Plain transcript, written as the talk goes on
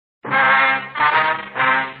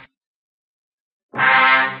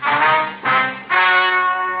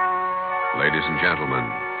gentlemen,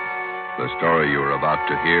 the story you are about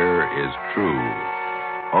to hear is true.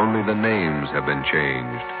 Only the names have been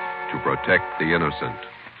changed to protect the innocent.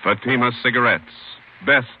 Fatima Cigarettes,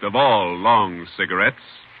 best of all long cigarettes,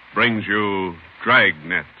 brings you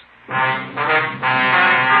Dragnet.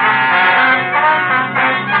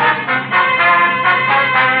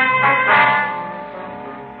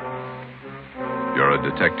 You're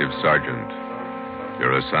a detective sergeant.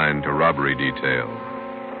 You're assigned to robbery detail.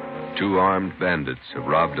 2 armed bandits have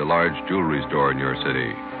robbed a large jewelry store in your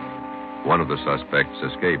city. One of the suspects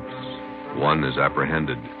escapes. One is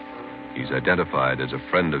apprehended. He's identified as a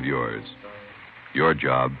friend of yours. Your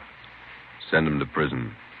job, send him to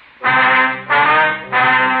prison.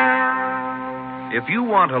 If you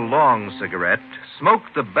want a long cigarette, smoke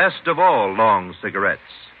the best of all long cigarettes.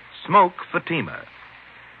 Smoke Fatima.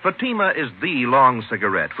 Fatima is the long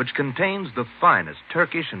cigarette which contains the finest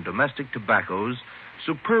Turkish and domestic tobaccos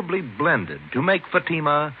superbly blended to make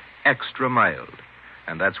Fatima extra mild.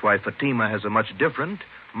 And that's why Fatima has a much different,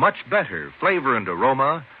 much better flavor and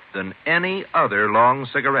aroma than any other long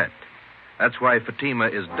cigarette. That's why Fatima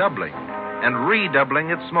is doubling and redoubling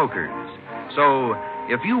its smokers. So,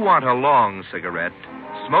 if you want a long cigarette,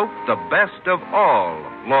 smoke the best of all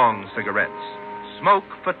long cigarettes. Smoke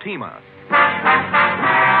Fatima.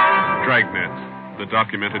 Dragnet, the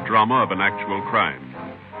documented drama of an actual crime.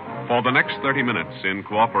 For the next 30 minutes, in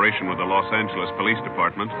cooperation with the Los Angeles Police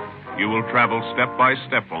Department, you will travel step by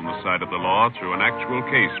step on the side of the law through an actual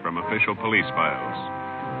case from official police files.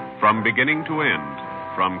 From beginning to end,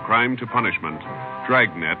 from crime to punishment,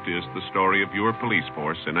 Dragnet is the story of your police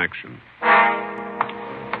force in action.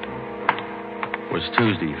 It was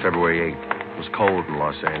Tuesday, February 8th. It was cold in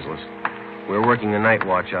Los Angeles. We were working the night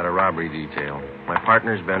watch out of robbery detail. My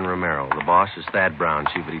partner's Ben Romero. The boss is Thad Brown,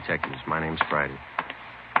 chief of detectives. My name's Friday.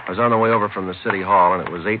 I was on the way over from the city hall, and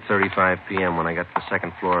it was 8:35 p.m. when I got to the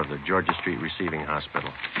second floor of the Georgia Street Receiving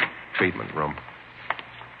Hospital. Treatment room.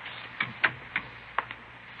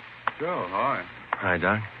 Joe, hi. Hi,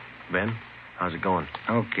 Doc. Ben, how's it going?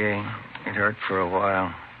 Okay. It hurt for a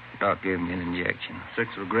while. Doc gave me an injection.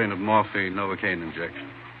 1/6 of a grain of morphine, Novocaine injection.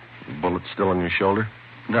 The bullet still in your shoulder?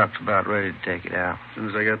 Doc's about ready to take it out. As soon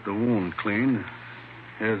as I get the wound cleaned,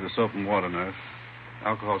 here's the soap and water nurse.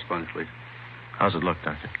 Alcohol sponge, please. How's it look,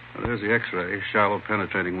 Doctor? Well, there's the x-ray. Shallow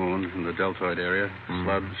penetrating wound in the deltoid area.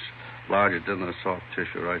 Sludge, larger than the soft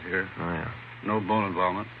tissue right here. Oh, yeah. No bone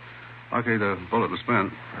involvement. Lucky the bullet was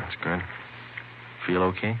spent. That's good. Feel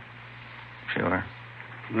okay? Sure.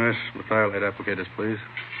 Nurse, methylate applicators, please.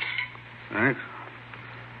 Thanks.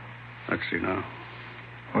 Let's see now.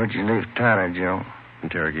 Where'd you leave Tyler, Joe?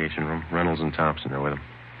 Interrogation room. Reynolds and Thompson are with him.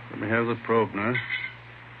 Let me have the probe, nurse.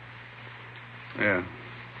 Yeah.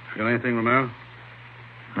 Feel anything, Romero?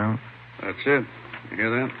 No. That's it. You hear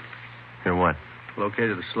that? Hear what?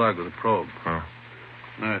 Located the slug with a probe. Oh.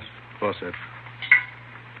 Nurse, forceps.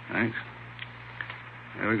 Thanks.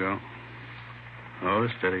 There we go. Oh,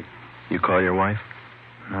 steady. You call your wife?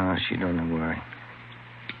 No, she don't worry.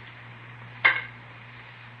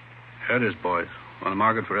 Here it is, boys. Want to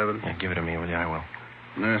mark it for evidence? Yeah, give it to me, will you? I will.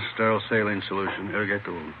 Nurse, sterile saline solution. Irrigate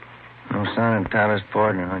the wound. No sign of Tyler's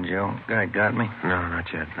partner, huh, Joe? Guy got me? No,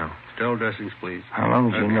 not yet, no. Sterile dressings, please. How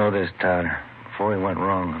long did you know this Tyler? Before he went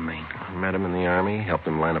wrong, I mean. I met him in the Army, helped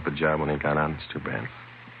him line up a job when he got out. It's too bad.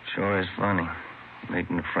 Sure is funny.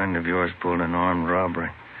 Meeting a friend of yours pulled an armed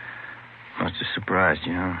robbery. Must have surprised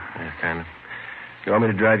you, huh? Yeah, kind of. You want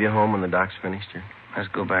me to drive you home when the doc's finished here? Let's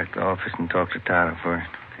go back to the office and talk to Tyler first.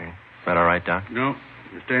 Okay. Is that all right, Doc? No.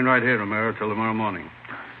 You're staying right here, Romero, till tomorrow morning.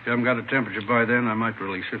 If you haven't got a temperature by then, I might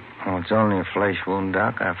release you. Oh, it's only a flesh wound,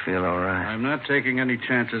 Doc. I feel all right. I'm not taking any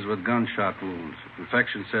chances with gunshot wounds. If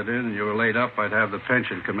infection set in and you were laid up, I'd have the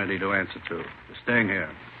pension committee to answer to. You're staying here.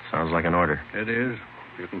 Sounds like an order. It is.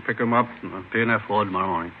 You can pick them up in the P&F ward tomorrow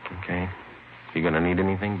morning. Okay. You going to need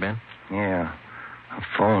anything, Ben? Yeah. I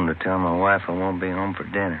phoned to tell my wife I won't be home for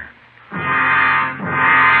dinner.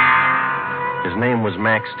 His name was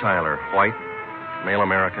Max Tyler, white, male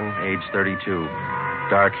American, age 32.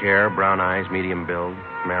 Dark hair, brown eyes, medium build,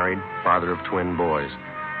 married, father of twin boys.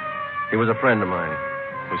 He was a friend of mine.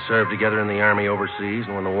 We served together in the Army overseas,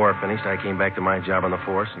 and when the war finished, I came back to my job on the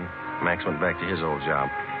force, and Max went back to his old job.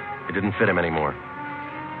 It didn't fit him anymore.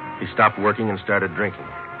 He stopped working and started drinking.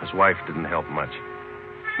 His wife didn't help much.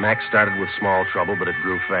 Max started with small trouble, but it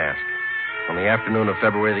grew fast. On the afternoon of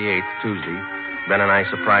February the 8th, Tuesday, Ben and I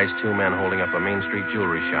surprised 2 men holding up a Main Street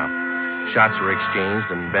jewelry shop. Shots were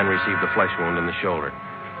exchanged, and Ben received a flesh wound in the shoulder.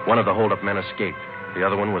 One of the hold-up men escaped. The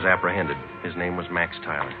other one was apprehended. His name was Max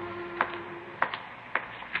Tyler.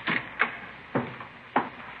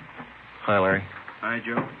 Hi, Larry. Hi,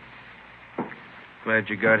 Joe. Glad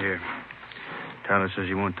you got here. Tyler says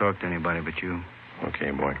he won't talk to anybody but you.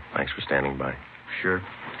 Okay, boy. Thanks for standing by. Sure.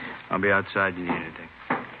 I'll be outside if you need anything.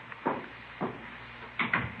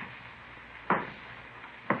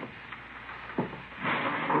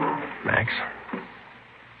 Max,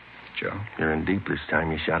 Joe? you're in deep this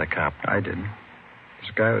time. You shot a cop. I didn't. This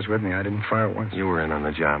guy was with me. I didn't fire once. You were in on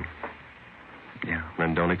the job. Yeah.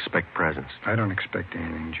 And don't expect presents. I don't expect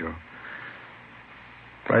anything, Joe.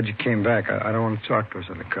 Glad you came back. I don't want to talk to those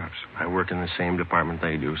other cops. I work in the same department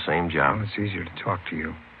they do, same job. Well, it's easier to talk to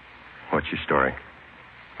you. What's your story?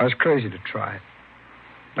 I was crazy to try it.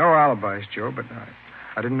 No alibis, Joe, but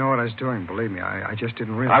I didn't know what I was doing. Believe me, I just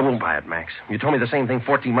didn't realize. I won't buy it, Max. You told me the same thing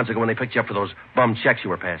 14 months ago when they picked you up for those bum checks you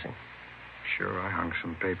were passing. Sure, I hung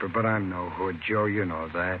some paper, but I'm no hood, Joe. You know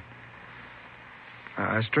that.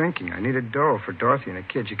 I was drinking. I needed dough for Dorothy and the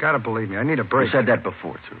kids. You got to believe me. I need a break. You said that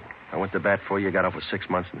before, too. I went to bat for you. Got off with 6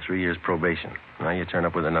 months and 3 years probation. Now you turn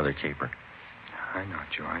up with another caper. I know,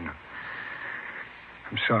 Joe. I know.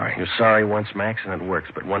 I'm sorry. You're sorry once, Max, and it works,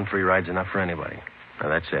 but one free ride's enough for anybody. Now,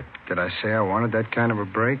 that's it. Did I say I wanted that kind of a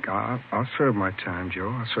break? I'll serve my time, Joe.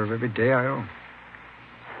 I'll serve every day I owe.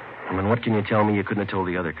 I mean, what can you tell me you couldn't have told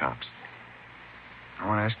the other cops? I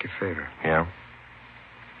want to ask you a favor. Yeah?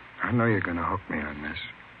 I know you're going to hook me on this.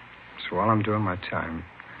 So while I'm doing my time,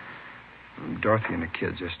 Dorothy and the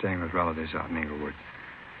kids are staying with relatives out in Inglewood.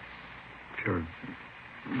 If you're...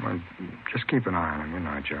 Well, just keep an eye on them, you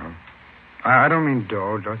know, Joe. I don't mean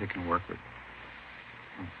dough. Dorothy can work with.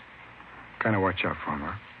 Kind of watch out for them,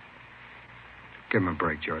 huh? Give them a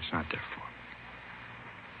break, Joe. It's not their fault.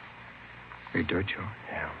 Will you do it, Joe?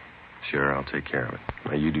 Yeah. Sure, I'll take care of it.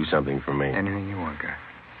 Now, you do something for me. Anything you want, guy.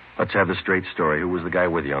 Let's have the straight story. Who was the guy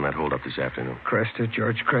with you on that holdup this afternoon? Cresta,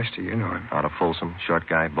 George Cresta. You know him. Out of Folsom, short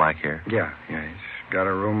guy, black hair? Yeah. He's got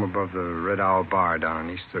a room above the Red Owl Bar down on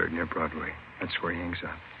East 3rd near Broadway. That's where he hangs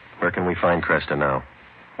out. Where can we find Cresta now?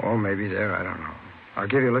 Oh, maybe there. I don't know. I'll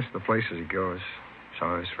give you a list of the places he goes.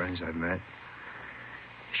 Some of his friends I've met.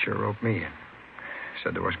 He sure roped me in.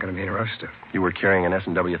 Said there wasn't going to be any rough stuff. You were carrying an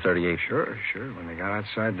S&W 38? Sure. When they got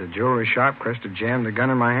outside the jewelry shop, Cresta jammed the gun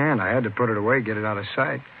in my hand. I had to put it away, get it out of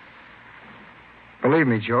sight. Believe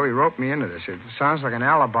me, Joe, he roped me into this. It sounds like an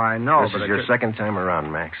alibi, I know, This is your second time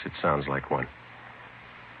around, Max. It sounds like one.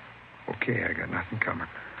 Okay, I got nothing coming.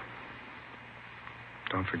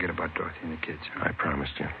 Don't forget about Dorothy and the kids. Huh? I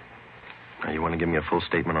promised you. Now, you want to give me a full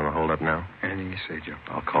statement on the holdup now? Anything you say, Joe.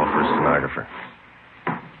 I'll call for a stenographer.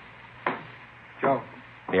 Joe.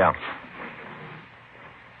 Yeah.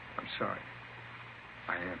 I'm sorry.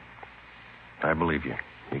 I am. I believe you.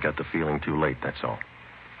 You got the feeling too late, that's all.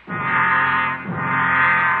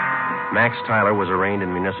 Max Tyler was arraigned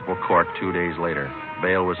in municipal court 2 days later.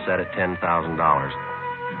 Bail was set at $10,000.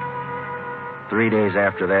 3 days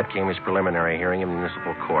after that came his preliminary hearing in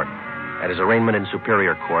municipal court. At his arraignment in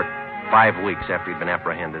Superior Court, 5 weeks after he'd been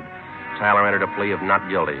apprehended, Tyler entered a plea of not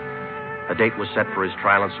guilty. A date was set for his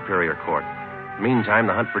trial in Superior Court. Meantime,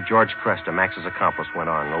 the hunt for George Cresta, Max's accomplice, went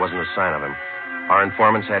on. There wasn't a sign of him. Our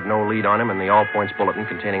informants had no lead on him, and the all-points bulletin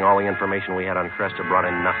containing all the information we had on Cresta brought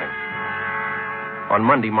in nothing. On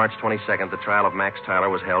Monday, March 22nd, the trial of Max Tyler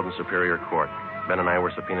was held in Superior Court. Ben and I were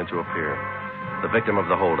subpoenaed to appear. The victim of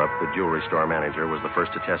the holdup, the jewelry store manager, was the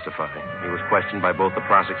first to testify. He was questioned by both the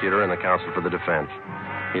prosecutor and the counsel for the defense.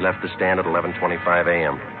 He left the stand at 11:25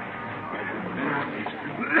 a.m.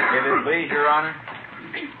 If it please, Your Honor.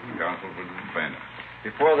 Counsel for the defense.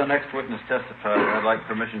 Before the next witness testifies, I'd like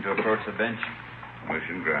permission to approach the bench.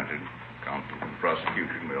 Permission granted. Counsel for the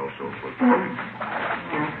prosecution may also approach.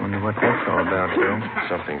 Wonder what that's all about, Bill.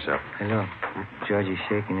 Something's up. Hey, look. Judge is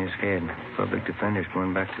shaking his head. Public defender's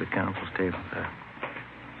going back to the counsel's table.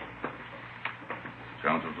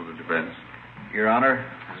 Counsel for the defense. Your Honor,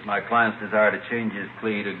 it's my client's desire to change his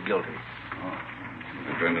plea to guilty.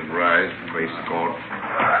 Defendant rise and face the court.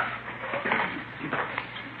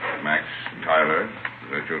 Max Tyler, is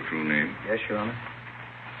that your true name? Yes, Your Honor.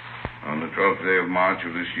 On the 12th day of March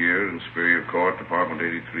of this year, in Superior Court, Department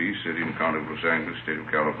 83, City and County of Los Angeles, State of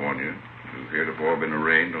California, you've heretofore been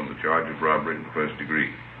arraigned on the charge of robbery in the first degree.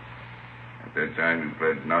 At that time, you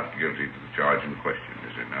pled not guilty to the charge in question.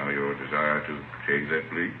 Is it now your desire to change that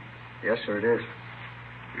plea? Yes, sir, it is.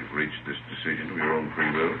 You've reached this decision of your own free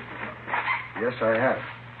will? Yes, I have.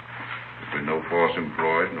 There's been no force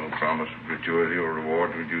employed, no promise of gratuity or reward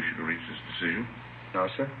to induce you to reach this decision? No,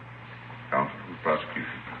 sir. Counsel for the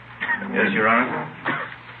prosecution. Yes, Your Honor.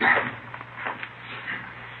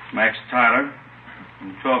 Max Tyler, on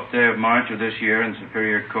the 12th day of March of this year in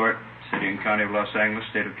Superior Court, City and County of Los Angeles,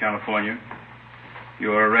 State of California,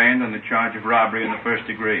 you are arraigned on the charge of robbery in the first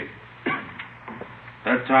degree.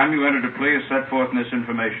 That time you entered a plea as set forth in this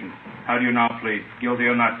information. How do you now plead?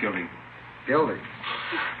 Guilty or not guilty? Guilty.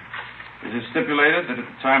 Is it stipulated that at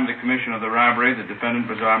the time of the commission of the robbery, the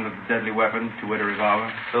defendant was armed with a deadly weapon, to wit, a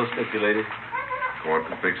revolver? So stipulated. Court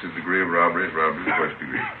will fix the degree of robbery as robbery of the first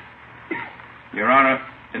degree. Your Honor,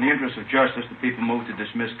 in the interest of justice, the people move to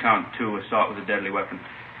dismiss count 2, assault with a deadly weapon.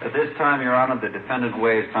 At this time, Your Honor, the defendant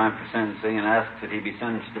waives time for sentencing and asks that he be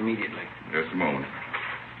sentenced immediately. Just a moment.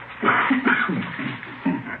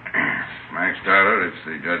 Max Tyler, it's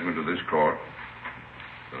the judgment of this court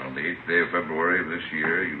that on the 8th day of February of this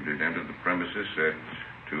year, you did enter the premises at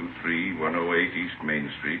 23108 East Main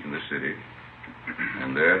Street in the city,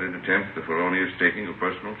 and there did attempt the felonious taking of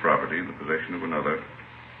personal property in the possession of another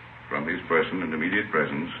from his person in immediate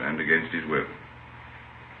presence and against his will.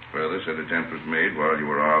 Further, said attempt was made while you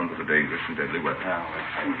were armed with a dangerous and deadly weapon.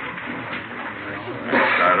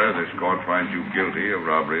 Tyler, this court finds you guilty of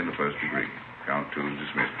robbery in the first degree. Count 2 is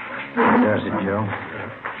dismissed. Does it, Joe?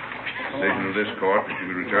 Decision of this court that you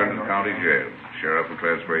be returned to the county jail. The sheriff will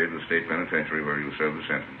transfer you to the state penitentiary where you will serve the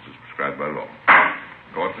sentence as prescribed by law.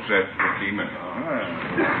 Court recess for 15 minutes.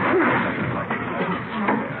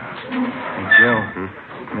 Hey, Joe,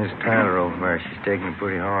 Miss Tyler over there, she's taking it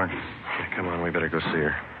pretty hard. Yeah, come on, we better go see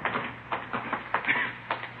her.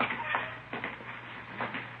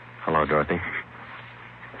 Hello, Dorothy.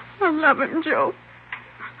 I love him, Joe.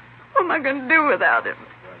 What am I going to do without him?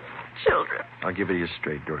 Children. I'll give it to you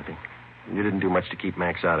straight, Dorothy. You didn't do much to keep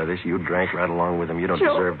Max out of this. You drank right along with him. You don't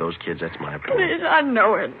Joe, deserve those kids. That's my opinion. Please, I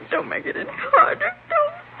know it. Don't make it any harder.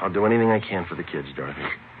 Don't. I'll do anything I can for the kids, Dorothy.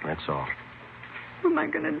 That's all. What am I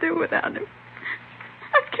going to do without him?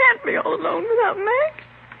 I can't be all alone without Max.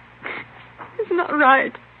 It's not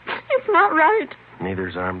right. It's not right.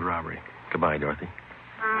 Neither's armed robbery. Goodbye, Dorothy.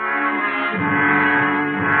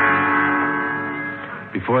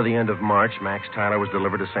 Before the end of March, Max Tyler was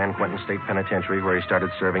delivered to San Quentin State Penitentiary, where he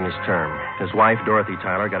started serving his term. His wife, Dorothy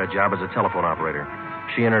Tyler, got a job as a telephone operator.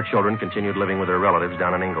 She and her children continued living with their relatives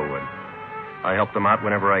down in Inglewood. I helped them out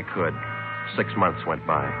whenever I could. 6 months went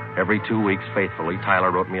by. Every 2 weeks, faithfully,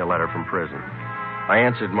 Tyler wrote me a letter from prison. I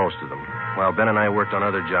answered most of them. While Ben and I worked on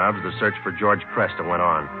other jobs, the search for George Cresta went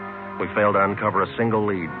on. We failed to uncover a single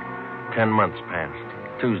lead. 10 months passed.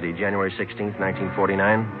 Tuesday, January 16th,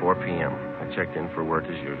 1949, 4 p.m. I checked in for work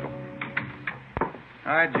as usual.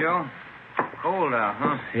 Hi, Joe. Cold out,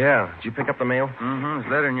 huh? Yeah. Did you pick up the mail? Mm-hmm. There's a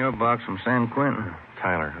letter in your box from San Quentin.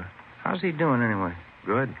 Tyler, huh? How's he doing, anyway?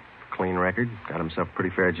 Good. Clean record. Got himself a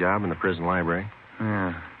pretty fair job in the prison library.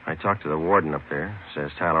 Yeah. I talked to the warden up there.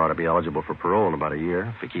 Says Tyler ought to be eligible for parole in about a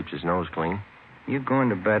year if he keeps his nose clean. You going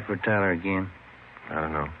to bat for Tyler again? I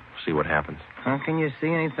don't know. See what happens. How can you see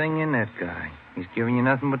anything in that guy? He's giving you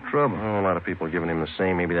nothing but trouble. Oh, a lot of people are giving him the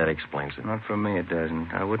same. Maybe that explains it. Not for me, it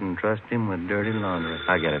doesn't. I wouldn't trust him with dirty laundry.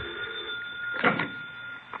 I get it.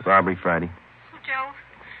 Robbery Friday. Joe,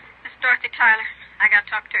 Miss Dorothy Tyler, I got to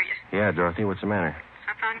talk to you. Yeah, Dorothy, what's the matter?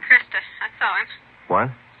 I found Cresta. I saw him. What?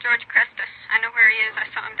 George Cresta. I know where he is. I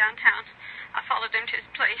saw him downtown. I followed him to his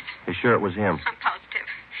place. You sure it was him? I'm positive.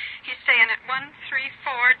 He's staying at 134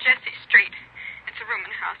 Jesse Street. It's a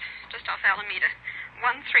rooming house just off Alameda.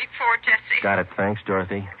 134 Jesse. Got it. Thanks,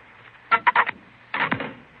 Dorothy.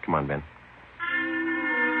 Come on, Ben.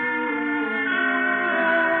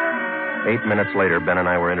 8 minutes later, Ben and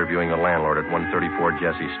I were interviewing the landlord at 134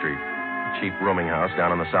 Jesse Street, a cheap rooming house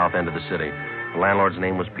down on the south end of the city. The landlord's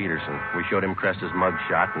name was Peterson. We showed him Cresta's mug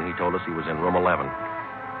shot, and he told us he was in room 11.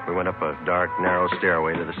 We went up a dark, narrow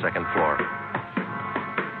stairway to the second floor.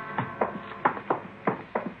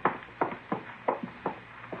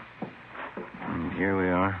 And here we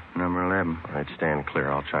are, number 11. All right, stand clear.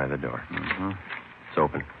 I'll try the door. Mm-hmm. It's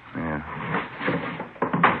open. Yeah.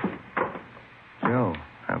 Joe,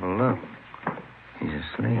 have a look. He's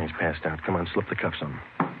asleep. He's passed out. Come on, slip the cuffs on him.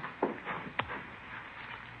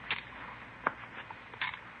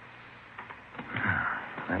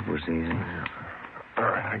 That was easy. All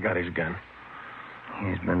right, I got his gun.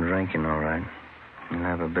 He's been drinking, all right. He'll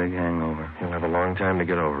have a big hangover. He'll have a long time to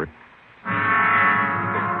get over it.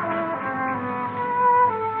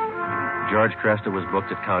 George Cresta was booked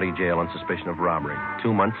at county jail on suspicion of robbery.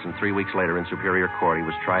 2 months and 3 weeks later in Superior Court, he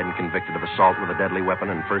was tried and convicted of assault with a deadly weapon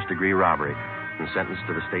and first-degree robbery and sentenced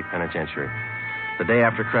to the state penitentiary. The day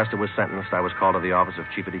after Cresta was sentenced, I was called to the office of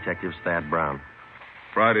Chief of Detectives Thad Brown.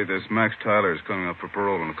 Friday, this Max Tyler is coming up for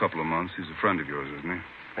parole in a couple of months. He's a friend of yours, isn't he?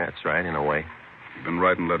 That's right, in a way. You've been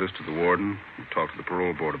writing letters to the warden. You've talked to the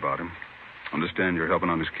parole board about him. Understand you're helping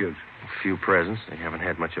on his kids. A few presents. They haven't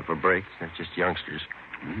had much of a break. They're just youngsters.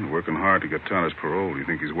 You're working hard to get Tyler's parole. Do you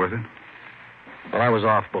think he's worth it? Well, I was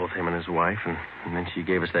off both him and his wife, and then she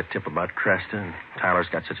gave us that tip about Cresta, and Tyler's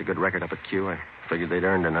got such a good record up at Q, I figured they'd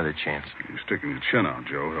earned another chance. You're sticking your chin out,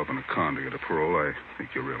 Joe, helping a con to get a parole. I think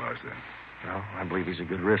you realize that. Well, I believe he's a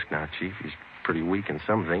good risk now, Chief. He's pretty weak in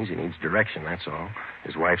some things. He needs direction, that's all.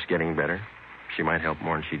 His wife's getting better. She might help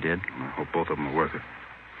more than she did. I hope both of them are worth it.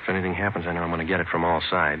 If anything happens, I know I'm going to get it from all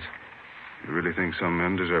sides. You really think some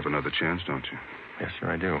men deserve another chance, don't you? Yes,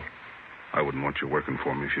 sir, I do. I wouldn't want you working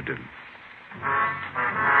for me if you didn't.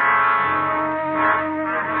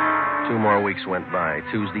 2 more weeks went by.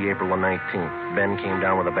 Tuesday, April the 19th. Ben came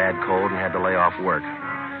down with a bad cold and had to lay off work.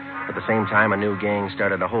 At the same time, a new gang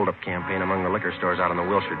started a hold-up campaign among the liquor stores out in the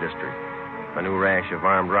Wilshire district. A new rash of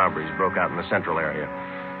armed robberies broke out in the central area.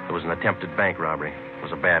 There was an attempted bank robbery. It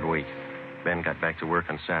was a bad week. Ben got back to work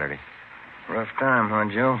on Saturday. Rough time, huh,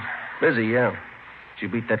 Joe? Busy, yeah. Did you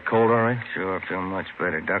beat that cold all right? Sure, I feel much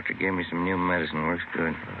better. Doctor gave me some new medicine. Works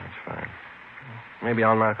good. Oh, that's fine. Maybe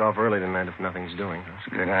I'll knock off early tonight if nothing's doing. That's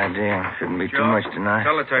a good idea. Shouldn't be Joe, too much tonight.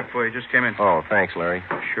 Teletype for you. Just came in. Oh, thanks, Larry.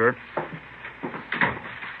 Sure.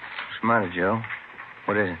 What's the matter, Joe?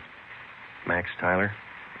 What is it? Max Tyler.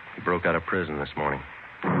 He broke out of prison this morning.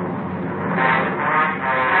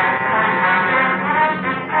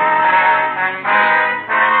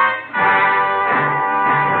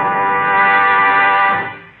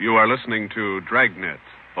 You are listening to Dragnet,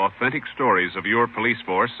 authentic stories of your police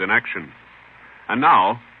force in action. And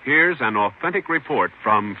now, here's an authentic report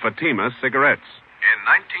from Fatima Cigarettes. In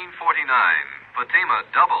 1949, Fatima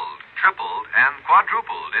doubled, tripled, and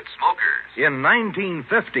quadrupled its smokers. In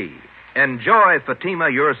 1950, enjoy Fatima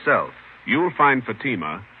yourself. You'll find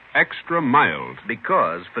Fatima extra mild.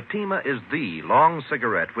 Because Fatima is the long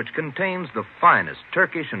cigarette which contains the finest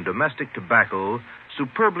Turkish and domestic tobacco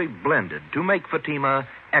superbly blended to make Fatima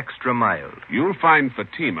extra mild. You'll find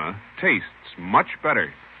Fatima tastes much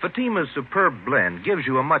better. Fatima's superb blend gives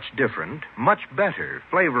you a much different, much better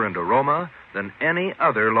flavor and aroma than any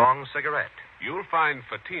other long cigarette. You'll find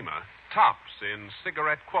Fatima tops in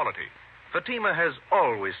cigarette quality. Fatima has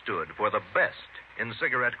always stood for the best in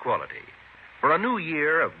cigarette quality. For a new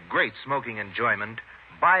year of great smoking enjoyment,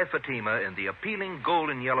 buy Fatima in the appealing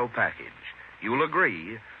golden yellow package. You'll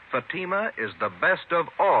agree, Fatima is the best of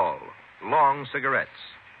all long cigarettes.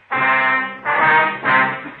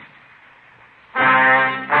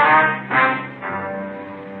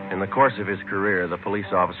 In the course of his career, the police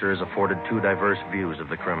officer is afforded 2 diverse views of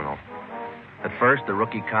the criminal. At first, the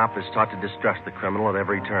rookie cop is taught to distrust the criminal at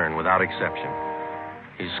every turn, without exception.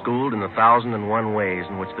 He's schooled in the 1,001 ways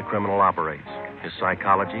in which the criminal operates, his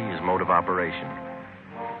psychology, his mode of operation.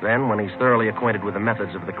 Then, when he's thoroughly acquainted with the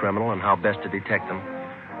methods of the criminal and how best to detect them,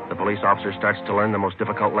 the police officer starts to learn the most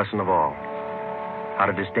difficult lesson of all: how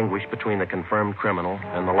to distinguish between the confirmed criminal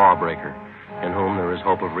and the lawbreaker, in whom there is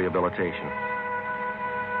hope of rehabilitation.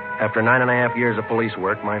 After 9.5 years of police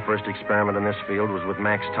work, my first experiment in this field was with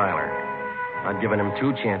Max Tyler. I'd given him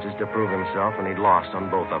 2 chances to prove himself, and he'd lost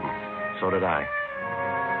on both of them. So did I.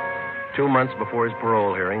 2 months before his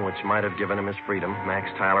parole hearing, which might have given him his freedom,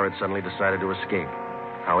 Max Tyler had suddenly decided to escape.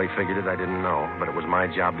 How he figured it, I didn't know, but it was my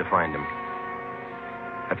job to find him.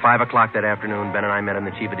 At 5 o'clock that afternoon, Ben and I met in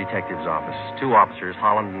the chief of detective's office. 2 officers,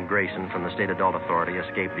 Holland and Grayson, from the State Adult Authority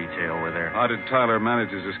Escape Detail, were there. How did Tyler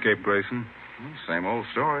manage his escape, Grayson? Same old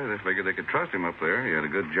story. They figured they could trust him up there. He had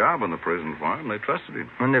a good job on the prison farm. They trusted him.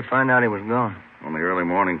 When did they find out he was gone? On the early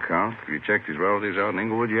morning count. Have you checked his relatives out in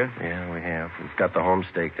Inglewood yet? Yeah, we have. We've got the home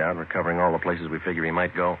staked out. We're covering all the places we figure he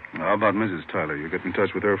might go. How about Mrs. Tyler? You get in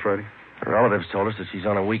touch with her Friday? Her relatives told us that she's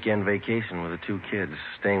on a weekend vacation with the 2 kids,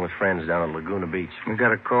 staying with friends down at Laguna Beach. We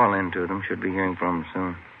got a call in to them. Should be hearing from them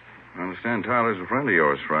soon. I understand Tyler's a friend of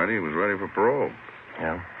yours, Friday. He was ready for parole.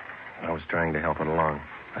 Yeah. I was trying to help it along.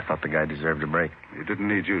 I thought the guy deserved a break. He didn't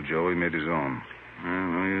need you, Joe. He made his own.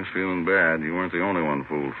 Well, he was feeling bad. You weren't the only one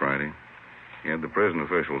fooled, Friday. He had the prison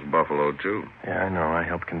officials buffaloed, too. Yeah, I know. I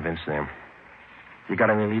helped convince them. You got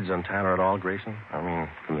any leads on Tyler at all, Grayson? I mean,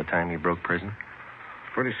 from the time he broke prison?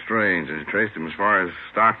 Pretty strange. They traced him as far as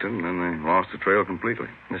Stockton, and then they lost the trail completely.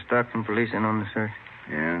 The Stockton police in on the search?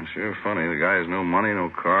 Yeah, sure funny. The guy has no money, no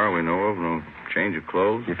car we know of, no change of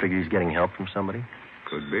clothes. You figure he's getting help from somebody?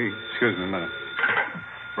 Could be. Excuse me a minute.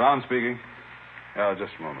 Brown speaking. Yeah,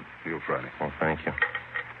 just a moment. You, Friday. Oh, thank you.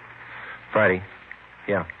 Friday?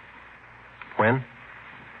 Yeah. When?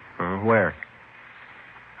 Where?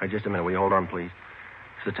 Just a minute. Will you hold on, please?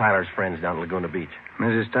 It's the Tyler's friends down at Laguna Beach.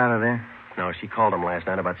 Mrs. Tyler there? No, she called him last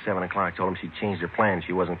night about 7 o'clock. Told him she'd changed her plans.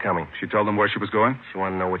 She wasn't coming. She told them where she was going? She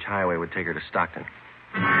wanted to know which highway would take her to Stockton.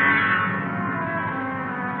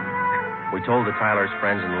 We told the Tyler's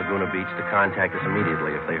friends in Laguna Beach to contact us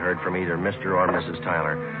immediately if they heard from either Mr. or Mrs.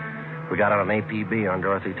 Tyler. We got out an APB on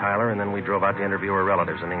Dorothy Tyler, and then we drove out to interview her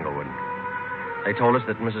relatives in Inglewood. They told us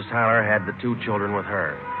that Mrs. Tyler had the 2 children with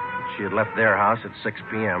her. She had left their house at 6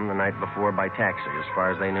 p.m. the night before by taxi. As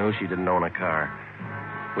far as they knew, she didn't own a car.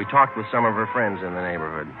 We talked with some of her friends in the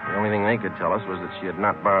neighborhood. The only thing they could tell us was that she had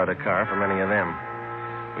not borrowed a car from any of them.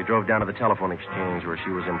 We drove down to the telephone exchange where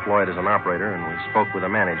she was employed as an operator, and we spoke with a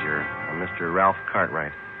manager, a Mr. Ralph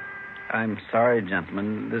Cartwright. I'm sorry,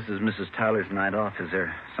 gentlemen. This is Mrs. Tyler's night off. Is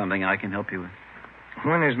there something I can help you with?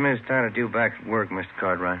 When is Miss Tyler due back to work, Mr.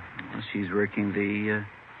 Cartwright? Well, she's working the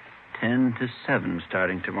 10 to 7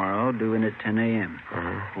 starting tomorrow, due in at 10 a.m.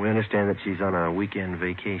 We understand that she's on a weekend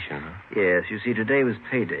vacation, huh? Yes, you see, today was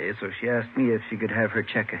payday, so she asked me if she could have her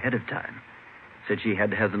check ahead of time. Said she had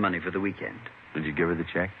to have the money for the weekend. Did you give her the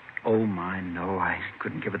check? Oh, my, no. I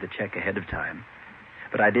couldn't give her the check ahead of time.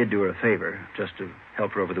 But I did do her a favor, just to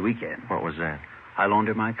help her over the weekend. What was that? I loaned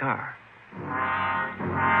her my car.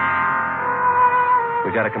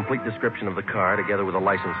 We got a complete description of the car, together with a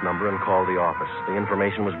license number, and called the office. The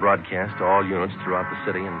information was broadcast to all units throughout the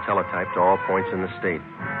city and teletyped to all points in the state.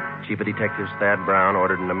 Chief of Detectives Thad Brown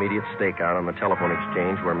ordered an immediate stakeout on the telephone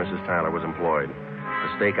exchange where Mrs. Tyler was employed.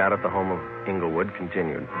 The stakeout at the home of Inglewood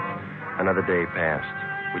continued. Another day passed.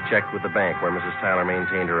 We checked with the bank where Mrs. Tyler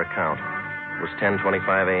maintained her account. It was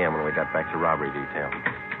 10:25 a.m. when we got back to robbery detail.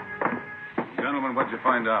 Gentlemen, what'd you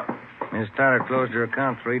find out? Miss Tyler closed her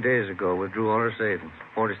account 3 days ago, withdrew all her savings,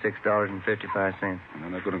 $46.55. And they're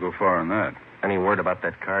not going to go far on that. Any word about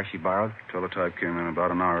that car she borrowed? Teletype came in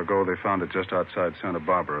about an hour ago. They found it just outside Santa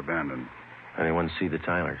Barbara, abandoned. Anyone see the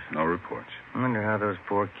Tylers? No reports. I wonder how those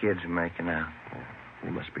poor kids are making out. He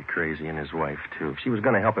must be crazy, and his wife, too. If she was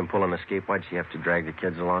going to help him pull an escape, why'd she have to drag the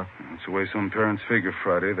kids along? That's the way some parents figure,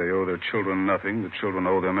 Friday. They owe their children nothing. The children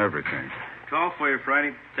owe them everything. Call for you,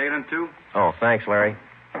 Friday. Taylor 2. Oh, thanks, Larry.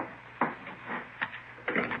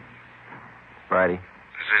 Friday.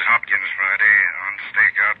 This is Hopkins, Friday, on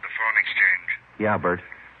stakeout at the phone exchange. Yeah, Bert.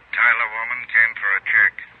 Tyler woman came for a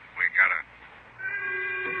check. We got her.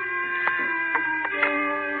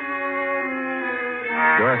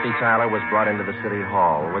 Dorothy Tyler was brought into the city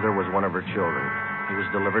hall. With her was one of her children. He was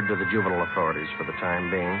delivered to the juvenile authorities for the time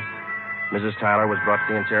being. Mrs. Tyler was brought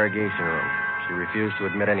to the interrogation room. She refused to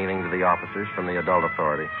admit anything to the officers from the adult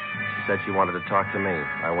authority. She said she wanted to talk to me.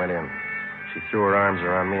 I went in. She threw her arms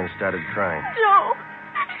around me and started crying. Joe,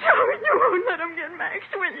 you won't let him get Max,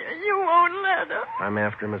 will you? You won't let him. I'm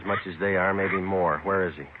after him as much as they are, maybe more. Where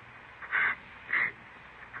is he?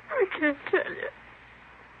 I can't tell you.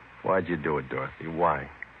 Why'd you do it, Dorothy? Why?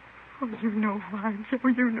 Oh, you know why, Joe.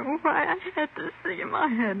 You know why. I had to see him. I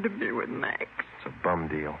had to be with Max. It's a bum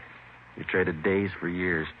deal. You traded days for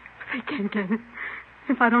years. They can't get him.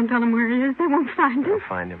 If I don't tell him where he is, they won't find him. They'll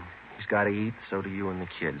find him. He's got to eat, so do you and the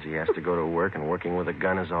kids. He has to go to work, and working with a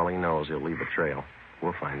gun is all he knows. He'll leave a trail.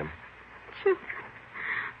 We'll find him. Children.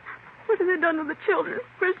 What have they done to the children?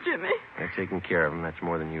 Where's Jimmy? They're taking care of him. That's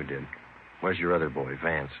more than you did. Where's your other boy,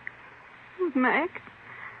 Vance? Max.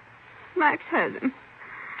 Max has him.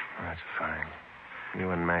 Oh, that's fine. You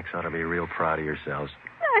and Max ought to be real proud of yourselves.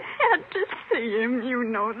 I had to see him. You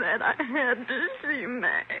know that. I had to see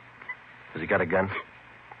Max. Has he got a gun?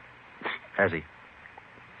 Has he?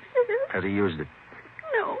 Has he used it?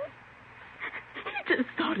 No. He just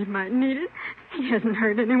thought he might need it. He hasn't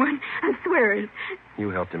hurt anyone. I swear it. You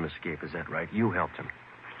helped him escape, is that right? You helped him.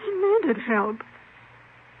 He needed help.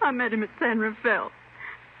 I met him at San Rafael.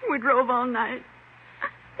 We drove all night.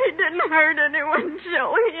 He didn't hurt anyone,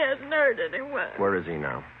 Joe. He hasn't hurt anyone. Where is he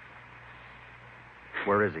now?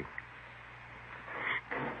 Where is he?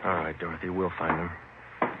 All right, Dorothy, we'll find him.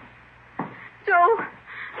 Joe,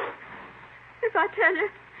 if I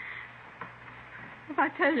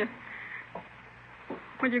tell you,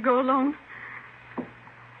 will you go alone?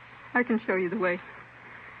 I can show you the way.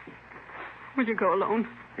 Will you go alone?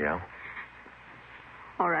 Yeah.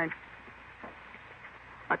 All right.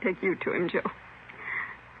 I'll take you to him, Joe.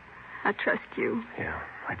 I trust you. Yeah,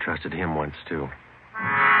 I trusted him once, too.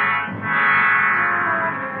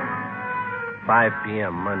 5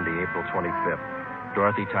 p.m., Monday, April 25th.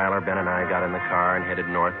 Dorothy, Tyler, Ben, and I got in the car and headed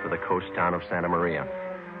north for the coast town of Santa Maria.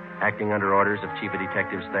 Acting under orders of Chief of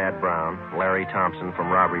Detectives Thad Brown, Larry Thompson from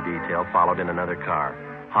Robbery Detail followed in another car.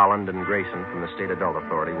 Holland and Grayson from the State Adult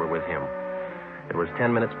Authority were with him. It was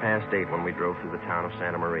 10 minutes past 8 when we drove through the town of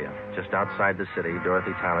Santa Maria. Just outside the city,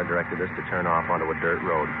 Dorothy Tyler directed us to turn off onto a dirt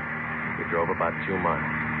road. We drove about 2 miles.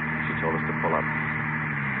 She told us to pull up.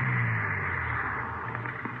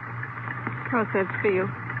 Across that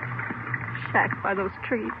field. Shack by those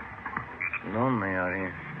trees. Lonely out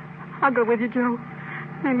here. I'll go with you, Joe.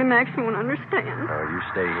 Maybe Max won't understand. You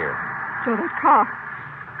stay here. Joe, that car.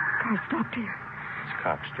 car stopped here. It's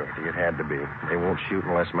cops, Dorothy. It had to be. They won't shoot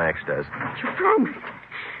unless Max does. You promised.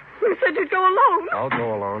 You said you'd go alone. I'll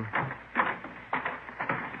go alone.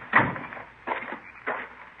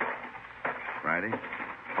 Friday?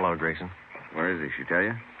 Hello, Grayson. Where is he? She tell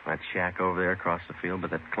you? That shack over there across the field by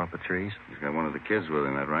that clump of trees. He's got one of the kids with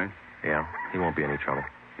him, that right? Yeah, he won't be any trouble.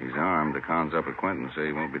 He's armed. The cons up at Quentin say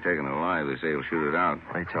he won't be taken alive. They say he'll shoot it out.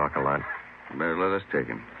 They talk a lot. You better let us take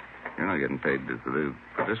him. You're not getting paid for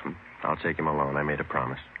this one. I'll take him alone. I made a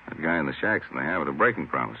promise. That guy in the shack's in the habit of breaking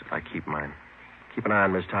promises. I keep mine. Keep an eye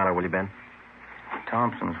on Miss Tyler, will you, Ben?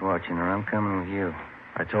 Thompson's watching her. I'm coming with you.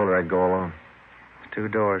 I told her I'd go alone. There's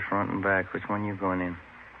 2 doors, front and back. Which one you going in?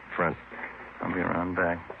 Front. I'll be around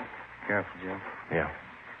back. Careful, Joe. Yeah.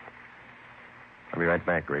 I'll be right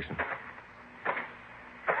back, Grayson.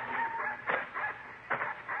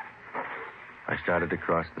 I started to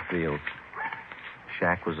cross the field. The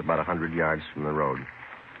shack was about 100 yards from the road.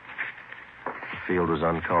 The field was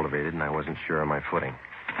uncultivated, and I wasn't sure of my footing.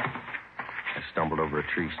 I stumbled over a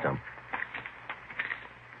tree stump.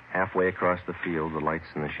 Halfway across the field, the lights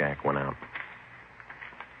in the shack went out.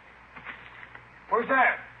 Who's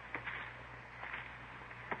that?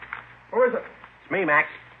 Who is it? It's me, Max.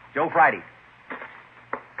 Joe Friday.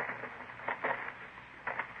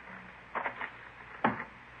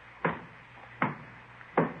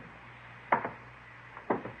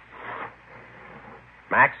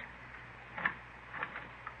 Max?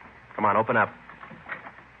 Come on, open up.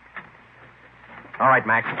 All right,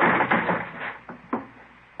 Max.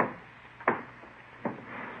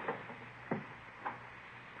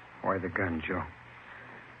 Why the gun, Joe?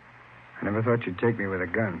 I never thought you'd take me with a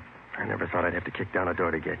gun. I never thought I'd have to kick down a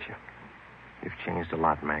door to get you. You've changed a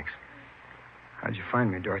lot, Max. How'd you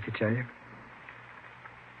find me, Dorothy tell you?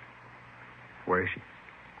 Where is she?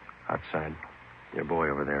 Outside. Your boy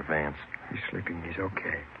over there, Vance. He's sleeping. He's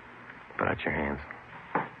okay. Put out your hands.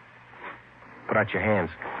 Put out your hands.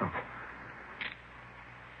 Oh.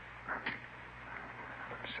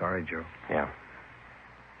 Sorry, Joe. Yeah.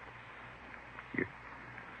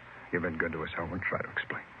 You've been good to us. I won't try to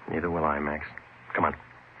explain. Neither will I, Max. Come on.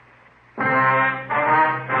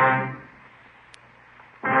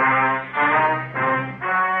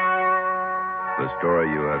 The story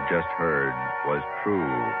you have just heard was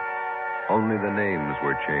true. Only the names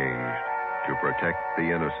were changed to protect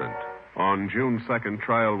the innocent. On June 2nd,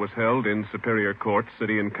 trial was held in Superior Court,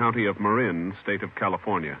 City and County of Marin, State of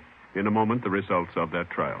California. In a moment, the results of that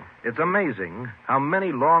trial. It's amazing how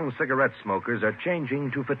many long cigarette smokers are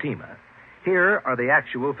changing to Fatima. Here are the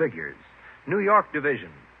actual figures. New York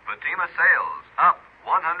Division. Fatima sales up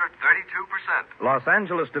 132%. Los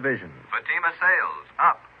Angeles Division. Fatima sales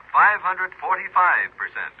up 545%.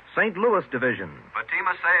 St. Louis Division.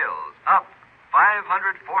 Fatima sales up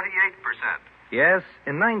 548%. Yes,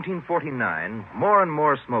 in 1949, more and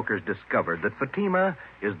more smokers discovered that Fatima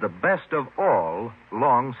is the best of all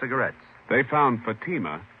long cigarettes. They found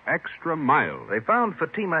Fatima extra mild. They found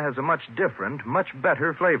Fatima has a much different, much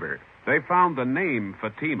better flavor. They found the name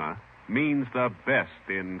Fatima means the best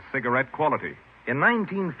in cigarette quality. In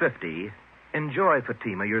 1950, enjoy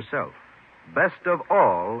Fatima yourself. Best of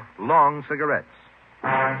all long cigarettes.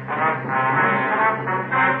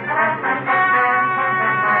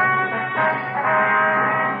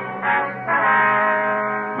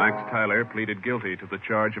 Max Tyler pleaded guilty to the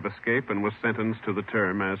charge of escape and was sentenced to the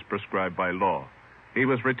term as prescribed by law. He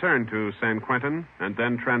was returned to San Quentin and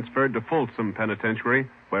then transferred to Folsom Penitentiary,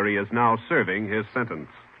 where he is now serving his sentence.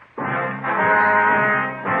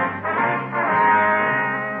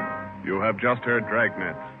 You have just heard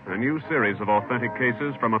Dragnet, a new series of authentic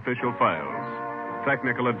cases from official files.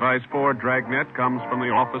 Technical advice for Dragnet comes from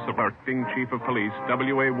the Office of Acting Chief of Police,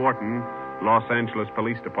 W.A. Wharton, Los Angeles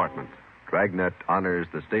Police Department. Dragnet honors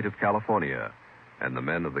the state of California and the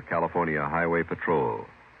men of the California Highway Patrol,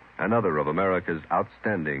 another of America's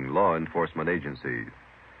outstanding law enforcement agencies.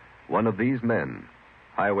 One of these men,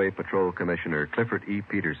 Highway Patrol Commissioner Clifford E.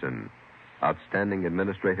 Peterson, outstanding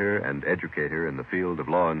administrator and educator in the field of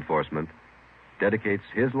law enforcement, dedicates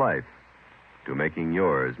his life to making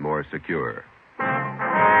yours more secure.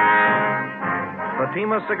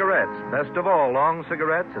 Fatima Cigarettes, best of all long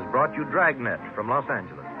cigarettes, has brought you Dragnet from Los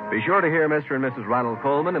Angeles. Be sure to hear Mr. and Mrs. Ronald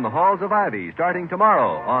Coleman in the Halls of Ivy starting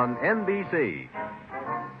tomorrow on NBC.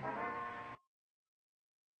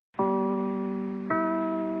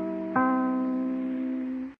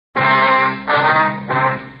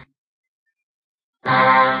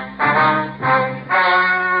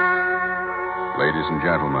 Ladies and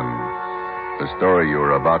gentlemen, the story you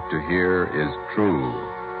are about to hear is true.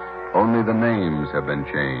 Only the names have been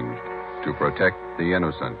changed to protect the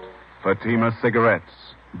innocent. Fatima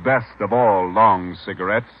Cigarettes, best of all long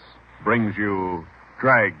cigarettes, brings you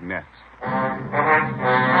Dragnet.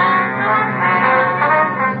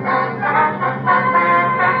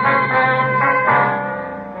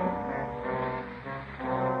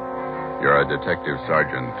 You're a detective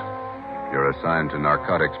sergeant. You're assigned to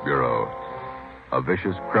Narcotics Bureau. A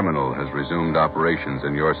vicious criminal has resumed operations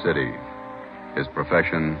in your city. His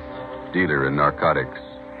profession, dealer in narcotics.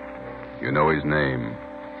 You know his name.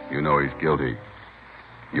 You know he's guilty.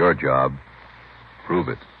 Your job, prove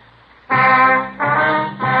it.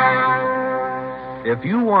 If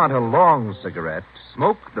you want a long cigarette,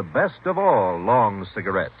 smoke the best of all long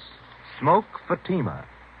cigarettes. Smoke Fatima.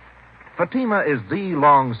 Fatima is the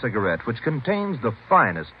long cigarette which contains the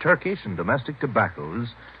finest Turkish and domestic tobaccos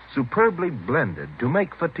superbly blended to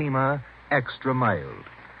make Fatima extra mild.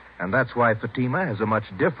 And that's why Fatima has a much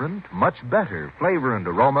different, much better flavor and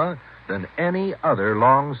aroma than any other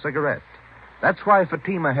long cigarette. That's why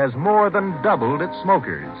Fatima has more than doubled its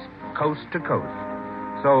smokers, coast to coast.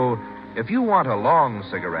 So, if you want a long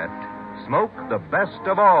cigarette, smoke the best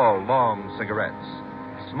of all long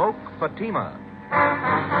cigarettes. Smoke Fatima.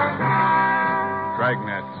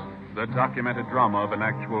 Dragnet, the documented drama of an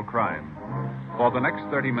actual crime. For the next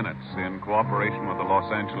 30 minutes, in cooperation with the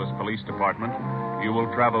Los Angeles Police Department, you will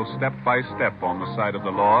travel step by step on the side of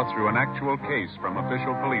the law through an actual case from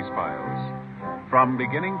official police files. From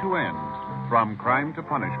beginning to end, from crime to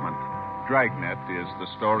punishment, Dragnet is the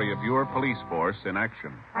story of your police force in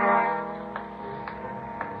action.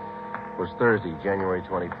 It was Thursday, January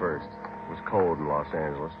 21st. It was cold in Los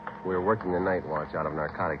Angeles. We were working the night watch out of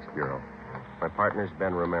Narcotics Bureau. My partner's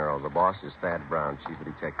Ben Romero. The boss is Thad Brown, chief of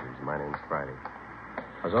detectives. My name's Friday.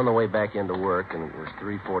 I was on the way back into work, and it was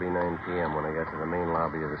 3:49 p.m. when I got to the main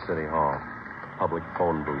lobby of the City Hall. Public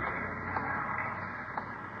phone booth.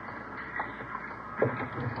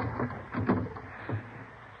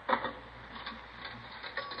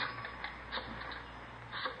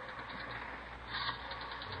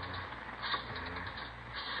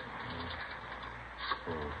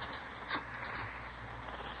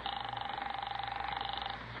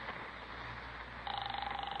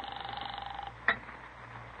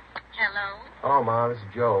 Hello? Oh, Ma, this is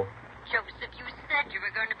Joe. Joseph, you said you were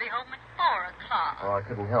going to be home at 4 o'clock. Oh, I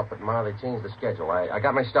couldn't help it, Ma. They changed the schedule. I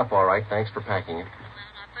got my stuff all right. Thanks for packing it.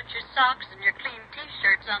 Well, I put your socks and your clean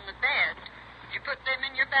T-shirts on the bed. Did you put them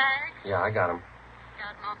in your bag? Yeah, I got them.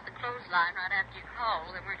 Got them off the clothesline right after you called.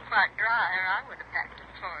 They weren't quite dry, or I would have packed them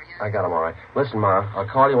for you. I got them all right. Listen, Ma, I'll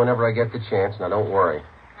call you whenever I get the chance. Now, don't worry.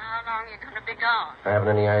 How long are you going to be gone? I haven't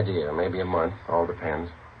any idea. Maybe a month. All depends.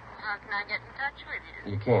 How can I get in touch with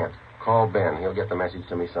you? You can't. Call Ben. He'll get the message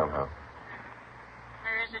to me somehow.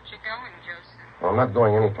 Where is it you're going, Joseph? Well, I'm not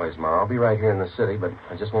going anyplace, Ma. I'll be right here in the city, but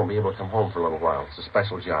I just won't be able to come home for a little while. It's a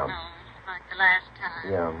special job. No, like the last time.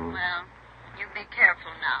 Yeah. Well, you be careful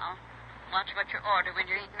now. Watch what you order when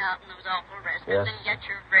you're eating out in those awful restaurants. Yes. And get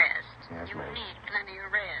your rest. Yes, you ma'am. need plenty of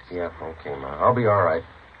rest. Yeah, okay, Ma. I'll be all right.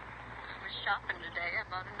 I was shopping today. I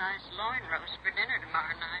bought a nice loin roast for dinner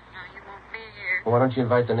tomorrow night. Now, you won't be here. Well, why don't you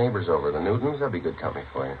invite the neighbors over? The Newtons? That'd be good company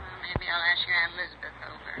for you. Well, maybe I'll ask your Aunt Elizabeth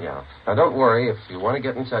over. Yeah. Now, don't worry. If you want to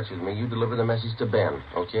get in touch with me, you deliver the message to Ben,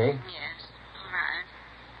 okay? Yes. All right.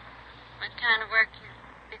 What kind of work you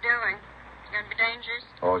be doing? It's going to be dangerous?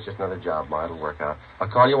 Oh, it's just another job, Ma. It'll work out. I'll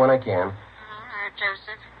call you when I can. All right,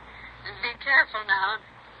 Joseph. And be careful now.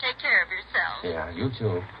 Take care of yourself. Yeah, you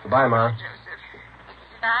too. Goodbye, Ma. Joseph.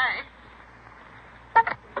 Bye.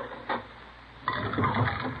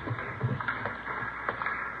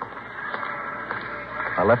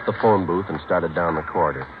 I left the phone booth and started down the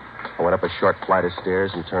corridor. I went up a short flight of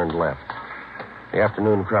stairs and turned left. The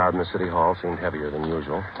afternoon crowd in the City Hall seemed heavier than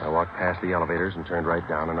usual. I walked past the elevators and turned right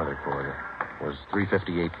down another corridor. It was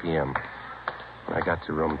 3:58 p.m. when I got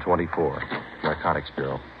to room 24, Narcotics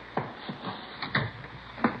Bureau.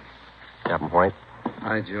 Captain White?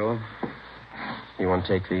 Hi, Joe. You want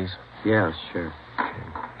to take these? Yeah, sure.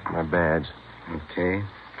 My badge. Okay.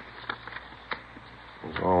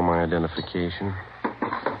 There's all my identification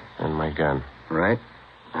and my gun. Right.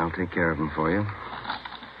 I'll take care of them for you.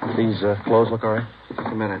 These clothes look all right? Just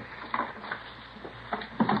a minute.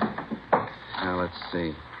 Now, let's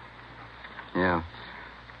see. Yeah.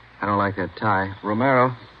 I don't like that tie.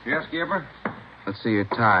 Romero. Yes, Skipper? Let's see your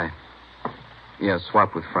tie. Yeah,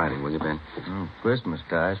 swap with Friday, will you, Ben? Oh, Christmas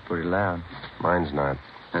tie's pretty loud. Mine's not.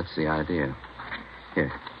 That's the idea.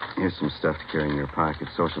 Here's some stuff to carry in your pocket.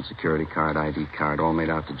 Social Security card, ID card, all made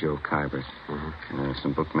out to Joe Kybert. Mm-hmm.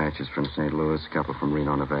 Some book matches from St. Louis, a couple from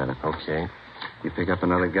Reno, Nevada. Okay. You pick up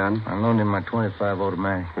another gun? I loaned him my .25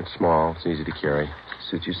 automatic. It's small. It's easy to carry.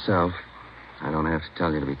 Suit yourself. I don't have to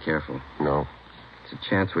tell you to be careful. No. It's a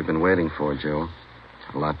chance we've been waiting for, Joe.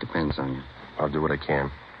 A lot depends on you. I'll do what I can.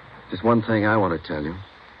 Just one thing I want to tell you.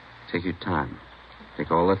 Take your time. Take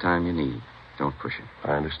all the time you need. Don't push it.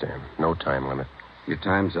 I understand. No time limit. Your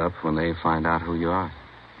time's up when they find out who you are.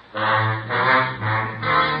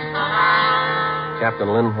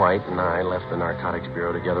 Captain Lynn White and I left the Narcotics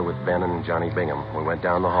Bureau together with Ben and Johnny Bingham. We went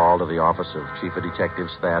down the hall to the office of Chief of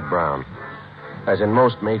Detectives Thad Brown. As in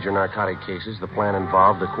most major narcotic cases, the plan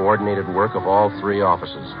involved the coordinated work of all three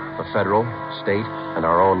offices, the federal, state, and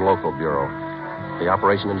our own local bureau. The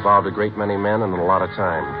operation involved a great many men and a lot of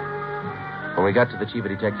time. When we got to the Chief of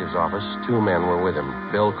Detectives' office, two men were with him.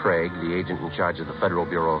 Bill Craig, the agent in charge of the Federal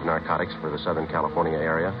Bureau of Narcotics for the Southern California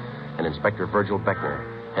area, and Inspector Virgil Beckner,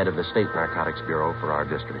 head of the State Narcotics Bureau for our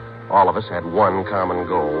district. All of us had one common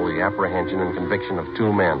goal, the apprehension and conviction of two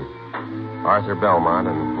men, Arthur Belmont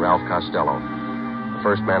and Ralph Costello.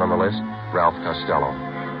 The first man on the list, Ralph Costello.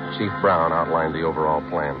 Chief Brown outlined the overall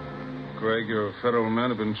plan. Craig, your federal men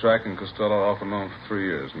have been tracking Costello off and on for 3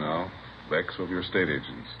 years now. Beck's with your state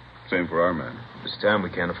agents. Same for our men. This time we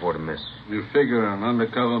can't afford to miss. You figure an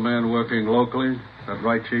undercover man working locally? That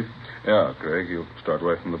right, Chief? Yeah, Craig. He'll start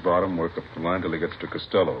right from the bottom, work up the line till he gets to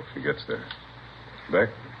Costello, if he gets there. Beck?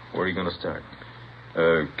 Where are you going to start?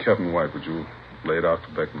 Captain White, would you lay it out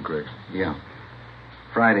for Beck and Craig? Yeah.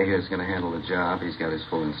 Friday here's going to handle the job. He's got his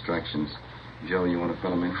full instructions. Joe, you want to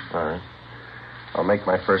fill him in? All right. I'll make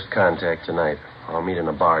my first contact tonight. I'll meet in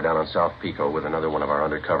a bar down on South Pico with another one of our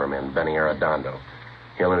undercover men, Benny Arredondo.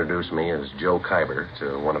 He'll introduce me as Joe Kyber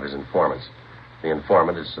to one of his informants. The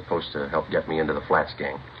informant is supposed to help get me into the Flats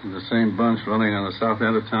gang. The same bunch running on the south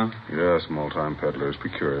end of town? Yeah, small-time peddlers,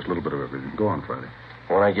 precurious, a little bit of everything. Go on, Friday.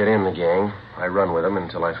 When I get in the gang, I run with them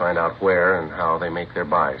until I find out where and how they make their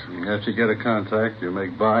buys. After you get a contact, you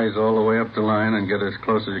make buys all the way up the line and get as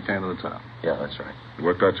close as you can to the top. Yeah, that's right. You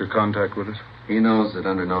worked out your contact with us? He knows that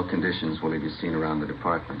under no conditions will he be seen around the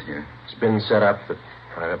department here. It's been set up that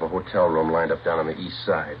I have a hotel room lined up down on the east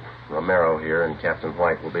side. Romero here and Captain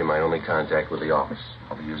White will be my only contact with the office.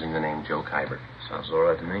 I'll be using the name Joe Kyber. Sounds all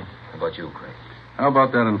right to me. How about you, Craig? How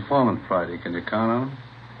about that informant, Friday? Can you count on him?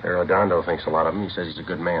 Arredondo thinks a lot of him. He says he's a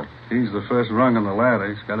good man. He's the first rung on the ladder.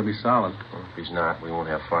 He's got to be solid. Well, if he's not, we won't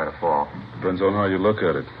have far to fall. Depends on how you look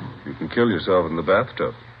at it. You can kill yourself in the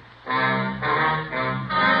bathtub. 8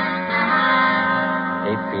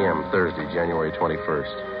 p.m., Thursday, January 21st.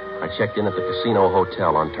 I checked in at the Casino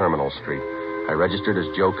Hotel on Terminal Street. I registered as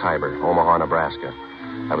Joe Kyber, Omaha, Nebraska.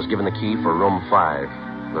 I was given the key for room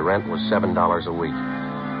 5. The rent was $7 a week.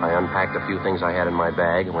 I unpacked a few things I had in my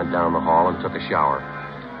bag and went down the hall and took a shower.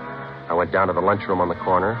 I went down to the lunchroom on the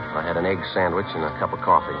corner. I had an egg sandwich and a cup of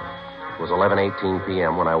coffee. It was 11:18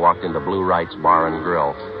 p.m. when I walked into Blue Wright's Bar and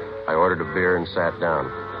Grill. I ordered a beer and sat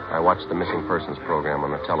down. I watched the missing persons program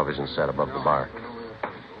on the television set above the bar.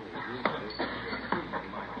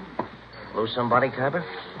 Lose somebody, Kyber?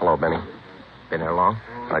 Hello, Benny. Been here long?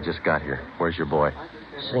 I just got here. Where's your boy?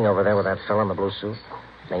 Sitting over there with that fella in the blue suit.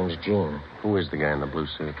 Name's Gene. Who is the guy in the blue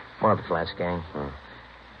suit? One of the Flats gang. Oh.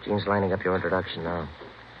 Gene's lining up your introduction now.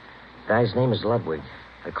 Guy's name is Ludwig.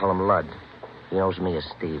 I call him Lud. He knows me as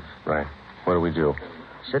Steve. Right. What do we do?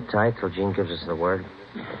 Sit tight till Gene gives us the word.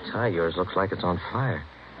 The tie of yours looks like it's on fire.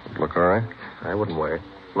 Look all right? I wouldn't wear it.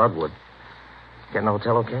 Lud would. Get in the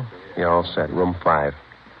hotel okay? Yeah, all set. Room 5.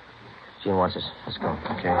 Gene wants us. Let's go.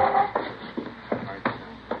 Okay.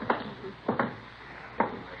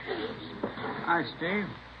 Hi, Steve.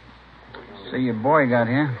 See, your boy got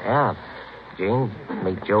here. Yeah. Gene,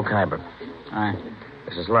 meet Joe Kyber. Hi.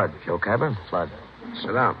 This is Lud. Joe Kyber, Lud.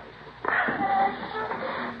 Sit down.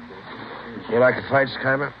 You like the fights,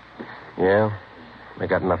 Kyber? Yeah. They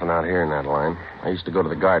got nothing out here in that line. I used to go to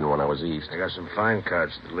the Garden when I was east. I got some fine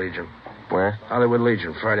cards at the Legion. Where? Hollywood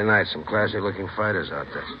Legion, Friday night. Some classy-looking fighters out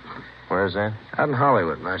there. Where's that? Out in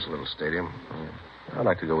Hollywood. Nice little stadium. I'd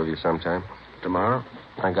like to go with you sometime. Tomorrow?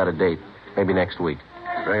 I got a date. Maybe next week.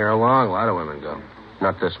 Bring her along. A lot of women go.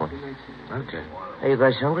 Not this one. Okay. Hey, you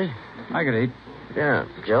guys hungry? I could eat. Yeah.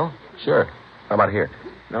 Joe? Sure. How about here?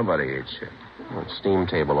 Nobody eats here. Steam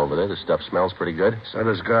table over there. The stuff smells pretty good. So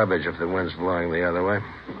does garbage if the wind's blowing the other way.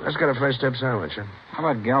 Let's get a fresh dip sandwich, huh? How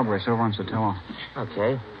about Galbraith over on Sotelo?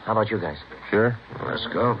 Okay. How about you guys? Sure. Well, let's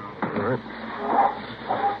go. All right.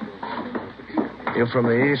 You from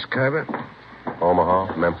the east, Kyber?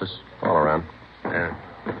 Omaha, Memphis, all around. Yeah.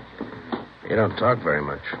 You don't talk very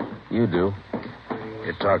much. You do.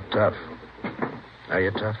 You talk tough. Are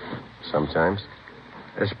you tough? Sometimes.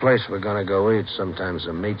 This place we're going to go eat, sometimes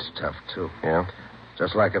the meat's tough, too. Yeah?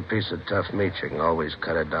 Just like a piece of tough meat, you can always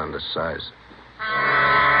cut it down to size.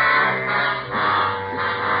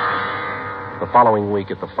 The following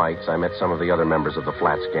week at the fights, I met some of the other members of the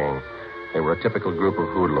Flats gang. They were a typical group of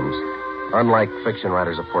hoodlums. Unlike fiction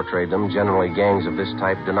writers have portrayed them, generally gangs of this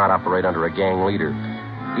type do not operate under a gang leader.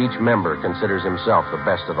 Each member considers himself the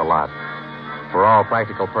best of the lot. For all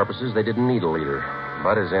practical purposes, they didn't need a leader.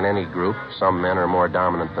 But as in any group, some men are more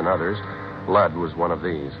dominant than others. Lud was one of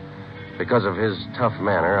these. Because of his tough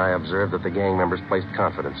manner, I observed that the gang members placed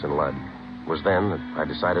confidence in Lud. It was then that I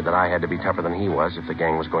decided that I had to be tougher than he was if the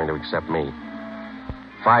gang was going to accept me.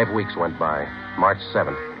 5 weeks went by. March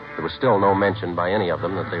 7th. There was still no mention by any of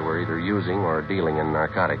them that they were either using or dealing in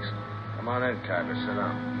narcotics. Come on in, Kyber. Sit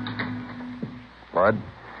down. Lud?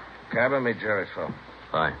 Kyber, meet Jerry Phil.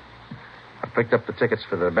 Hi. I picked up the tickets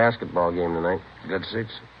for the basketball game tonight. Good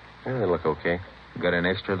seats? Yeah, they look okay. Got an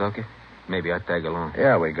extra, Ducky? Maybe I'd tag along.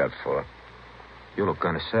 Yeah, we got 4. You look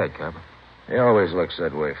kind of sad, Kyber. He always looks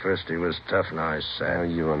that way. First he was tough, now he's sad. Oh,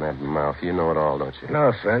 you and that mouth. You know it all, don't you? No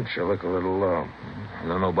offense. You look a little low. I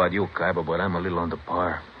don't know about you, Kyber, but I'm a little under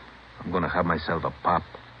par. I'm going to have myself a pop.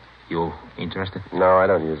 You interested? No, I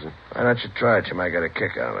don't use it. Why don't you try it? You might get a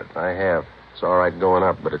kick out of it. I have. It's all right going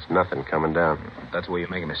up, but it's nothing coming down. That's where you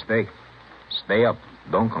make a mistake. Stay up.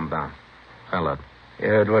 Don't come down. Lud. You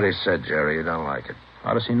heard what he said, Jerry. You don't like it.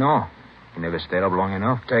 How does he know? He never stayed up long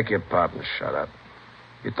enough. Take your pop and shut up.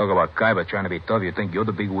 You talk about Kyber trying to be tough. You think you're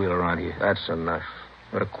the big wheel around here. That's enough.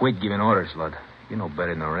 Better quit giving orders, Lud. You know better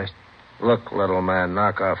than the rest. Look, little man,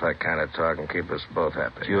 knock off that kind of talk and keep us both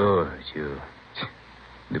happy. Sure.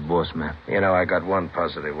 The boss, man. You know, I got one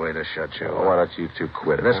positive way to shut you up. Why don't you two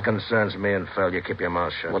quit? This concerns me and Phil. You keep your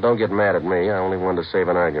mouth shut. Well, don't get mad at me. I only wanted to save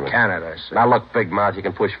an argument. Can it, I say? Now, look, big mouth, you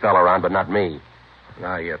can push Phil around, but not me.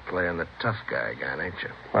 Now you're playing the tough guy again, ain't you?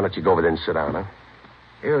 Why don't you go over there and sit down, huh?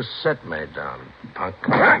 You sit me down, punk.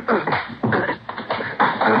 All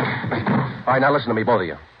right, now listen to me, both of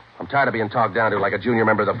you. I'm tired of being talked down to like a junior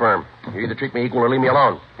member of the firm. You either treat me equal or leave me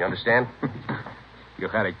alone. You understand? You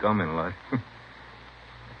had it coming, Lud.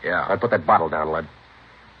 Yeah. I'll put that bottle down, Lud.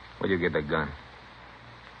 Where'd you get the gun?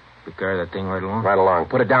 You carry that thing right along? Right along.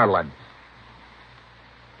 Put it down, Lud.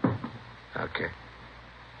 Okay.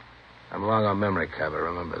 I'm long on memory, Kyber.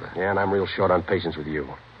 Remember that. Yeah, and I'm real short on patience with you.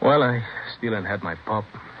 Well, I still ain't had my pop.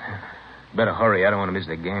 Better hurry. I don't want to miss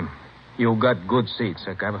the game. You got good seats,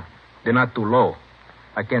 Kyber. They're not too low.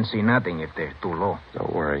 I can't see nothing if they're too low.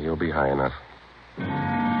 Don't worry. You'll be high enough.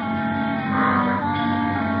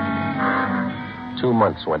 2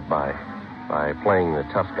 months went by. By playing the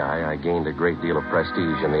tough guy, I gained a great deal of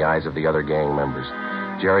prestige in the eyes of the other gang members.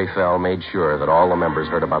 Jerry Fell made sure that all the members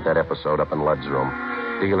heard about that episode up in Lud's room.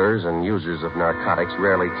 Dealers and users of narcotics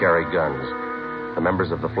rarely carry guns. The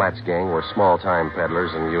members of the Flats gang were small-time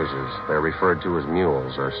peddlers and users. They're referred to as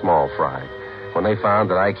mules or small fry. When they found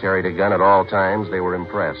that I carried a gun at all times, they were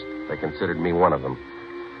impressed. They considered me one of them.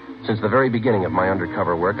 Since the very beginning of my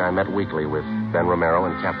undercover work, I met weekly with Ben Romero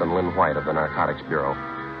and Captain Lynn White of the Narcotics Bureau.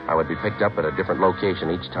 I would be picked up at a different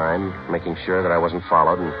location each time, making sure that I wasn't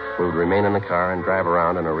followed, and we would remain in the car and drive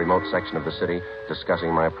around in a remote section of the city,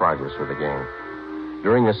 discussing my progress with the gang.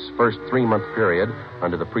 During this first 3-month period,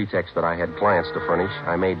 under the pretext that I had clients to furnish,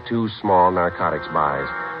 I made 2 small narcotics buys,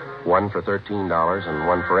 one for $13 and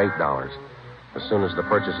one for $8. As soon as the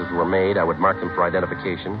purchases were made, I would mark them for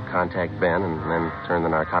identification, contact Ben, and then turn the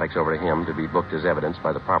narcotics over to him to be booked as evidence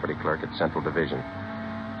by the property clerk at Central Division.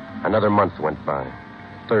 Another month went by.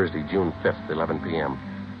 Thursday, June 5th, 11 p.m.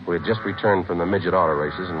 We had just returned from the midget auto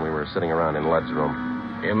races, and we were sitting around in Lud's room.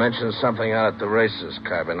 You mentioned something out at the races,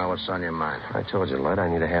 Kyber. Now what's on your mind? I told you, Lud, I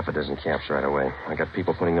need a half a dozen caps right away. I got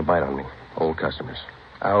people putting a bite on me. Old customers.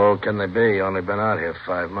 How old can they be? You only been out here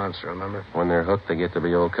 5 months, remember? When they're hooked, they get to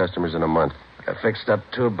be old customers in a month. I fixed up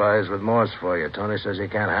 2 buys with Morse for you. Tony says he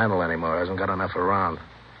can't handle anymore. Hasn't got enough around.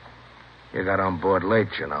 You got on board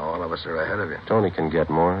late, you know. All of us are ahead of you. Tony can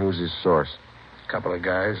get more. Who's his source? A couple of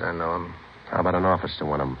guys. I know them. How about an office to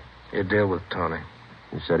one of them? You deal with Tony.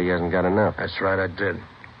 You said he hasn't got enough. That's right, I did.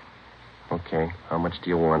 Okay. How much do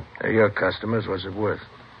you want? They're your customers. What's it worth?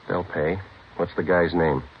 They'll pay. What's the guy's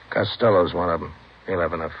name? Costello's one of them. He'll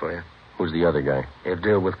have enough for you. Who's the other guy? You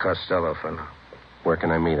deal with Costello for now. Where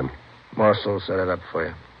can I meet him? Morsel set it up for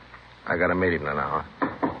you. I got to meet him in an hour.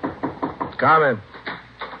 Come in.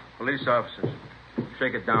 Police officers.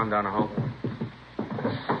 Shake it down the hall.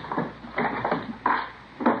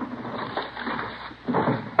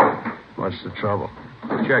 What's the trouble?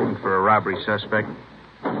 We're checking for a robbery suspect.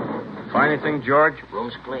 Find anything, George?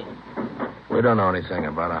 Room's clean. We don't know anything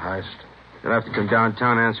about a heist. You'll have to come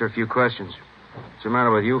downtown and answer a few questions. What's the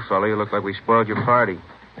matter with you, fella? You look like we spoiled your party.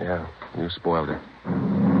 Yeah, you spoiled it.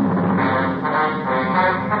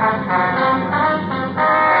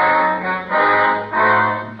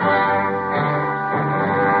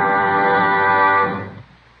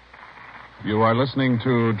 You are listening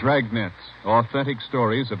to Dragnet, authentic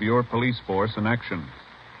stories of your police force in action.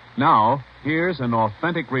 Now, here's an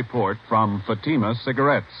authentic report from Fatima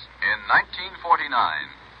Cigarettes. In 1949,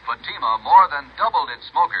 Fatima more than doubled its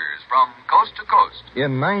smokers from coast to coast.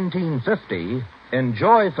 In 1950,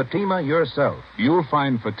 enjoy Fatima yourself. You'll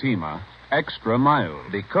find Fatima extra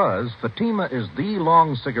mild. Because Fatima is the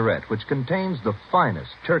long cigarette which contains the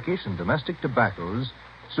finest Turkish and domestic tobaccos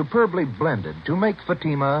superbly blended to make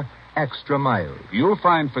Fatima extra mild. You'll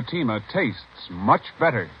find Fatima tastes much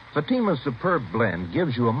better. Fatima's superb blend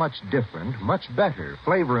gives you a much different, much better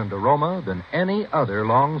flavor and aroma than any other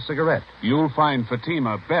long cigarette. You'll find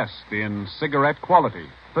Fatima best in cigarette quality.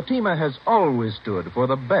 Fatima has always stood for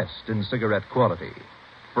the best in cigarette quality.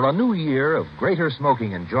 For a new year of greater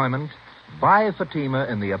smoking enjoyment, buy Fatima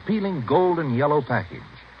in the appealing gold and yellow package.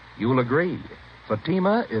 You'll agree,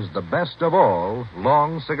 Fatima is the best of all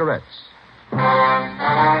long cigarettes.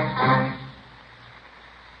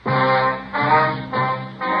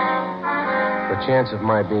 The chance of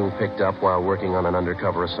my being picked up while working on an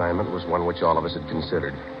undercover assignment was one which all of us had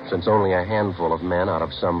considered. Since only a handful of men out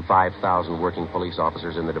of some 5,000 working police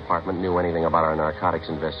officers in the department knew anything about our narcotics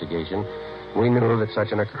investigation, we knew that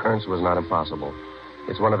such an occurrence was not impossible.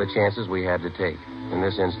 It's one of the chances we had to take. In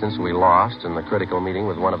this instance, we lost, and the critical meeting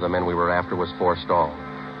with one of the men we were after was forestalled.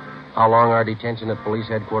 How long our detention at police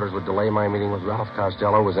headquarters would delay my meeting with Ralph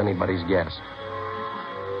Costello was anybody's guess.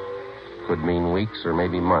 Could mean weeks or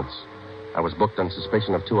maybe months. I was booked on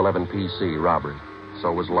suspicion of 211 PC, robbery.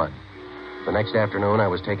 So was Ludd. The next afternoon, I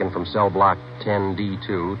was taken from cell block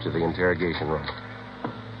 10D2 to the interrogation room.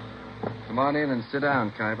 Come on in and sit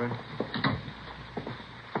down, Khyber.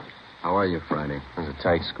 How are you, Friday? There's a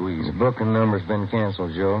tight squeeze. The booking number's been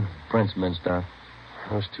canceled, Joe. Print's been stopped.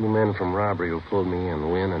 Those two men from robbery who pulled me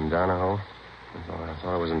in, Wynn and Donahoe, I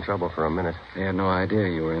thought I was in trouble for a minute. They had no idea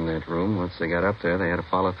you were in that room. Once they got up there, they had to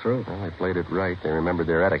follow through. Well, they played it right. They remembered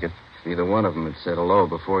their etiquette. If either one of them had said hello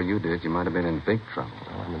before you did, you might have been in big trouble.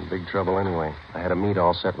 Well, I'm in big trouble anyway. I had a meet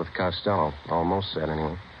all set with Costello. Almost set,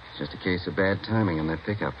 anyway. Just a case of bad timing on that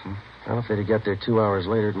pickup, huh? Well, if they'd have got there 2 hours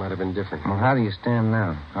later, it might have been different. Well, how do you stand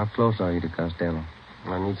now? How close are you to Costello?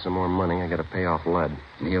 Well, I need some more money. I got to pay off Ludd.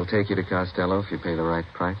 And he'll take you to Costello if you pay the right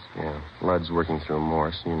price? Yeah. Ludd's working through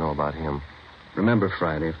Morse. You know about him. Remember,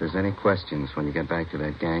 Friday, if there's any questions when you get back to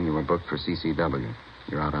that gang, you were booked for CCW.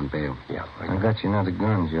 You're out on bail. Yeah. I got you another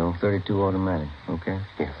gun, Joe. 32 automatic. Okay?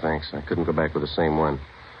 Yeah, thanks. I couldn't go back with the same one.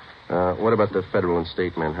 What about the federal and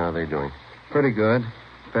state men? How are they doing? Pretty good.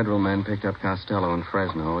 Federal men picked up Costello in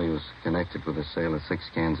Fresno. He was connected with the sale of 6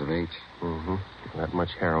 cans of H. Mm-hmm. That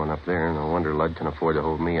much heroin up there. No wonder Ludd can afford to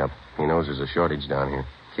hold me up. He knows there's a shortage down here.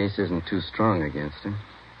 Case isn't too strong against him.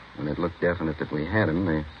 When it looked definite that we had him,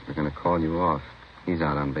 they were going to call you off. He's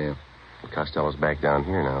out on bail. Costello's back down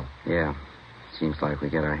here now. Yeah. Seems like we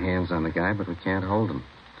get our hands on the guy, but we can't hold him.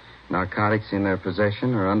 Narcotics in their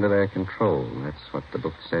possession or under their control. That's what the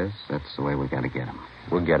book says. That's the way we got to get him.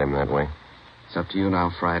 We'll get him that way. It's up to you now,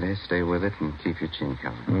 Friday. Stay with it and keep your chin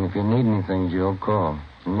covered. And if you need anything, Joe, call.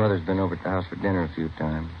 Your mother's been over at the house for dinner a few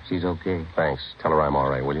times. She's okay. Thanks. Tell her I'm all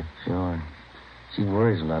right, will you? Sure. She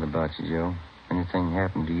worries a lot about you, Joe. Anything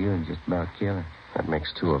happened to you, it'd just about kill her. That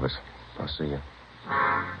makes 2 of us. I'll see you.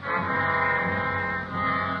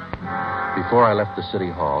 Before I left the city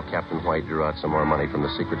hall, Captain White drew out some more money from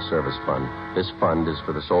the Secret Service Fund. This fund is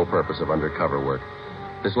for the sole purpose of undercover work.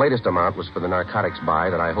 This latest amount was for the narcotics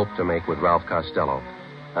buy that I hoped to make with Ralph Costello.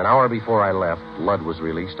 An hour before I left, Ludd was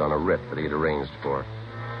released on a writ that he had arranged for.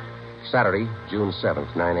 Saturday, June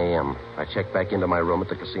 7th, 9 a.m., I checked back into my room at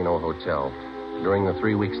the Casino Hotel. During the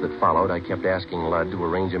 3 weeks that followed, I kept asking Ludd to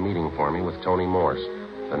arrange a meeting for me with Tony Morse,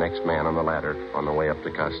 the next man on the ladder, on the way up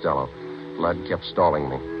to Costello. Ludd kept stalling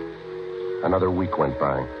me. Another week went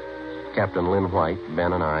by. Captain Lynn White,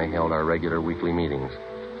 Ben, and I held our regular weekly meetings.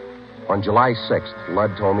 On July 6th,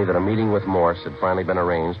 Ludd told me that a meeting with Morse had finally been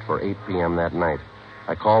arranged for 8 p.m. that night.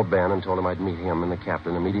 I called Ben and told him I'd meet him and the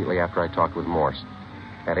captain immediately after I talked with Morse.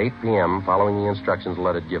 At 8 p.m., following the instructions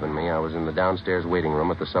Ludd had given me, I was in the downstairs waiting room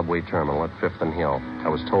at the subway terminal at 5th and Hill. I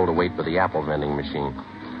was told to wait for the apple vending machine.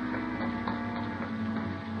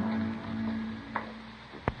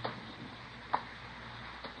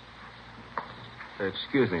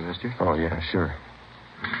 Excuse me, mister. Oh, yeah, sure.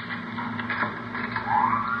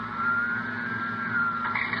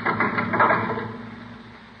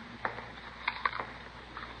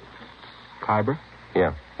 Khyber?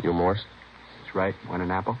 Yeah. You Morse? That's right. Want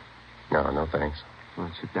an apple? No, thanks.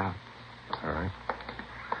 Well, sit down. All right.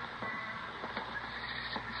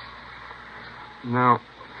 Now,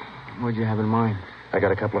 what'd you have in mind? I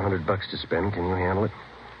got a couple of $100 to spend. Can you handle it?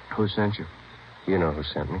 Who sent you? You know who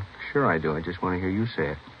sent me. Sure I do. I just want to hear you say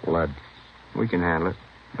it. Lud. We can handle it.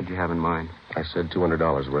 What do you have in mind? I said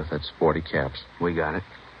 $200 worth. That's 40 caps. We got it.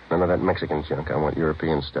 None of that Mexican junk. I want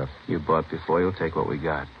European stuff. You bought before. You'll take what we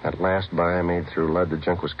got. That last buy I made through Lud, the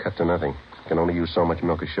junk was cut to nothing. Can only use so much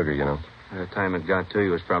milk or sugar, you know. By the time it got to you,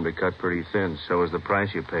 it was probably cut pretty thin. So was the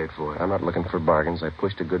price you paid for it. I'm not looking for bargains. I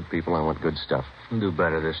push to good people. I want good stuff. You'll do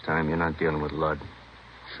better this time. You're not dealing with Lud.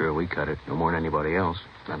 Sure, we cut it. No more than anybody else.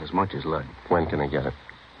 Not as much as Lud. When can I get it?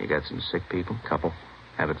 You got some sick people? Couple.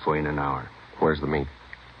 Have it for you in an hour. Where's the meat?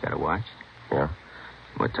 Got a watch? Yeah.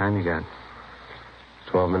 What time you got?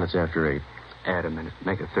 12 minutes after 8. Add a minute.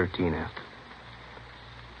 Make it 13 after.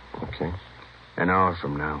 Okay. An hour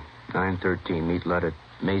from now. 9:13. Meet Lud at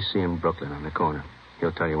Macy and Brooklyn on the corner.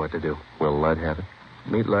 He'll tell you what to do. Will Lud have it?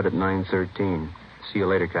 Meet Lud at 9:13. See you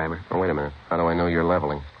later, Keimer. Oh, wait a minute. How do I know you're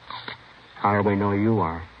leveling? How do we know you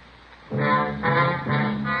are?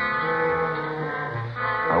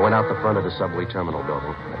 I went out the front of the subway terminal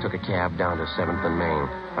building. I took a cab down to 7th and Main.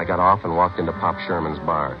 I got off and walked into Pop Sherman's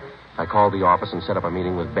bar. I called the office and set up a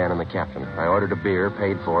meeting with Ben and the captain. I ordered a beer,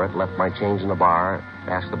 paid for it, left my change in the bar,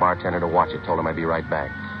 asked the bartender to watch it, told him I'd be right back.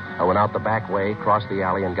 I went out the back way, crossed the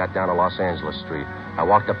alley, and got down to Los Angeles Street. I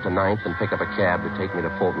walked up to 9th and picked up a cab to take me to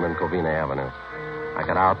Fulton and Covina Avenue. I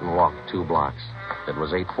got out and walked 2 blocks. It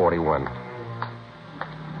was 8:41.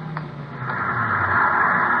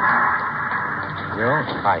 Joe?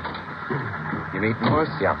 Hi. You meet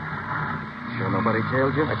Morse? Yeah. Sure nobody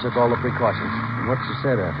tailed you? I took all the precautions. What's you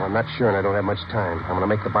said of? Well, I'm not sure, and I don't have much time. I'm going to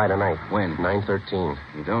make the buy tonight. When? 9:13.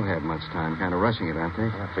 You don't have much time. Kind of rushing it, aren't they?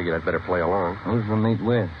 I figured I'd better play along. Who's the meet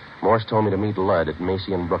with? Morse told me to meet Lud at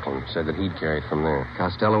Macy and Brooklyn. Said that he'd carry it from there.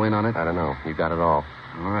 Costello in on it? I don't know. You got it all.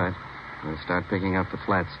 All right. We'll start picking up the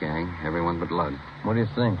Flats gang. Everyone but Lud. What do you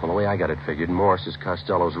think? Well, the way I got it figured, Morse is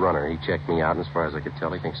Costello's runner. He checked me out, and as far as I could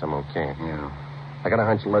tell, he thinks I'm okay. Yeah. I got a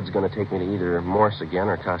hunch Lud's going to take me to either Morse again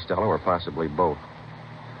or Costello or possibly both.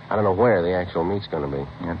 I don't know where the actual meet's going to be.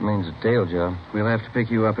 That means a tail job. We'll have to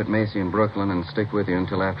pick you up at Macy and Brooklyn and stick with you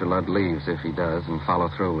until after Lud leaves, if he does, and follow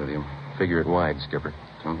through with you. Figure it wide, Skipper.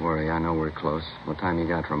 Don't worry. I know we're close. What time you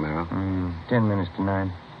got, Romero? 10 minutes to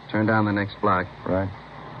 9. Turn down the next block. Right.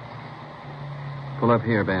 Pull up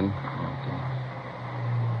here, Ben. Okay.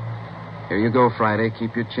 Here you go, Friday.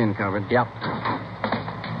 Keep your chin covered. Yep.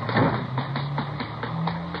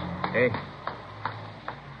 Hey.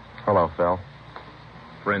 Hello, Phil.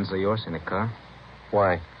 Friends of yours in the car?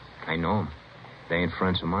 Why? I know them. They ain't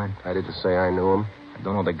friends of mine. I didn't say I knew him. I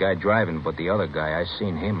don't know the guy driving, but the other guy, I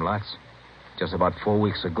seen him lots. Just about 4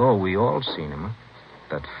 weeks ago, we all seen him, huh?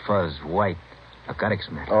 That fuzz, white, narcotics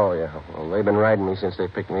man. Oh, yeah. Well, they've been riding me since they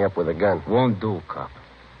picked me up with a gun. Won't do, cop.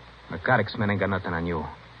 Narcotics man ain't got nothing on you.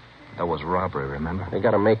 That was robbery, remember? They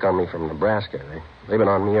got a make on me from Nebraska. They've been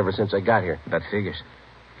on me ever since I got here. That figures.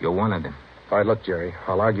 You're one of them. All right, look, Jerry.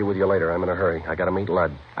 I'll argue with you later. I'm in a hurry. I got to meet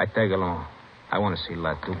Lud. I tag along. I want to see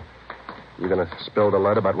Lud, too. You going to spill to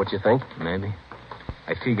Lud about what you think? Maybe.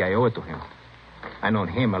 I figure I owe it to him. I known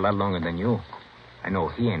him a lot longer than you. I know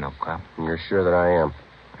he ain't no cop. And you're sure that I am?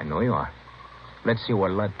 I know you are. Let's see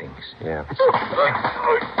what Lud thinks. Yeah.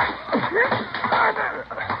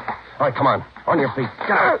 All right, come on. On your feet.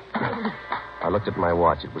 Get out. I looked at my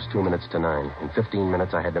watch. It was 2 minutes to 9. In 15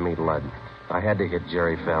 minutes, I had to meet Lud. I had to hit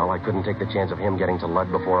Jerry Fell. I couldn't take the chance of him getting to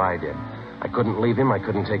Lud before I did. I couldn't leave him. I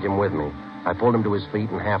couldn't take him with me. I pulled him to his feet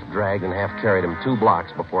and half dragged and half carried him 2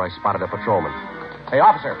 blocks before I spotted a patrolman. Hey,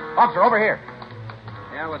 officer! Officer, over here!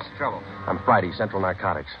 Yeah, what's the trouble? I'm Friday, Central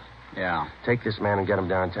Narcotics. Yeah. Take this man and get him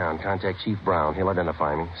downtown. Contact Chief Brown. He'll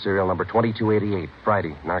identify me. Serial number 2288.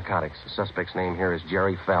 Friday, Narcotics. The suspect's name here is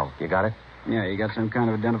Jerry Fell. You got it? Yeah, you got some kind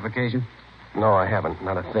of identification? No, I haven't.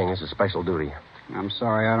 Not a thing. It's a special duty. I'm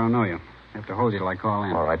sorry, I don't know you. I have to hold you till I call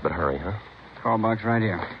in. All right, but hurry, huh? Call box right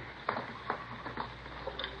here.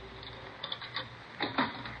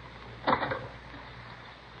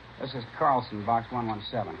 This is Carlson, box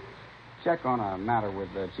 117. Check on a matter with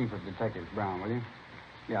the Chief of Detectives Brown, will you?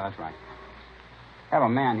 Yeah, that's right. Have a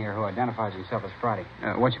man here who identifies himself as Friday.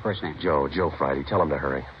 What's your first name? Joe Friday. Tell him to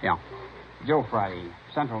hurry. Yeah. Joe Friday,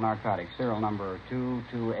 Central Narcotics, serial number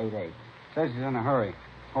 2288. Says he's in a hurry,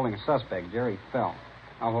 holding a suspect, Jerry Fell.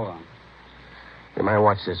 I'll hold on. Hey, my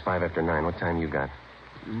watch says 5 after 9. What time you got?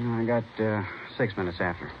 I got 6 minutes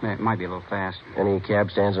after. It might be a little fast. Any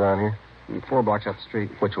cab stands around here? 4 blocks up the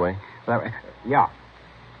street. Which way? That way. Yeah.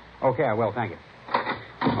 Okay, I will. Thank you.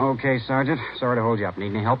 Okay, Sergeant. Sorry to hold you up.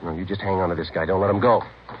 Need any help? No, you just hang on to this guy. Don't let him go.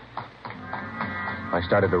 I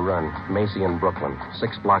started to run. Macy and Brooklyn.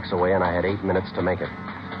 6 blocks away, and I had 8 minutes to make it.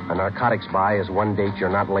 A narcotics buy is one date you're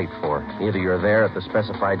not late for. Either you're there at the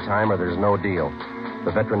specified time or there's no deal.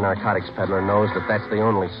 The veteran narcotics peddler knows that that's the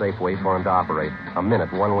only safe way for him to operate. A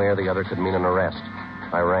minute, one way or the other, could mean an arrest.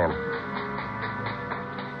 I ran.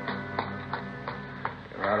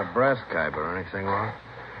 You're out of breath, Khyber. Anything wrong?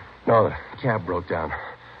 No, the cab broke down.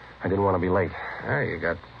 I didn't want to be late. Yeah, you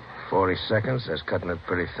got 40 seconds. That's cutting it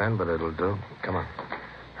pretty thin, but it'll do. Come on.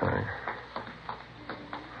 All right.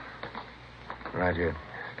 Right here.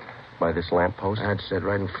 By this lamppost? That's it,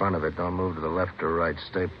 right in front of it. Don't move to the left or right.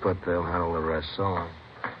 Stay put. They'll handle the rest. So long.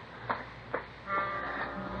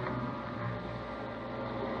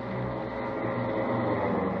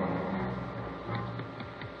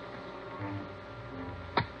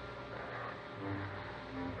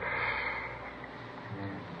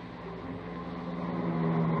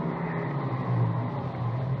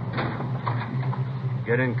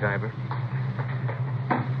 Get in, Khyber.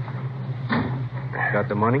 Got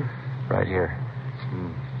the money? Right here.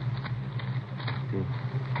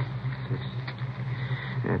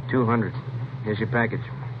 200. Here's your package.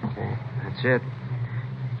 Okay. That's it.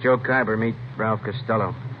 Joe Khyber, meet Ralph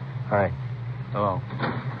Costello. Hi. Hello.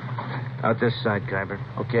 Out this side, Khyber.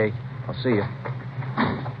 Okay. I'll see you.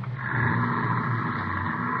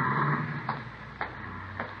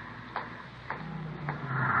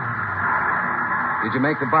 Did you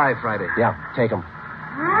make the buy Friday? Yeah, take them.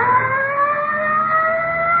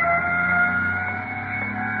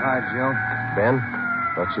 Hi, Joe. Ben,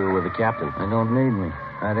 thought you were with the captain. They don't need me.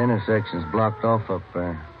 That intersection's blocked off up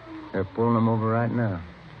there. They're pulling them over right now.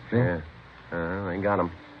 See? Yeah. They got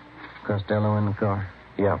him. Costello in the car?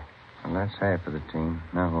 Yeah. Well, that's half of the team.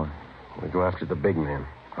 Now what? We go after the big man,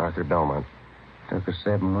 Arthur Belmont. Took us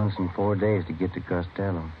 7 months and 4 days to get to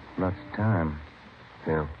Costello. Lots of time.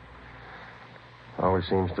 Yeah. Always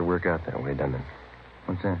seems to work out that way, doesn't it?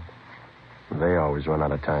 What's that? They always run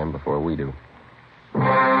out of time before we do.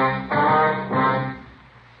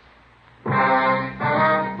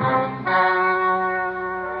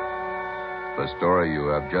 The story you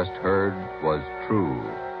have just heard was true.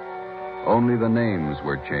 Only the names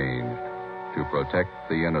were changed to protect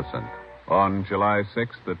the innocent. On July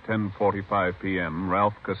 6th at 10:45 p.m.,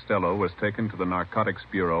 Ralph Costello was taken to the Narcotics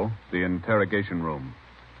Bureau, the interrogation room.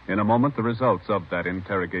 In a moment, the results of that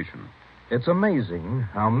interrogation. It's amazing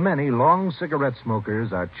how many long cigarette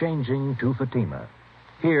smokers are changing to Fatima.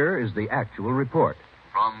 Here is the actual report.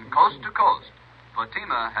 From coast to coast,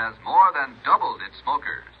 Fatima has more than doubled its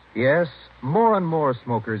smokers. Yes, more and more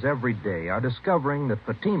smokers every day are discovering that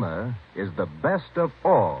Fatima is the best of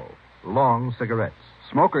all long cigarettes.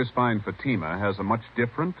 Smokers find Fatima has a much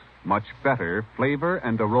different, much better flavor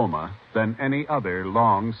and aroma than any other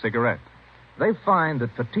long cigarette. They find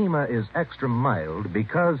that Fatima is extra mild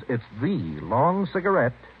because it's the long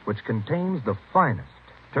cigarette which contains the finest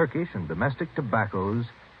Turkish and domestic tobaccos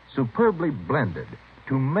superbly blended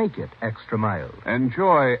to make it extra mild.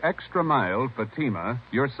 Enjoy extra mild Fatima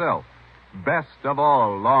yourself. Best of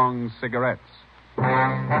all long cigarettes.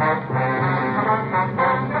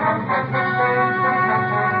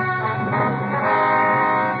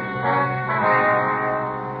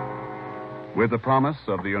 With the promise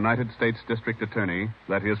of the United States District Attorney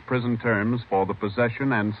that his prison terms for the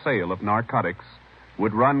possession and sale of narcotics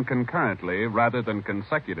would run concurrently rather than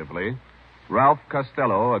consecutively, Ralph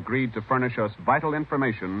Costello agreed to furnish us vital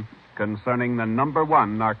information concerning the number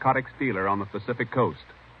one narcotics dealer on the Pacific Coast,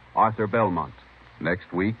 Arthur Belmont.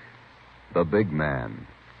 Next week, the big man,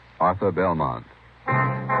 Arthur Belmont.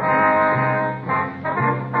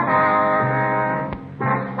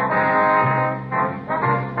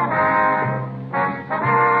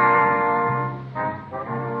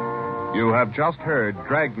 You have just heard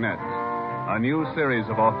Dragnet, a new series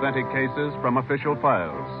of authentic cases from official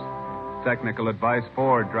files. Technical advice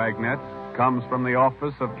for Dragnet comes from the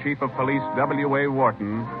Office of Chief of Police W.A.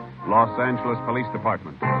 Wharton, Los Angeles Police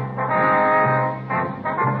Department.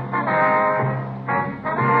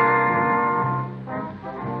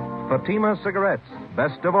 Fatima Cigarettes,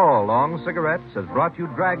 best of all long cigarettes, has brought you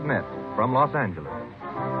Dragnet from Los Angeles.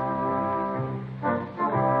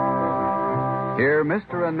 Hear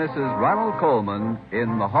Mr. and Mrs. Ronald Coleman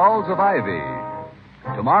in The Halls of Ivy,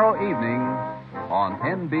 tomorrow evening on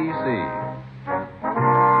NBC.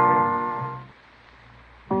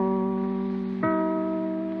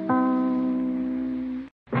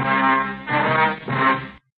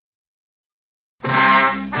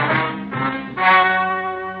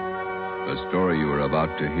 The story you are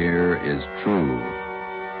about to hear is true.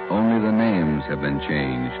 Only the names have been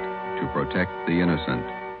changed to protect the innocent.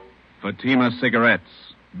 Fatima Cigarettes,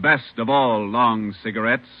 best of all long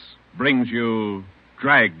cigarettes, brings you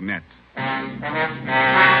Dragnet.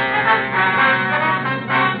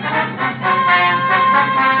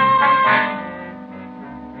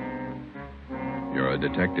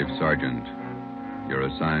 detective sergeant. You're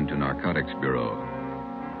assigned to Narcotics Bureau.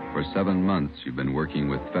 For 7 months, you've been working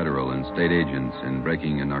with federal and state agents in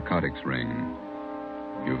breaking a narcotics ring.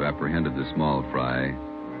 You've apprehended the small fry.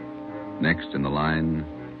 Next in the line,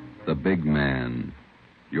 the big man.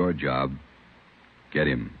 Your job, get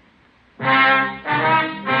him.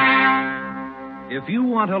 If you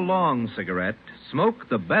want a long cigarette, smoke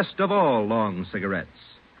the best of all long cigarettes.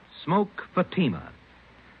 Smoke Fatima.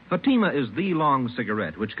 Fatima is the long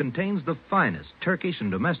cigarette which contains the finest Turkish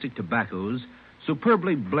and domestic tobaccos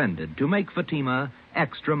superbly blended to make Fatima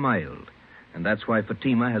extra mild. And that's why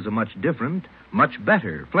Fatima has a much different, much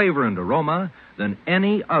better flavor and aroma than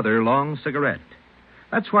any other long cigarette.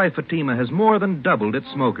 That's why Fatima has more than doubled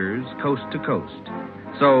its smokers coast to coast.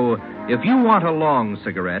 So, if you want a long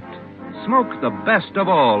cigarette, smoke the best of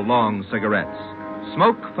all long cigarettes.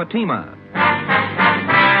 Smoke Fatima.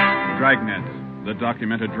 Dragnet, the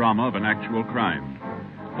documented drama of an actual crime.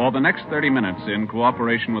 For the next 30 minutes, in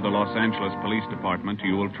cooperation with the Los Angeles Police Department,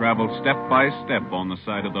 you will travel step by step on the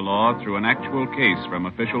side of the law through an actual case from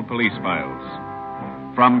official police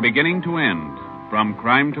files. From beginning to end, from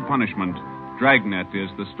crime to punishment, Dragnet is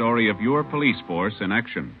the story of your police force in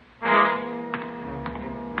action.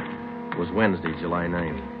 It was Wednesday, July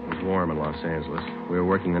 9th. It was warm in Los Angeles. We were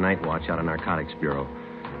working the night watch out of Narcotics Bureau.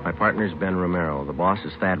 My partner's Ben Romero. The boss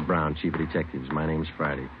is Thad Brown, chief of detectives. My name's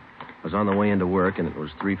Friday. I was on the way into work, and it was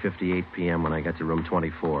 3:58 p.m. when I got to room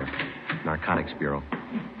 24, Narcotics Bureau.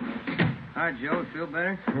 Hi, Joe. Feel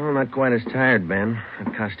better? Oh, not quite as tired, Ben.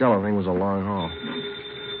 That Costello thing was a long haul.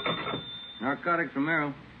 Narcotics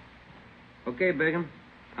Romero. Okay, Bigham.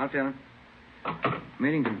 I'll tell him.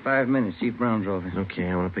 Meeting's in 5 minutes. Chief Brown's office. Okay,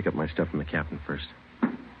 I want to pick up my stuff from the captain first.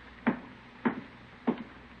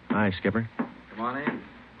 Hi, Skipper. Come on in.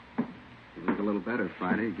 You look a little better,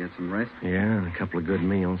 Friday. Get some rest? Yeah, and a couple of good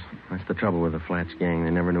meals. That's the trouble with the Flats gang. They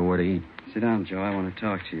never knew where to eat. Sit down, Joe. I want to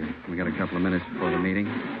talk to you. We got a couple of minutes before the meeting.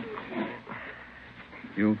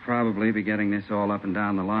 You'll probably be getting this all up and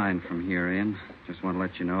down the line from here in. Just want to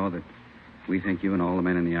let you know that we think you and all the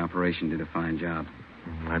men in the operation did a fine job.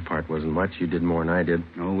 My part wasn't much. You did more than I did.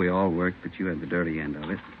 Oh, we all worked, but you had the dirty end of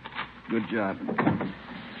it. Good job.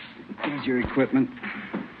 Here's your equipment.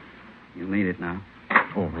 You'll need it now.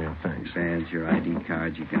 Oh, yeah, thanks. Badge, your ID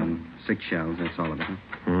card, your gun. 6 shells, that's all of it, huh?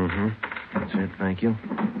 Mm-hmm. That's it, thank you.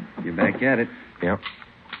 You're back at it. Yep.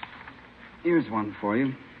 Here's one for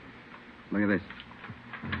you. Look at this.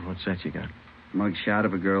 What's that you got? Mug shot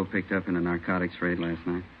of a girl picked up in a narcotics raid last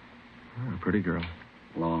night. Oh, a pretty girl.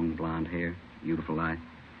 Long blonde hair, beautiful eye.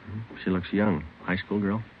 She looks young. High school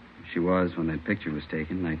girl? She was when that picture was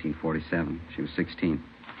taken, 1947. She was 16.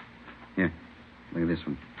 Here, look at this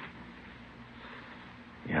one.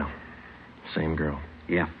 Yeah, same girl.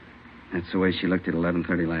 Yeah, that's the way she looked at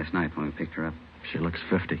 11:30 last night when we picked her up. She looks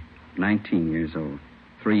 50. 19 years old.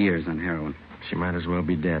 3 years on heroin. She might as well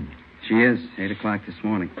be dead. She is. 8 o'clock this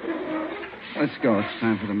morning. Let's go. It's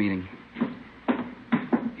time for the meeting.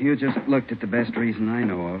 You just looked at the best reason I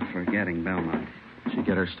know of for getting Belmont. Did she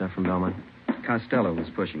get her stuff from Belmont? Costello was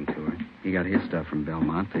pushing to her. He got his stuff from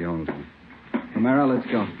Belmont, the old one. Romero, let's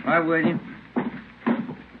go. Right with you.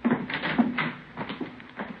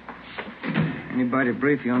 Anybody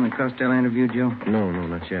brief you on the Costello interview, Joe? No,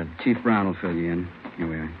 not yet. Chief Brown will fill you in. Here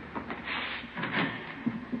we are.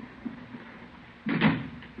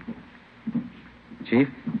 Chief?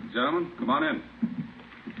 Gentlemen, come on in.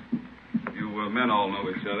 You men all know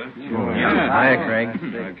each other. Sure. Yeah. Hi,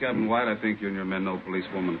 Craig. Captain White, I think you and your men know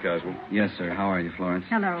policewoman Caswell. Yes, sir. How are you, Florence?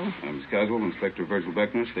 Hello. Miss Caswell, Inspector Virgil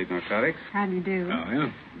Beckner, State Narcotics. How do you do? Oh,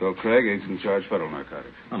 yeah. Bill Craig, Agent in Charge, Federal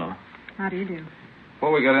Narcotics. Hello. How do you do?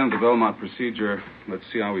 Before we get into the Belmont procedure, let's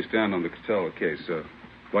see how we stand on the Costello case.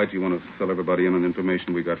 White, do you want to fill everybody in on the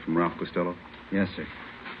information we got from Ralph Costello? Yes, sir.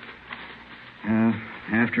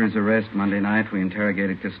 After his arrest Monday night, we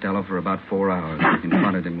interrogated Costello for about 4 hours. We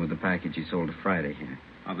confronted him with the package he sold to Friday here.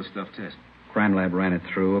 How'd the stuff test? Crime lab ran it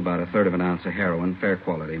through, about 1/3 of an ounce of heroin, fair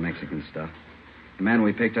quality Mexican stuff. The man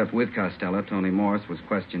we picked up with Costello, Tony Morse, was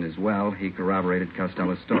questioned as well. He corroborated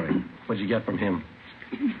Costello's story. What'd you get from him?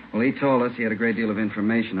 Well, he told us he had a great deal of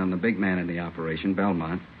information on the big man in the operation,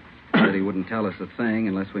 Belmont. Said he wouldn't tell us a thing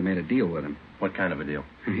unless we made a deal with him. What kind of a deal?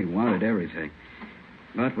 He wanted everything.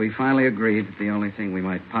 But we finally agreed that the only thing we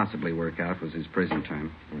might possibly work out was his prison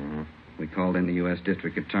term. Mm-hmm. We called in the U.S.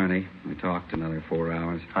 District Attorney. We talked another 4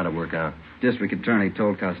 hours. How'd it work out? District Attorney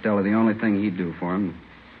told Costello the only thing he'd do for him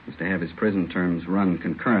was to have his prison terms run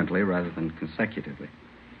concurrently rather than consecutively.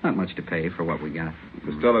 Not much to pay for what we got.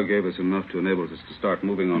 Costello gave us enough to enable us to start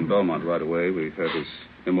moving on Belmont right away. We've had his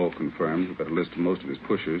M.O. confirmed. We've got a list of most of his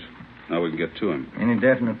pushers. Now we can get to him. Any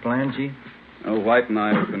definite plan, Chief? White and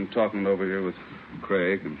I have been talking over here with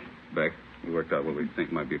Craig and Beck. We worked out what we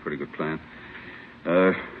think might be a pretty good plan.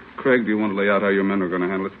 Craig, do you want to lay out how your men are going to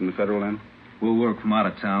handle it from the federal end? We'll work from out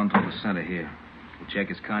of town to the center here. We'll check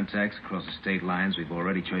his contacts across the state lines. We've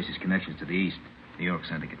already traced his connections to the east, New York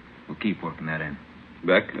syndicate. We'll keep working that end.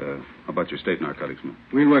 Beck, how about your state narcotics men?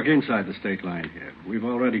 We'll work inside the state line here. We've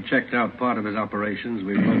already checked out part of his operations.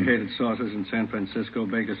 We've located sources in San Francisco,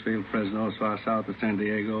 Bakersfield, Fresno, as far south as San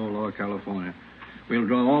Diego, Lower California. We'll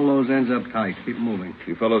draw all those ends up tight. Keep moving.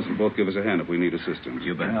 You fellows will both give us a hand if we need assistance.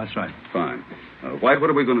 You bet. Yeah, that's right. Fine. White, what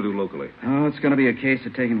are we going to do locally? Oh, it's going to be a case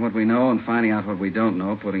of taking what we know and finding out what we don't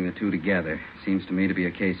know, putting the two together. Seems to me to be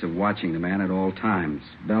a case of watching the man at all times.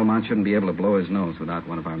 Belmont shouldn't be able to blow his nose without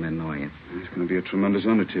one of our men knowing it. It's going to be a tremendous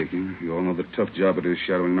undertaking. You all know the tough job it is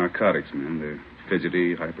shadowing narcotics men. They're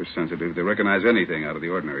fidgety, hypersensitive. They recognize anything out of the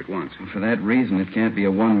ordinary at once. And for that reason, it can't be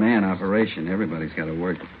a one-man operation. Everybody's got to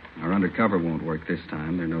work. Our undercover won't work this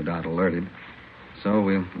time. They're no doubt alerted. So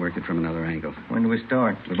we'll work it from another angle. When do we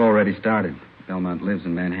start? We've already started. Belmont lives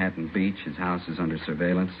in Manhattan Beach. His house is under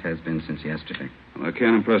surveillance, has been since yesterday. Well, I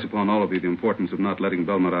can't impress upon all of you the importance of not letting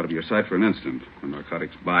Belmont out of your sight for an instant. A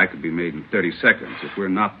narcotics buy could be made in 30 seconds. If we're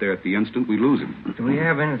not there at the instant, we lose him. Do we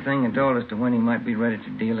have anything at all as to when he might be ready to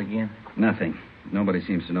deal again? Nothing. Nobody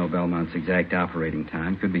seems to know Belmont's exact operating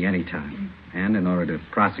time. Could be any time. And in order to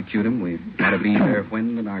prosecute him, we've got to be there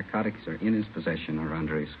when the narcotics are in his possession or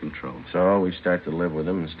under his control. So we start to live with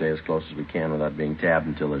him and stay as close as we can without being tabbed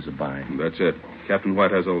until there's a buy. That's it. Captain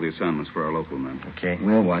White has all the assignments for our local men. Okay.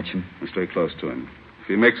 We'll watch him. And stay close to him. If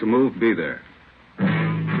he makes a move, be there.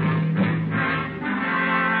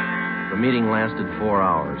 The meeting lasted 4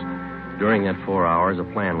 hours. During that 4 hours, a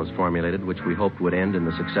plan was formulated which we hoped would end in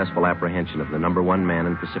the successful apprehension of the number one man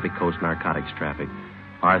in Pacific Coast narcotics traffic,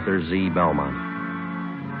 Arthur Z. Belmont.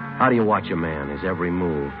 How do you watch a man, his every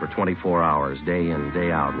move, for 24 hours, day in,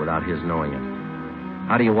 day out, without his knowing it?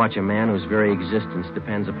 How do you watch a man whose very existence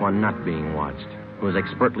depends upon not being watched, who is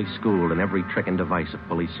expertly schooled in every trick and device of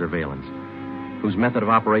police surveillance, whose method of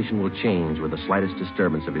operation will change with the slightest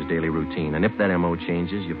disturbance of his daily routine, and if that M.O.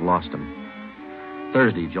 changes, you've lost him.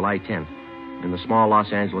 Thursday, July 10th, in the small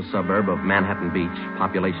Los Angeles suburb of Manhattan Beach,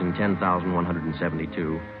 population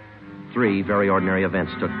 10,172, 3 very ordinary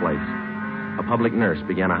events took place. A public nurse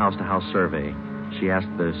began a house-to-house survey. She asked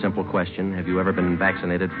the simple question, have you ever been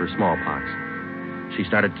vaccinated for smallpox? She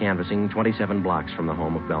started canvassing 27 blocks from the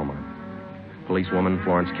home of Belmont. Policewoman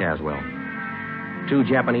Florence Caswell. 2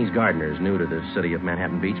 Japanese gardeners new to the city of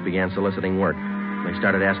Manhattan Beach began soliciting work. They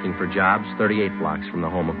started asking for jobs 38 blocks from the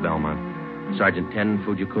home of Belmont. Sergeant Ten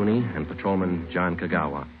Fujikuni and Patrolman John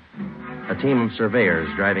Kagawa. A team of surveyors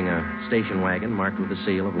driving a station wagon marked with the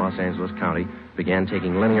seal of Los Angeles County began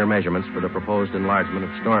taking linear measurements for the proposed enlargement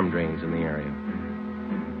of storm drains in the area.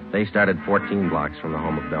 They started 14 blocks from the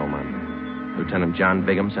home of Belmont. Lieutenant John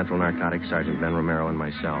Bigham, Central Narcotics, Sergeant Ben Romero, and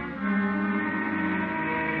myself.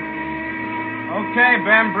 Okay,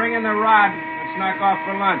 Ben, bring in the rod. Let's knock off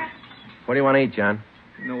for lunch. What do you want to eat, John?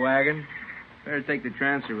 In the wagon. Better take the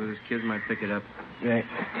transfer with us. Kids might pick it up. Okay.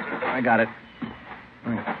 I got it.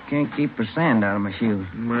 I can't keep the sand out of my shoes.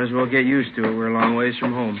 Might as well get used to it. We're a long ways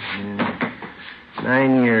from home. Yeah.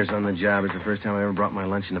 9 years on the job. It's the first time I ever brought my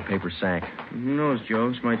lunch in a paper sack. Who knows,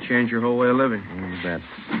 Joe? This might change your whole way of living. You bet.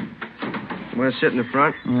 You want to sit in the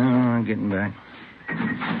front? No, I'm getting back.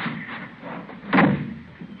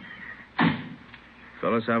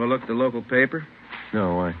 Fellas, have a look at the local paper.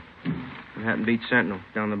 No, why? Manhattan Beach Sentinel,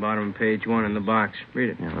 down the bottom of page 1 in the box. Read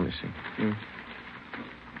it. Yeah, let me see.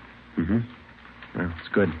 Mm. Well, it's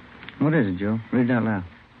good. What is it, Joe? Read it out loud.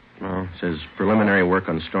 Well, it says preliminary work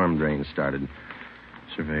on storm drains started.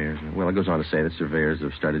 Surveyors. Well, it goes on to say that surveyors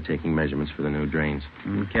have started taking measurements for the new drains.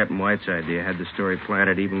 Captain White's idea had the story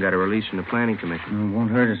planted, even got a release from the planning commission. It won't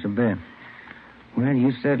hurt us a bit. Well,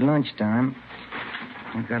 you said lunchtime.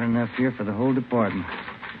 I've got enough here for the whole department.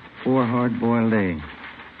 4 hard-boiled eggs.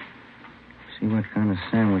 See what kind of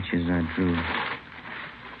sandwiches I drew.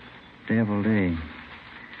 Deviled egg.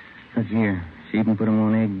 Look here. She even put them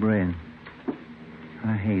on egg bread.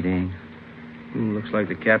 I hate eggs. Looks like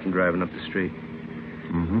the captain driving up the street.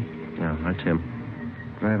 Mm-hmm. Yeah, that's him.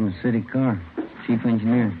 Driving a city car. Chief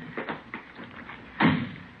engineer.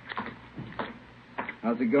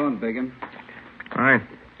 How's it going, Bigham? Fine.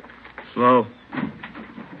 Slow.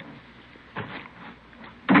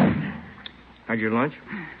 Had your lunch?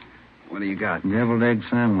 What do you got? Deviled egg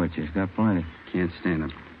sandwiches. Got plenty. Can't stand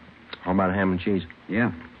them. How about ham and cheese?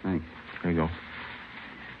 Yeah, thanks. There you go.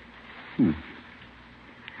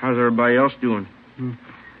 How's everybody else doing?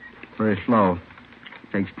 Very slow.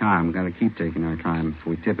 Takes time. Got to keep taking our time. If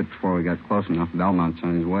we tip it before we got close enough, Belmont's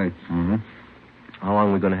on his way. Mm-hmm. How long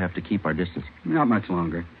are we going to have to keep our distance? Not much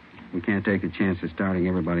longer. We can't take a chance of starting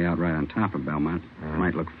everybody out right on top of Belmont. It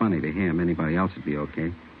might look funny to him. Anybody else would be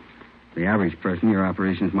okay. The average person, your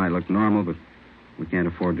operations might look normal, but we can't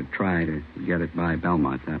afford to try to get it by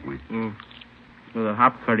Belmont that way. With a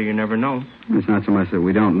hop cutter, you never know. It's not so much that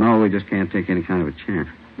we don't know. We just can't take any kind of a chance.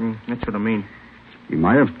 That's what I mean. He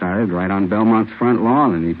might have started right on Belmont's front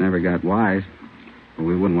lawn, and he's never got wise. But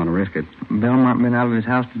we wouldn't want to risk it. Belmont been out of his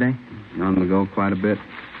house today? On the go quite a bit.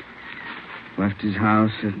 Left his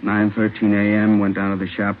house at 9:13 a.m., went down to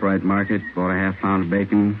the ShopRite market, bought a half-pound of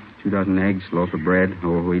bacon, 2 dozen eggs, loaf of bread,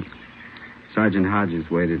 whole wheat. Sergeant Hodges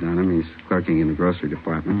waited on him. He's clerking in the grocery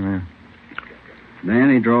department.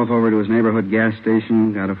 Then he drove over to his neighborhood gas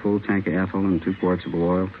station, got a full tank of ethyl and 2 quarts of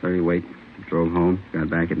oil, 30 weight, drove home, got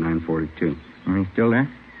back at 9:42. He's still there?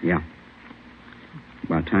 Yeah.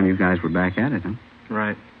 About time you guys were back at it, huh?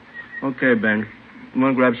 Right. Okay, Ben. You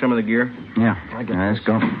want to grab some of the gear? Yeah. Let's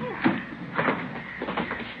go.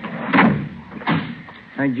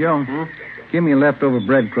 Hey, Joe. Give me a leftover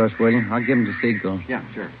bread crust, will you? I'll give him to Seagull. Yeah,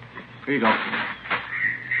 sure. Here you go.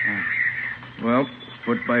 Well,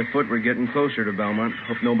 foot by foot, we're getting closer to Belmont.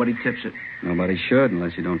 Hope nobody tips it. Nobody should,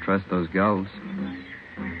 unless you don't trust those gulls.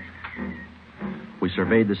 We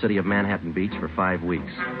surveyed the city of Manhattan Beach for 5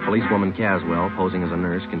 weeks. Policewoman Caswell, posing as a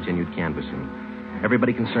nurse, continued canvassing.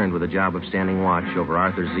 Everybody concerned with the job of standing watch over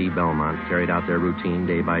Arthur Z. Belmont carried out their routine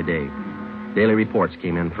day by day. Daily reports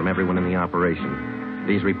came in from everyone in the operation.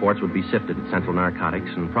 These reports would be sifted at Central Narcotics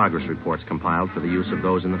and progress reports compiled for the use of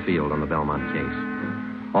those in the field on the Belmont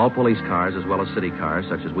case. All police cars, as well as city cars,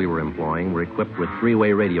 such as we were employing, were equipped with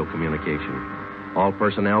 3-way radio communication. All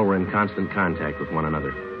personnel were in constant contact with one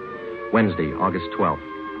another. Wednesday, August 12th,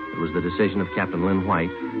 it was the decision of Captain Lynn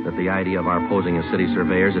White that the idea of our posing as city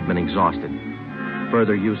surveyors had been exhausted.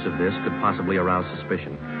 Further use of this could possibly arouse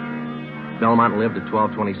suspicion. Belmont lived at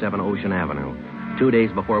 1227 Ocean Avenue. 2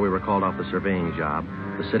 days before we were called off the surveying job,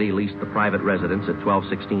 the city leased the private residence at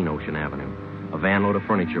 1216 Ocean Avenue. A van load of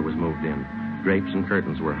furniture was moved in. Drapes and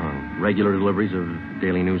curtains were hung. Regular deliveries of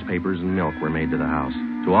daily newspapers and milk were made to the house.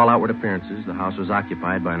 To all outward appearances, the house was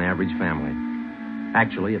occupied by an average family.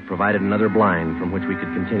 Actually, it provided another blind from which we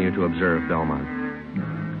could continue to observe Belmont.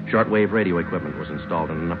 Shortwave radio equipment was installed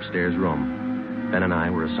in an upstairs room. Ben and I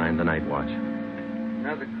were assigned the night watch.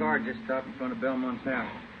 Another car just stopped in front of Belmont's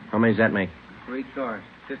house. How many does that make? 3 cars.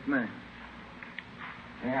 Just a minute.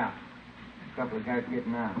 Yeah. A couple of guys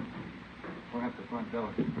getting out. Went up the front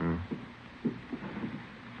door.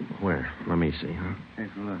 Where? Let me see, huh? Take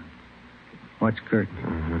a look. Watch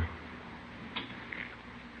curtain.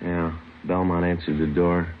 Yeah. Belmont answered the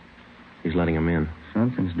door. He's letting him in.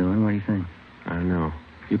 Something's doing. What do you think? I don't know.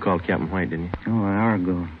 You called Captain White, didn't you? Oh, an hour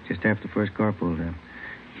ago. Just after the first car pulled up.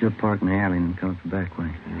 He'll park in the alley and come up the back way.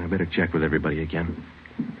 I better check with everybody again.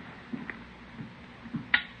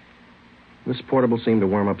 This portable seemed to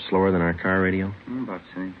warm up slower than our car radio. About the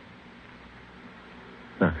same.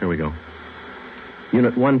 Here we go.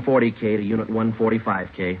 Unit 140K to Unit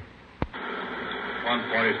 145K.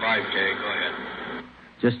 145K, go ahead.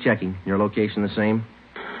 Just checking. Your location the same?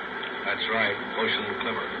 That's right. Ocean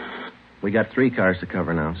Clipper. We got 3 cars to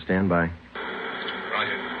cover now. Stand by.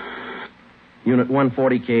 Roger. Unit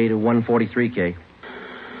 140K to 143K.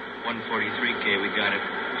 143K, we got it.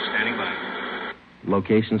 Standing by.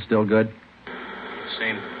 Location still good?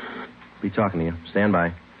 Same. Be talking to you. Stand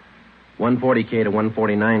by. 140K to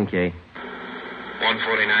 149K.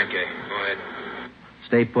 149K, go ahead.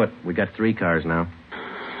 Stay put. We got 3 cars now.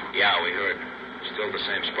 Yeah, we heard. Still the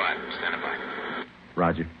same spot. Standing by.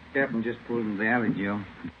 Roger. Captain just pulled into the alley, Joe.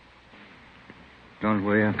 Don't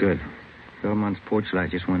worry. Good. Belmont's porch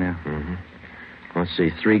light just went out. Let's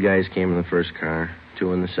see. 3 guys came in the first car,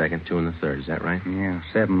 2 in the second, 2 in the third. Is that right? Yeah,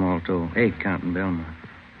 7 all told. 8 counting Belmont.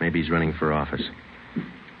 Maybe he's running for office.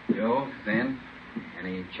 Joe, Ben,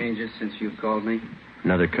 any changes since you called me?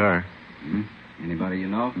 Another car. Anybody you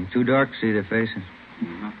know? Too dark to see their faces.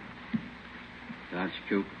 Dodge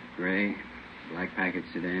Coupe, gray, black packet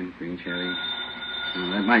sedan, green cherry.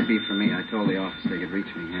 That might be for me. I told the office they could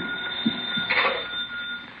reach me here.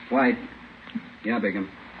 White. Yeah, Bigham.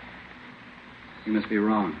 You must be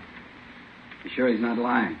wrong. You sure he's not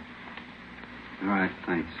lying? All right,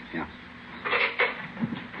 thanks. Yeah.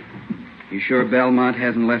 You sure Belmont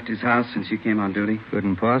hasn't left his house since you came on duty?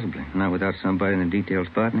 Couldn't possibly. Not without somebody in the detail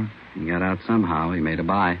spotting him. He got out somehow. He made a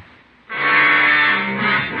buy.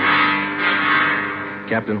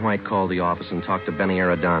 Captain White called the office and talked to Benny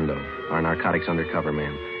Arredondo, our narcotics undercover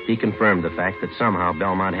man. He confirmed the fact that somehow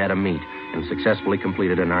Belmont had a meet and successfully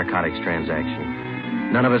completed a narcotics transaction.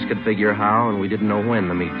 None of us could figure how, and we didn't know when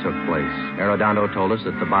the meet took place. Arredondo told us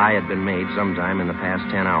that the buy had been made sometime in the past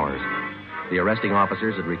 10 hours. The arresting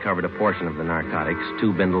officers had recovered a portion of the narcotics,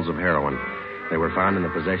 2 bindles of heroin. They were found in the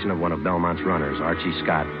possession of one of Belmont's runners, Archie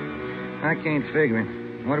Scott. I can't figure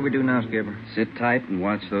it. What do we do now, Skipper? Sit tight and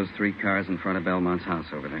watch those 3 cars in front of Belmont's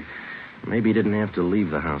house over there. Maybe he didn't have to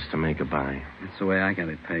leave the house to make a buy. That's the way I got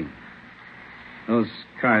it pegged. Those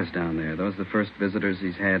cars down there, those are the first visitors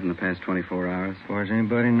he's had in the past 24 hours? As far as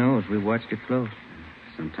anybody knows, we watched it close.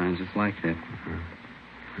 Sometimes it's like that.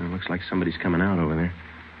 It looks like somebody's coming out over there.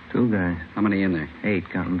 2 guys. How many in there? 8,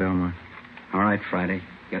 counting Belmont. All right, Friday.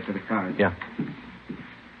 Get to the cars. Yeah.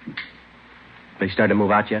 They started to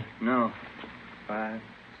move out yet? No. 5,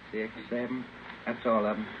 6, 7. That's all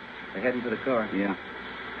of them. They're heading for the car. Yeah.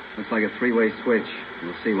 Looks like a 3-way switch.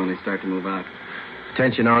 We'll see when they start to move out.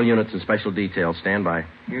 Attention, all units and special details. Stand by.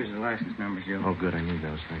 Here's the license numbers, Joe. Oh, good. I need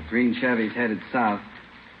those things. Green Chevy's headed south.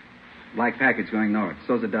 Black package going north.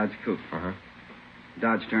 So's a Dodge Coupe. Uh-huh.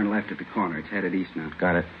 Dodge turned left at the corner. It's headed east now.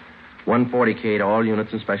 Got it. 140K to all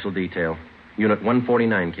units and special detail. Unit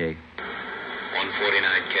 149K. 149K,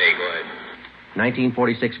 go ahead.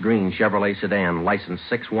 1946 green Chevrolet sedan, license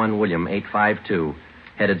 61 William 852,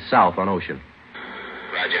 headed south on Ocean.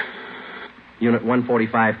 Roger. Unit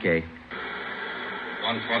 145K.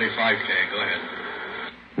 145K, go ahead.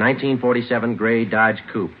 1947 gray Dodge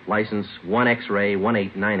Coupe, license 1 X-ray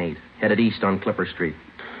 1898, headed east on Clipper Street.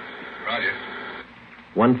 Roger.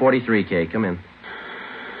 143K, come in.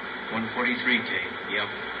 143K, yep.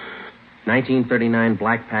 1939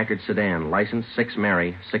 black Packard sedan, license 6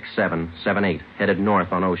 Mary 6778, headed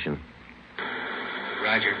north on Ocean.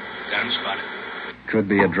 Roger. Got him spotted. Could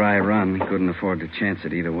be a dry run. Couldn't afford to chance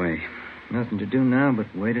it either way. Nothing to do now but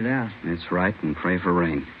wait it out. That's right, and pray for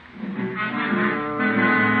rain.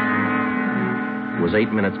 It was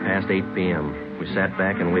 8 minutes past 8 p.m. We sat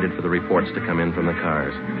back and waited for the reports to come in from the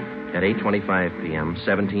cars. At 8:25 p.m.,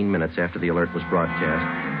 17 minutes after the alert was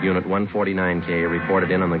broadcast, Unit 149K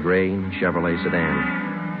reported in on the gray Chevrolet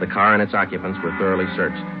sedan. The car and its occupants were thoroughly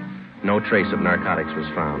searched. No trace of narcotics was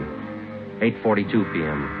found. 8:42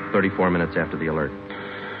 p.m., 34 minutes after the alert.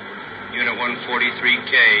 Unit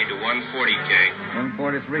 143K to 140K.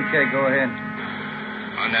 143K, go ahead.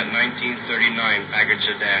 On that 1939 Packard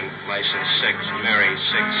sedan, license 6 Mary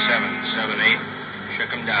 6778. Shook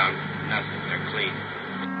them down. Nothing. They're clean.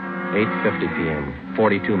 8:50 p.m.,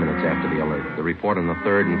 42 minutes after the alert, the report on the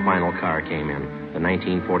third and final car came in, the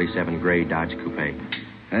 1947 gray Dodge Coupe.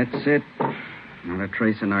 That's it. Not a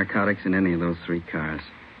trace of narcotics in any of those 3 cars.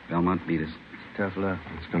 Belmont beat us. Tough luck.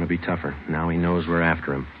 It's going to be tougher. Now he knows we're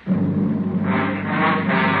after him.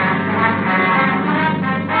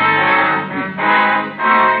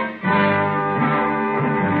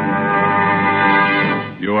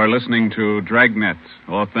 You are listening to Dragnet,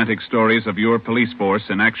 authentic stories of your police force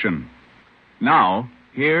in action. Now,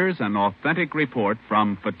 here's an authentic report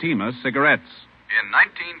from Fatima Cigarettes. In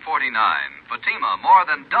 1949, Fatima more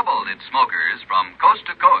than doubled its smokers from coast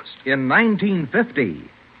to coast. In 1950,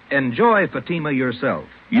 enjoy Fatima yourself.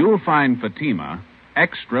 You'll find Fatima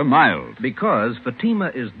extra mild. Because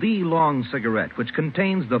Fatima is the long cigarette which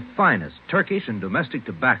contains the finest Turkish and domestic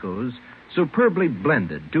tobaccos superbly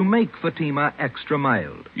blended to make Fatima extra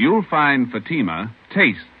mild. You'll find Fatima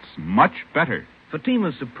tastes much better.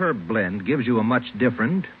 Fatima's superb blend gives you a much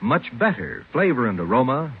different, much better flavor and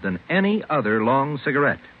aroma than any other long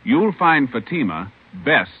cigarette. You'll find Fatima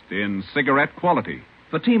best in cigarette quality.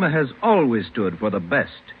 Fatima has always stood for the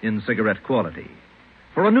best in cigarette quality.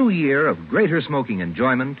 For a new year of greater smoking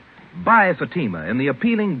enjoyment, buy Fatima in the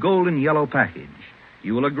appealing golden yellow package.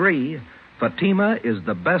 You will agree, Fatima is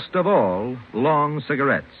the best of all long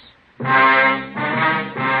cigarettes. The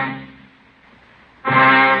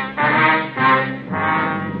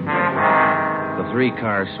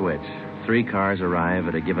 3-car switch. 3 cars arrive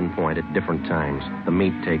at a given point at different times. The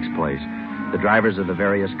meet takes place. The drivers of the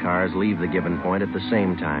various cars leave the given point at the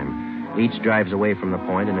same time. Each drives away from the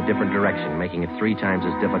point in a different direction, making it 3 times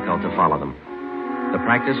as difficult to follow them. The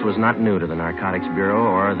practice was not new to the Narcotics Bureau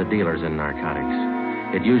or the dealers in narcotics.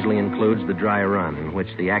 It usually includes the dry run, in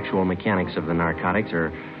which the actual mechanics of the narcotics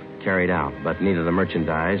are carried out, but neither the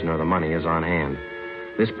merchandise nor the money is on hand.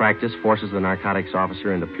 This practice forces the narcotics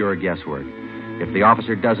officer into pure guesswork. If the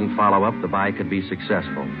officer doesn't follow up, the buy could be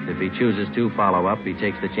successful. If he chooses to follow up, he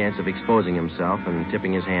takes the chance of exposing himself and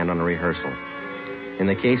tipping his hand on a rehearsal. In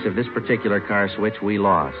the case of this particular car switch, we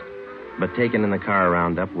lost. But taken in the car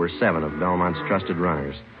roundup were 7 of Belmont's trusted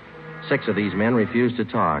runners. 6 of these men refused to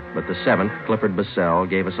talk, but the 7th, Clifford Bassell,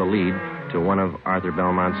 gave us a lead to one of Arthur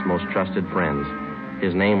Belmont's most trusted friends.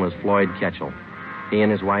 His name was Floyd Ketchel. He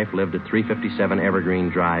and his wife lived at 357 Evergreen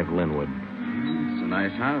Drive, Linwood. It's a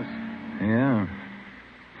nice house. Yeah.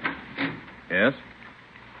 Yes?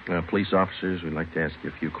 Police officers, we'd like to ask you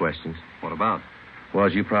a few questions. What about? Well,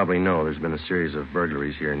 as you probably know, there's been a series of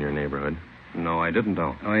burglaries here in your neighborhood. No, I didn't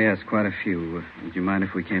know. Oh, yes, quite a few. Would you mind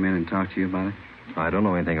if we came in and talked to you about it? I don't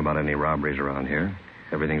know anything about any robberies around here.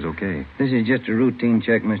 Everything's okay. This is just a routine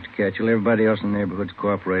check, Mr. Ketchel. Everybody else in the neighborhood's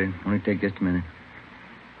cooperating. Only take just a minute.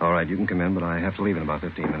 All right, you can come in, but I have to leave in about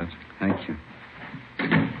 15 minutes. Thank you.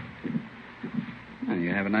 Well,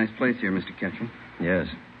 you have a nice place here, Mr. Ketchel. Yes.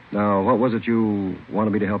 Now, what was it you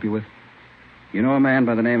wanted me to help you with? You know a man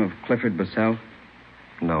by the name of Clifford Bussell?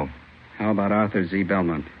 No. How about Arthur Z.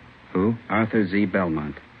 Belmont? Who? Arthur Z.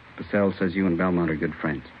 Belmont. Bussell says you and Belmont are good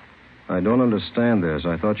friends. I don't understand this.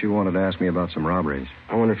 I thought you wanted to ask me about some robberies.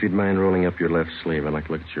 I wonder if you'd mind rolling up your left sleeve. I'd like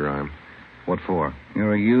to look at your arm. What for?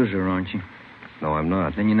 You're a user, aren't you? No, I'm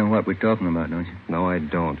not. Then you know what we're talking about, don't you? No, I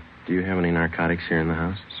don't. Do you have any narcotics here in the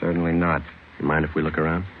house? Certainly not. You mind if we look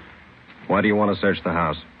around? Why do you want to search the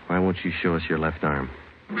house? Why won't you show us your left arm?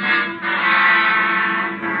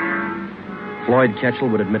 Floyd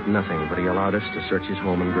Ketchel would admit nothing, but he allowed us to search his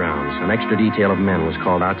home and grounds. An extra detail of men was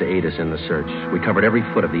called out to aid us in the search. We covered every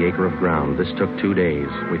foot of the acre of ground. This took 2 days.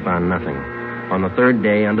 We found nothing. On the third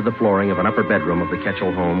day, under the flooring of an upper bedroom of the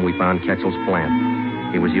Ketchel home, we found Ketchel's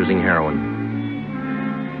plant. He was using heroin.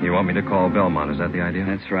 You want me to call Belmont, is that the idea?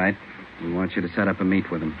 That's right. We want you to set up a meet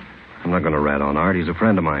with him. I'm not going to rat on Art. He's a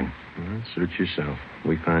friend of mine. Well, suit yourself.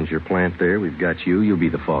 We found your plant there. We've got you. You'll be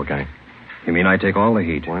the fall guy. You mean I take all the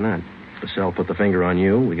heat? Why not? Bussell put the finger on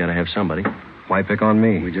you. We got to have somebody. Why pick on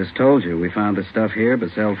me? We just told you. We found the stuff here.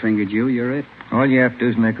 Bussell fingered you. You're it. All you have to do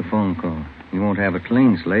is make a phone call. You won't have a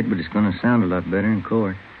clean slate, but it's going to sound a lot better in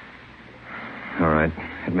court. All right.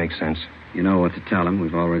 It makes sense. You know what to tell him.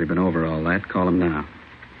 We've already been over all that. Call him now.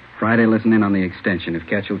 Friday, listen in on the extension. If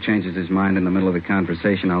Ketchel changes his mind in the middle of the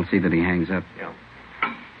conversation, I'll see that he hangs up. Yeah.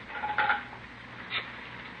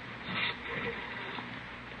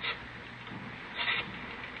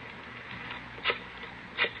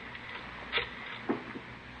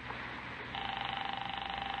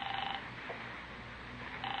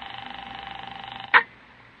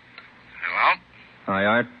 Hi,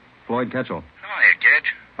 Art. Floyd Ketchel. Hiya,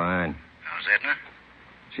 Ketch. Fine. How's Edna?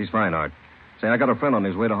 She's fine, Art. Say, I got a friend on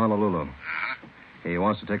his way to Honolulu. Uh-huh. He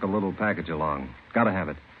wants to take a little package along. Gotta have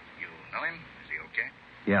it. You know him? Is he okay?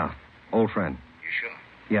 Yeah. Old friend. You sure?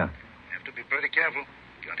 Yeah. Have to be pretty careful.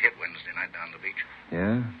 Got hit Wednesday night down the beach.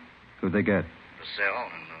 Yeah? Who'd they get?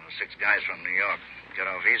 Bussell and 6 guys from New York. Got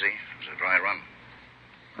off easy. It was a dry run.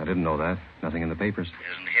 I didn't know that. Nothing in the papers.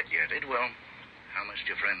 Hasn't hit yet. It will. How much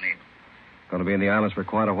do your friend need? Going to be in the islands for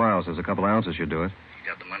quite a while, so there's a couple ounces should do it.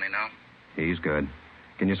 You got the money now? He's good.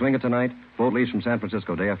 Can you swing it tonight? Boat leaves from San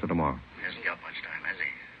Francisco day after tomorrow. Hasn't got much time, has he?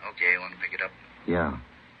 Okay, want to pick it up? Yeah.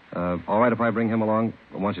 All right if I bring him along?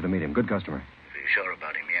 I want you to meet him. Good customer. If you're sure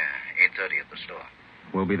about him, yeah. 8:30 at the store.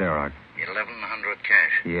 We'll be there, Art. 1,100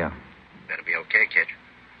 cash. Yeah. Better be okay, Ketch.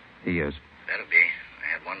 He is. Better be. I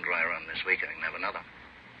had one dry run this week. I can have another.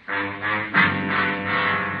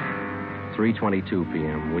 3:22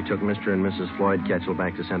 p.m. We took Mr. and Mrs. Floyd Ketchel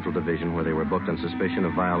back to Central Division, where they were booked on suspicion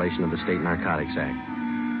of violation of the State Narcotics Act.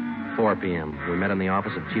 4 p.m. We met in the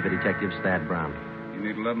office of Chief of Detectives Thad Brown. You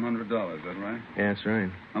need $1,100, is that right? Yeah, that's right.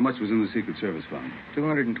 How much was in the Secret Service fund?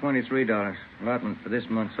 $223. Allotment for this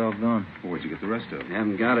month's all gone. Well, where'd you get the rest of it? You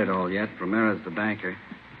haven't got it all yet. Primera's the banker.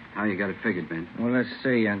 How you got it figured, Ben? Well, let's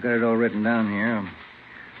see. I got it all written down here.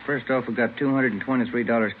 First off, we got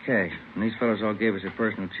 $223 cash. And these fellows all gave us their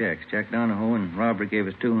personal checks. Jack Donahoe and Robert gave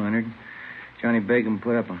us $200. Johnny Bacon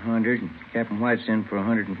put up $100. And Captain White's in for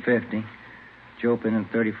 $150. Joe put in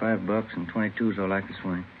 $35, and 22's all I can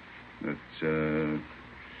swing. That's,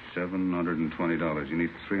 $720. You need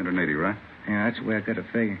 $380, right? Yeah, that's the way I got to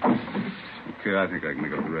figure. Okay, I think I can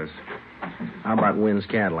make up the rest. How about Wynn's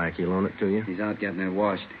Cadillac? He loan it to you? He's out getting it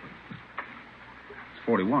washed. It's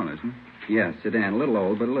 41, isn't it? Yeah, sedan. A little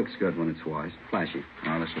old, but it looks good when it's washed. Flashy.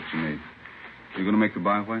 Oh, that's what you need. You going to make the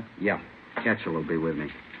buy, White? Yeah. Ketchel will be with me.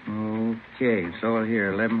 Okay, it's all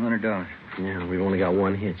here, $1,100. Yeah, we've only got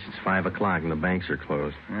one hitch. It's 5 o'clock and the banks are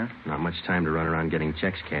closed. Yeah? Not much time to run around getting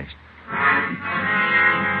checks cashed.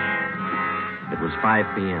 It was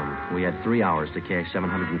 5 p.m. We had 3 hours to cash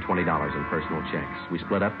 $720 in personal checks. We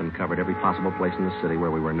split up and covered every possible place in the city where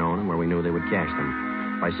we were known and where we knew they would cash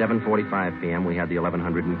them. By 7:45 p.m., we had the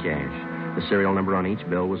 $1,100 in cash. The serial number on each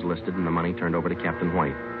bill was listed and the money turned over to Captain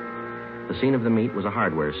White. The scene of the meet was a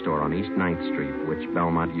hardware store on East 9th Street, which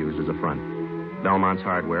Belmont used as a front. Belmont's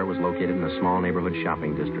hardware was located in a small neighborhood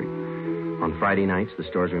shopping district. On Friday nights, the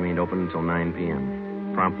stores remained open until 9 p.m.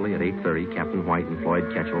 Promptly at 8:30, Captain White and Floyd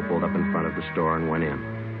Ketchel pulled up in front of the store and went in.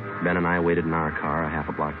 Ben and I waited in our car a half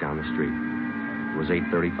a block down the street. It was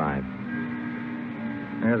 8:35.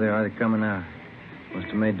 There they are. They're coming out. Must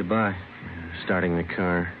have made the buy. Starting the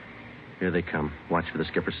car. Here they come. Watch for the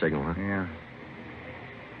skipper's signal, huh? Yeah.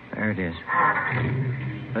 There it is.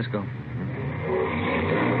 Let's go.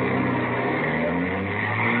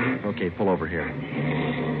 Okay, pull over here.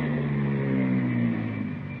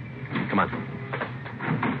 Come on.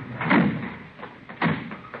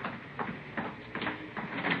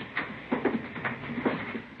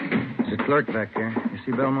 There's a clerk back there. You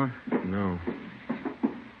see Belmont? No.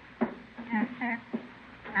 Yes, sir.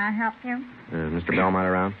 Can I help you? Is Mr. Belmont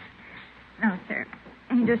around? No, sir.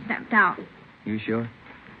 He just stepped out. You sure?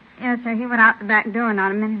 Yes, sir. He went out the back door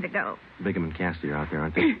not a minute ago. Bigham and Cassidy are out there,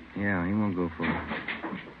 aren't they? Yeah, he won't go for it.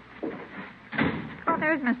 Oh,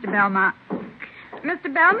 there's Mr. Belmont.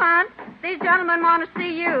 Mr. Belmont, these gentlemen want to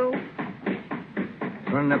see you.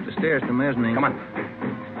 Running up the stairs to mezzanine. Come on.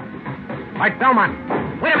 All right, Belmont.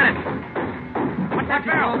 Wait a minute. What's that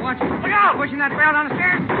barrel? Watch it. Look out! Pushing that barrel down the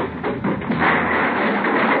stairs.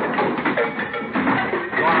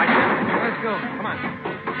 You all right? Let's go. Come on.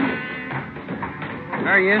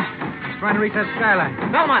 There he is. He's trying to reach that skylight.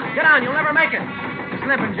 Belmont, get on. You'll never make it. He's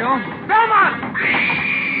slipping, Joe. Belmont!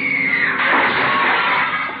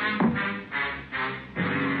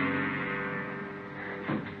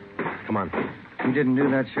 Come on. He didn't do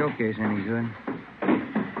that showcase any good.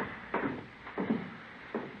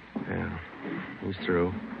 Yeah, he's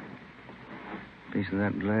through. Piece of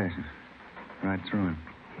that glass. Right through him.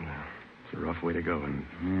 Yeah, it's a rough way to go, and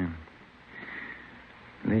Yeah.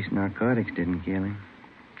 At least narcotics didn't kill him.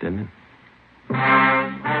 didn't it?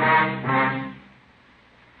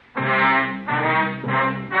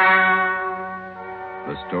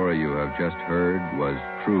 The story you have just heard was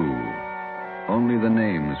true. Only the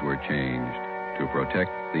names were changed to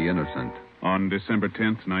protect the innocent. On December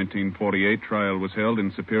 10th, 1948, trial was held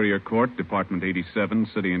in Superior Court, Department 87,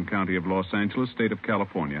 City and County of Los Angeles, State of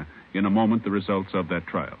California. In a moment, the results of that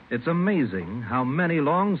trial. It's amazing how many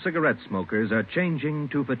long cigarette smokers are changing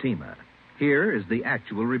to Fatima. Here is the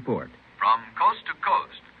actual report. From coast to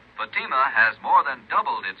coast, Fatima has more than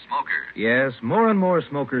doubled its smokers. Yes, more and more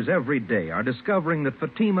smokers every day are discovering that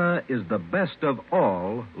Fatima is the best of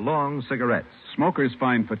all long cigarettes. Smokers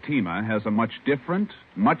find Fatima has a much different,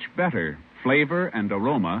 much better flavor and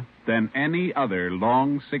aroma than any other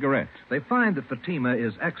long cigarette. They find that Fatima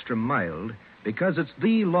is extra mild because it's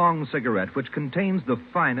the long cigarette which contains the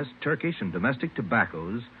finest Turkish and domestic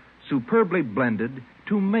tobaccos, superbly blended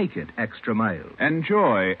to make it extra mild.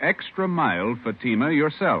 Enjoy extra mild Fatima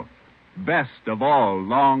yourself. Best of all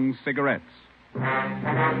long cigarettes.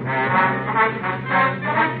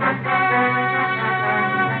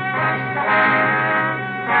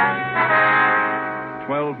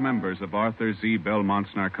 12 members of Arthur Z. Belmont's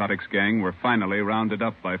narcotics gang were finally rounded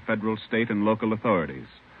up by federal, state, and local authorities.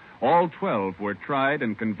 All 12 were tried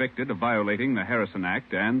and convicted of violating the Harrison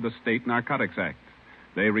Act and the State Narcotics Act.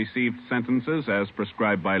 They received sentences as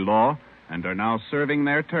prescribed by law and are now serving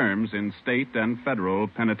their terms in state and federal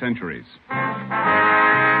penitentiaries.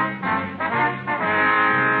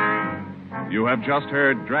 You have just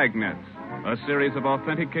heard Dragnet, a series of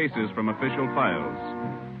authentic cases from official files.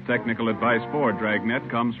 Technical advice for Dragnet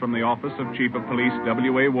comes from the Office of Chief of Police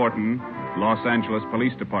W.A. Wharton, Los Angeles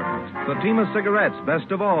Police Department. Fatima Cigarettes,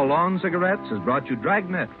 best of all long cigarettes, has brought you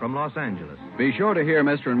Dragnet from Los Angeles. Be sure to hear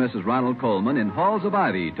Mr. and Mrs. Ronald Coleman in Halls of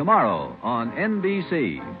Ivy tomorrow on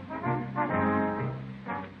NBC.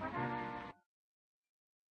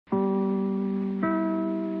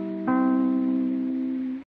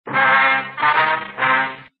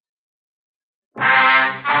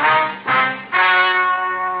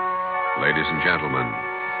 Ladies and gentlemen,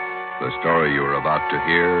 the story you are about to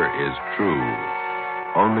hear is true.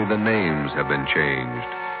 Only the names have been changed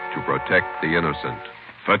to protect the innocent.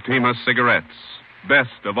 Fatima Cigarettes,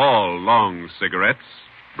 best of all long cigarettes,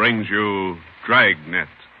 brings you Dragnet.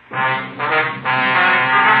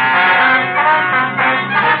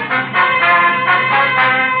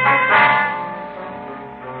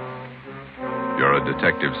 You're a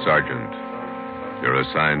detective sergeant. You're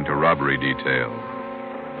assigned to robbery detail.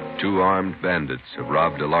 2 armed bandits have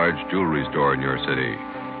robbed a large jewelry store in your city.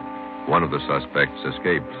 One of the suspects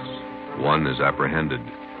escapes. One is apprehended.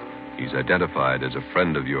 He's identified as a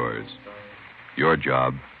friend of yours. Your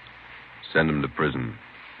job, send him to prison.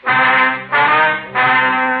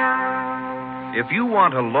 If you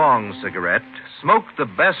want a long cigarette, smoke the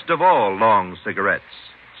best of all long cigarettes.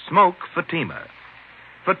 Smoke Fatima.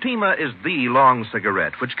 Fatima is the long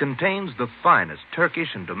cigarette which contains the finest Turkish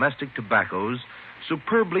and domestic tobaccos,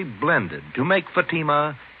 superbly blended to make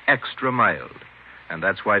Fatima extra mild. And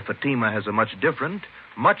that's why Fatima has a much different,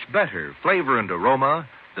 much better flavor and aroma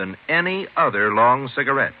than any other long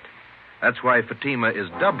cigarette. That's why Fatima is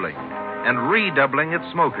doubling and redoubling its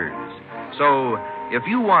smokers. So, if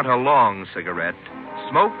you want a long cigarette,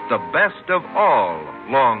 smoke the best of all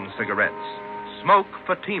long cigarettes. Smoke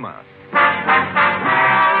Fatima.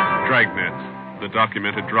 Dragnet, the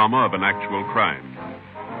documented drama of an actual crime.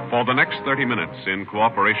 For the next 30 minutes, in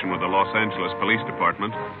cooperation with the Los Angeles Police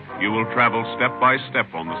Department, you will travel step by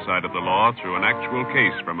step on the side of the law through an actual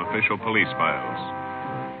case from official police files.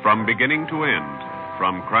 From beginning to end,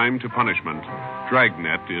 from crime to punishment,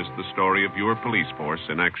 Dragnet is the story of your police force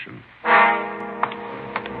in action.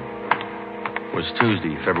 It was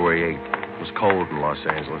Tuesday, February 8th. It was cold in Los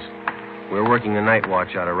Angeles. We were working the night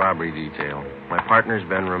watch out of robbery detail. My partner's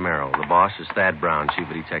Ben Romero. The boss is Thad Brown, chief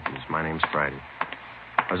of detectives. My name's Friday.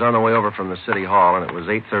 I was on the way over from the city hall, and it was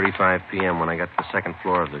 8:35 p.m. when I got to the second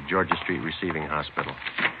floor of the Georgia Street Receiving Hospital.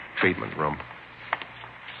 Treatment room.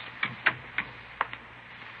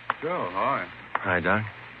 Joe, hi. Hi, Doc.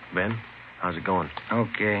 Ben, how's it going?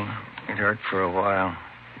 Okay. It hurt for a while.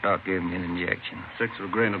 Doc gave me an injection. 6 of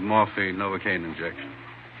a grain of morphine, Novocaine injection.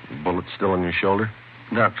 The bullet still in your shoulder?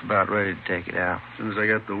 Doc's about ready to take it out. As soon as I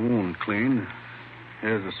get the wound cleaned,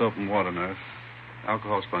 here's the soap and water, nurse.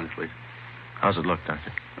 Alcohol sponge, please. How's it look,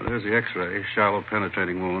 Doctor? Well, there's the x-ray. Shallow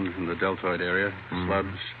penetrating wound in the deltoid area. Sludge,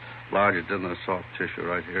 larger than the soft tissue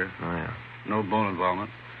right here. Oh, yeah. No bone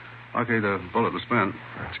involvement. Luckily, the bullet was spent.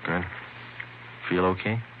 That's good. Feel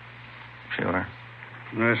okay? Sure.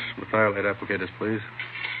 Nurse, methylate applicators, please.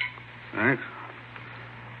 Thanks.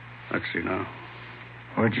 Let's see now.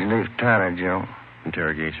 Where'd you leave Tyler, Joe?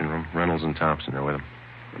 Interrogation room. Reynolds and Thompson are with him.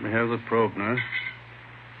 Let me have the probe, nurse.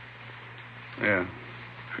 Yeah.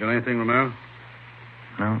 Feel anything, Romero?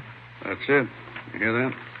 No. That's it. You hear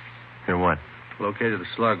that? Hear what? Located the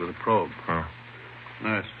slug with a probe. Oh.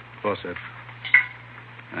 Nice. Faucet.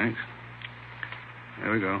 Thanks.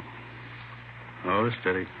 There we go. Oh,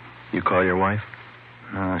 steady. You call your wife?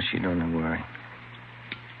 No, she don't worry.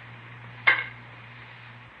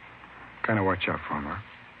 Kind of watch out for him, huh?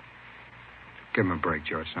 Give him a break,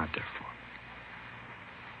 Joe. It's not their fault.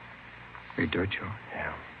 Will you do it, Joe?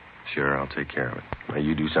 Yeah. Sure, I'll take care of it. Now,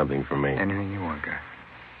 you do something for me. Anything you want, guy.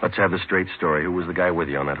 Let's have the straight story. Who was the guy with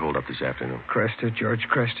you on that holdup this afternoon? Cresta, George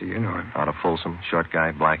Cresta. You know him. Out of Folsom, short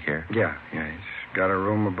guy, black hair? Yeah. He's got a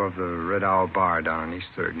room above the Red Owl Bar down on East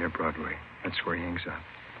 3rd near Broadway. That's where he hangs out.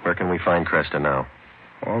 Where can we find Cresta now?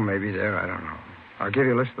 Oh, maybe there. I don't know. I'll give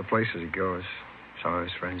you a list of the places he goes. Some of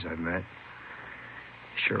his friends I've met.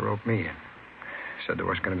 He sure roped me in. Said there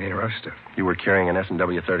wasn't going to be any rough stuff. You were carrying an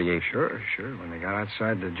S&W 38? Sure. When they got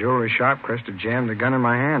outside the jewelry shop, Cresta jammed the gun in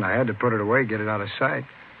my hand. I had to put it away, get it out of sight.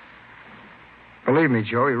 Believe me,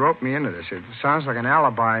 Joe, he roped me into this. It sounds like an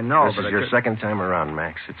alibi, I know, This is your second time around,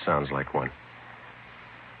 Max. It sounds like one.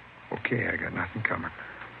 Okay, I got nothing coming.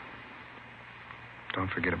 Don't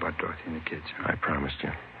forget about Dorothy and the kids. Huh? I promised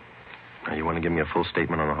you. Now, you want to give me a full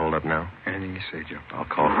statement on the holdup now? Anything you say, Joe. I'll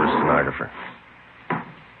call for a stenographer.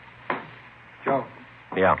 Joe.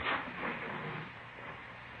 Yeah.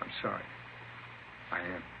 I'm sorry. I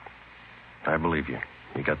am. I believe you.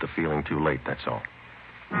 You got the feeling too late, that's all.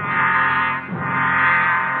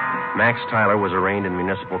 Max Tyler was arraigned in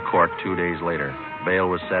municipal court 2 days later. Bail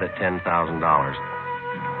was set at $10,000.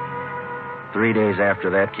 3 days after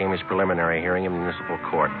that came his preliminary hearing in municipal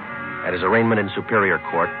court. At his arraignment in Superior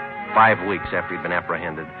Court, 5 weeks after he'd been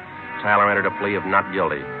apprehended, Tyler entered a plea of not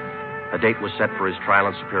guilty. A date was set for his trial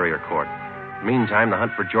in Superior Court. Meantime, the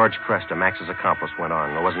hunt for George Cresta, Max's accomplice, went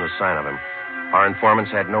on. There wasn't a sign of him. Our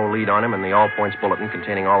informants had no lead on him, and the all-points bulletin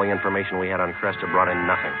containing all the information we had on Cresta brought in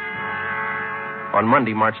nothing. On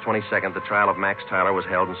Monday, March 22nd, the trial of Max Tyler was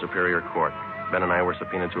held in Superior Court. Ben and I were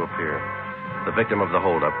subpoenaed to appear. The victim of the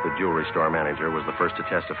holdup, the jewelry store manager, was the first to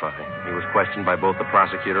testify. He was questioned by both the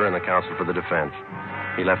prosecutor and the counsel for the defense.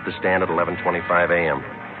 He left the stand at 11:25 a.m.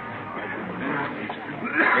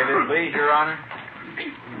 If it please, Your Honor.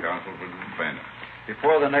 Counsel for the defendant.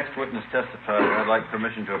 Before the next witness testifies, I'd like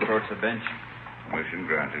permission to approach the bench. Permission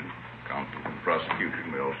granted. Counsel for the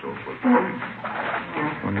prosecution may also approach.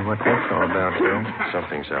 Wonder what that's all about, Joe.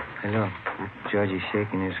 Something's up. Hello. Judge is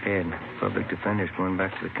shaking his head. Public defender's going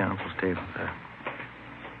back to the counsel's table.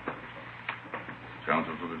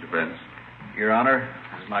 Counsel for the defense. Your Honor,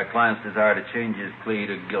 it is my client's desire to change his plea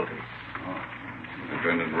to guilty.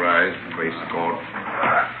 Defendant rise and face the court.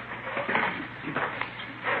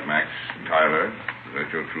 Max Tyler, is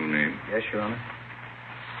that your true name? Yes, Your Honor.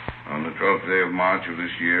 On the 12th day of March of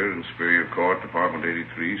this year, in Superior Court, Department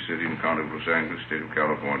 83, City and County of Los Angeles, State of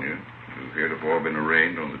California, You've heretofore been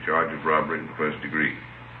arraigned on the charge of robbery in the first degree.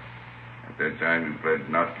 At that time, you pled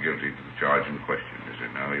not guilty to the charge in question. Is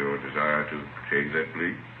it now your desire to change that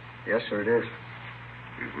plea? Yes, sir, it is.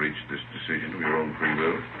 You've reached this decision of your own free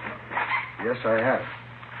will? Yes, I have.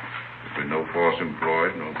 There's been no force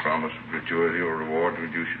employed, no promise of gratuity or reward to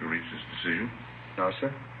induce you to reach this decision? No,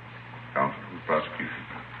 sir. Counsel for the prosecution.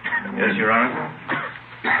 Yes, Your Honor.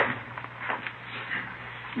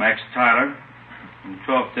 Max Tyler, on the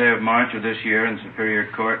 12th day of March of this year in Superior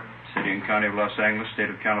Court, City and County of Los Angeles, State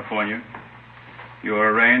of California, you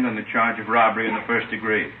are arraigned on the charge of robbery in the first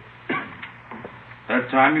degree. That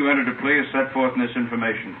time you entered a plea as set forth in this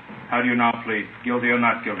information. How do you now plead? Guilty or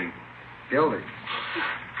not guilty? Guilty.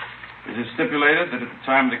 Is it stipulated that at the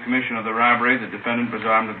time of the commission of the robbery, the defendant was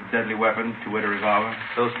armed with a deadly weapon, to wit, a revolver?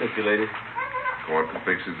 So stipulated. Court that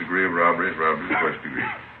fixes the degree of robbery is robbery in the first degree.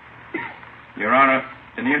 Your Honor,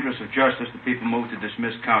 in the interest of justice, the people move to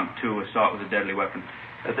dismiss count 2, assault with a deadly weapon.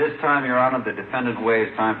 At this time, Your Honor, the defendant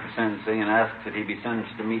waives time for sentencing and asks that he be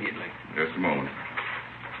sentenced immediately. Just a moment.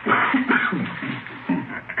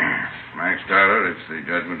 Max Tyler, it's the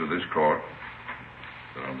judgment of this court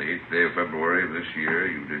that on the 8th day of February of this year,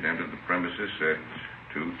 you did enter the premises at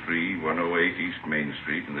 23108 East Main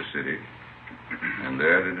Street in the city, and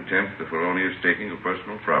there did attempt the felonious taking of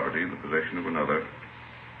personal property in the possession of another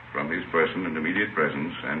from his person in immediate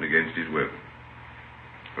presence and against his will.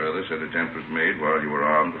 Further, said attempt was made while you were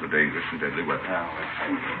armed with a dangerous and deadly weapon.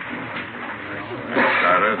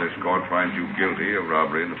 Tyler, this court finds you guilty of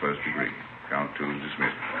robbery in the first degree. Count 2 is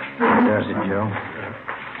dismissed. Does it, Joe?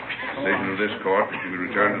 Decision of this court that you be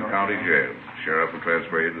returned to the county jail. Sheriff will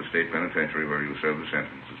transfer you to the state penitentiary where you will serve the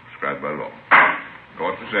sentence as prescribed by law.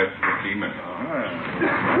 Court recessed for 15 minutes.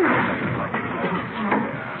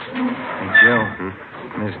 Hey, Joe.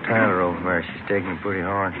 Miss Tyler over there, she's taking it pretty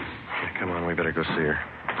hard. Yeah, come on, we better go see her.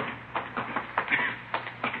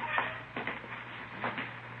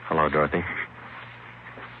 Hello, Dorothy.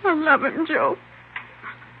 I love him, Joe.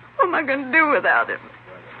 What am I going to do without him?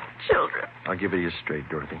 Children. I'll give it to you straight,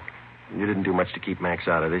 Dorothy. You didn't do much to keep Max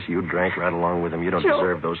out of this. You drank right along with him. You don't Joe,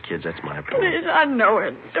 deserve those kids. That's my opinion. Please, I know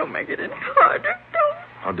it. Don't make it any harder. Don't.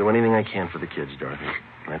 I'll do anything I can for the kids, Dorothy.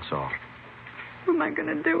 That's all. What am I going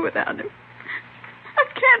to do without him? I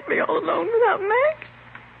can't be all alone without Max.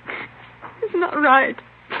 It's not right.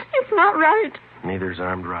 It's not right. Neither's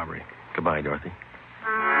armed robbery. Goodbye, Dorothy.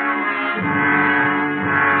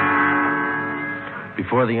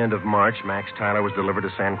 Before the end of March, Max Tyler was delivered to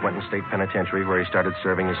San Quentin State Penitentiary, where he started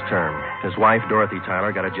serving his term. His wife, Dorothy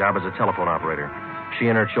Tyler, got a job as a telephone operator. She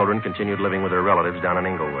and her children continued living with their relatives down in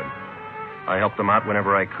Inglewood. I helped them out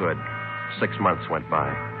whenever I could. 6 months went by.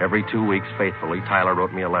 Every 2 weeks, faithfully, Tyler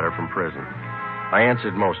wrote me a letter from prison. I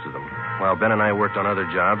answered most of them. While Ben and I worked on other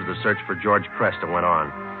jobs, the search for George Cresta went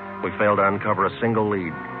on. We failed to uncover a single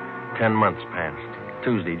lead. 10 months passed.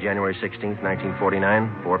 Tuesday, January 16th,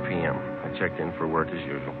 1949, 4 p.m. I checked in for work as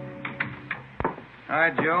usual. Hi,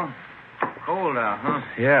 Joe. Cold out, huh?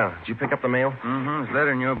 Yeah. Did you pick up the mail? Mm-hmm. There's a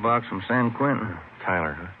letter in your box from San Quentin.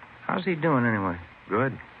 Tyler, huh? How's he doing, anyway?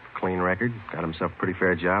 Good. Clean record. Got himself a pretty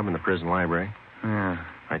fair job in the prison library. Yeah.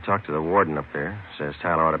 I talked to the warden up there. Says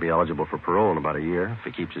Tyler ought to be eligible for parole in about a year if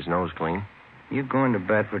he keeps his nose clean. You going to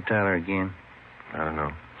bat for Tyler again? I don't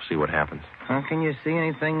know. See what happens. How can you see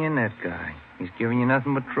anything in that guy? He's giving you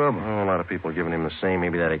nothing but trouble. Oh, a lot of people are giving him the same.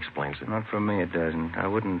 Maybe that explains it. Not for me, it doesn't. I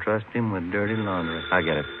wouldn't trust him with dirty laundry. I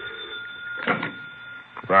get it.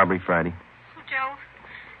 Robbery Friday. Joe,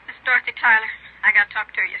 this is Dorothy Tyler. I got to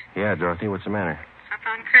talk to you. Yeah, Dorothy, what's the matter? I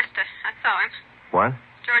found Cresta. I saw him. What?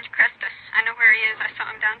 George Cresta. I know where he is. I saw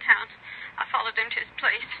him downtown. I followed him to his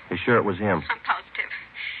place. You sure it was him? I'm positive.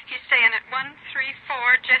 He's staying at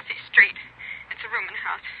 134 Jesse Street. It's a rooming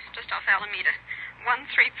house just off Alameda.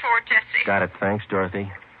 134 Jesse. Got it. Thanks, Dorothy.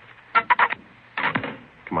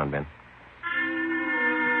 Come on, Ben.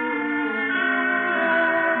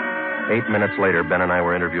 8 minutes later, Ben and I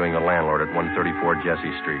were interviewing the landlord at 134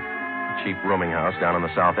 Jesse Street, a cheap rooming house down on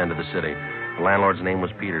the south end of the city. The landlord's name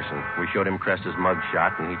was Peterson. We showed him Cresta's mug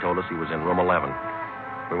shot, and he told us he was in room 11.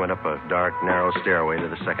 We went up a dark, narrow stairway to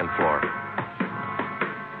the second floor.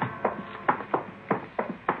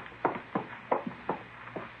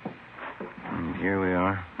 And here we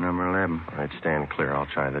are, number 11. All right, stand clear. I'll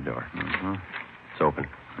try the door. Mm-hmm. It's open.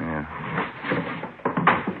 Yeah.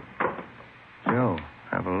 Joe,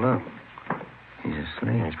 have a look. He's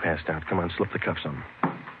asleep. He's passed out. Come on, slip the cuffs on him.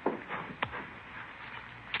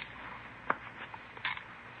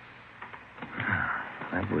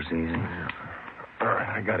 That was easy. All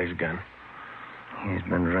right, I got his gun. He's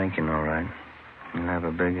been drinking, all right. He'll have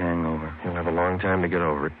a big hangover. He'll have a long time to get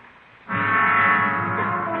over it.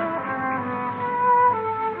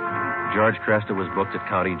 George Cresta was booked at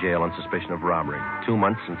county jail on suspicion of robbery. 2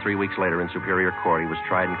 months and 3 weeks later in Superior Court, he was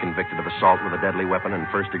tried and convicted of assault with a deadly weapon and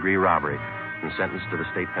first-degree robbery and sentenced to the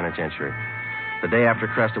state penitentiary. The day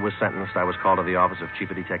after Cresta was sentenced, I was called to the office of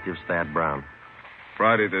Chief of Detectives Thad Brown.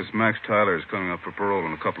 Friday, this Max Tyler is coming up for parole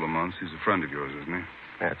in a couple of months. He's a friend of yours, isn't he?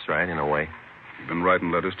 That's right, in a way. You've been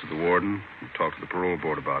writing letters to the warden. You've talked to the parole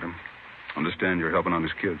board about him. Understand you're helping on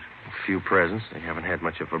his kids. A few presents. They haven't had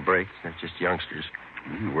much of a break. They're just youngsters.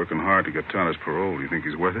 You're working hard to get Tyler's parole. Do you think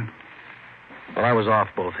he's worth it? Well, I was off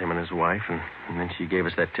both him and his wife, and then she gave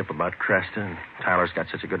us that tip about Cresta, and Tyler's got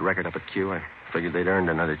such a good record up at Q, I figured they'd earned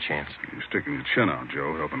another chance. You're sticking your chin out,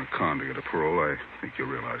 Joe, helping a con to get a parole. I think you'll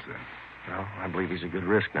realize that. Well, I believe he's a good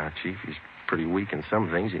risk now, Chief. He's pretty weak in some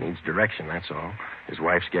things. He needs direction, that's all. His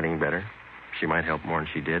wife's getting better. She might help more than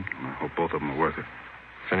she did. I hope both of them are worth it.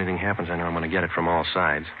 If anything happens, I know I'm going to get it from all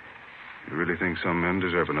sides. You really think some men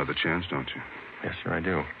deserve another chance, don't you? Yes, sir, I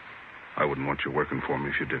do. I wouldn't want you working for me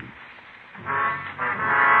if you didn't.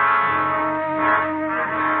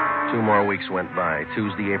 2 more weeks went by.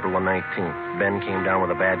 Tuesday, April the 19th. Ben came down with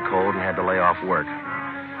a bad cold and had to lay off work.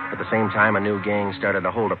 At the same time, a new gang started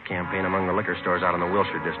a hold-up campaign among the liquor stores out in the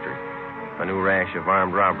Wilshire district. A new rash of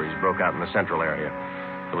armed robberies broke out in the central area.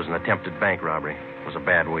 There was an attempted bank robbery. It was a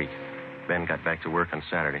bad week. Ben got back to work on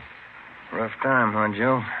Saturday. Rough time, huh,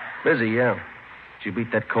 Joe? Busy, yeah. Did you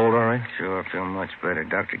beat that cold all right? Sure, I feel much better.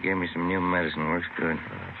 Doctor gave me some new medicine. Works good.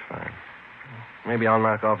 Oh, that's fine. Maybe I'll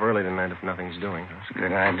knock off early tonight if nothing's doing. That's a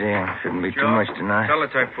good idea. Shouldn't be Joe, too much tonight.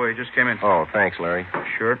 Teletype for you. Just came in. Oh, thanks, Larry.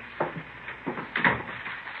 Sure. What's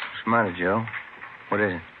the matter, Joe? What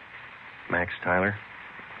is it? Max Tyler.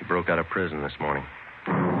 He broke out of prison this morning.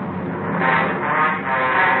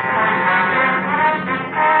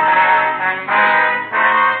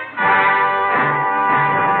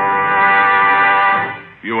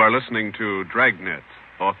 You are listening to Dragnet,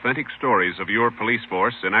 authentic stories of your police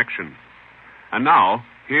force in action. And now,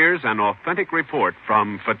 here's an authentic report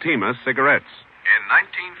from Fatima Cigarettes. In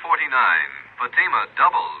 1949, Fatima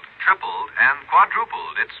doubled, tripled, and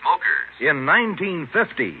quadrupled its smokers. In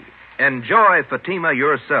 1950, enjoy Fatima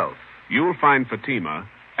yourself. You'll find Fatima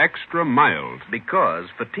extra mild. Because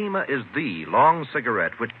Fatima is the long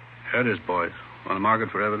cigarette which... Here it is, boys. On the market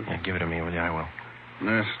for evidence? Yeah, give it to me, will you? I will.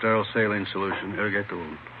 Nurse, sterile saline solution. Irrigate the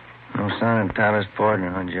wound. No sign of Tyler's partner,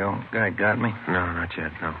 huh, Joe? Guy got me? No, not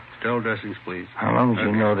yet, no. Sterile dressings, please. How long did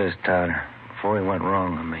you know this Tyler? Before he went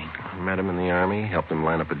wrong, I mean. I met him in the Army, helped him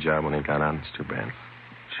line up a job when he got out. It's too bad.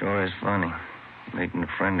 Sure is funny. Meeting a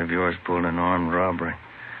friend of yours pulled an armed robbery.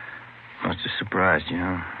 Must have surprised you,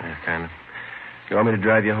 huh? Yeah, kind of. You want me to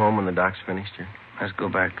drive you home when the doc's finished here? Let's go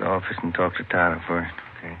back to the office and talk to Tyler first.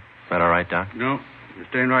 Okay. Is that all right, Doc? No. You're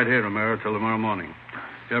staying right here, Romero, till tomorrow morning.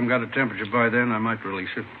 If you haven't got a temperature by then, I might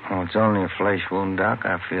release you. Oh, it's only a flesh wound, Doc.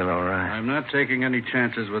 I feel all right. I'm not taking any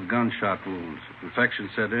chances with gunshot wounds. If infection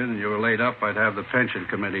set in and you were laid up, I'd have the pension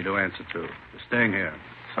committee to answer to. You're staying here.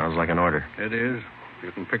 Sounds like an order. It is.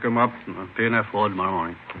 You can pick them up in the P&F ward tomorrow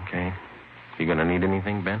morning. Okay. You going to need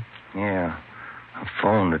anything, Ben? Yeah. I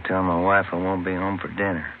phoned to tell my wife I won't be home for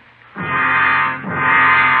dinner.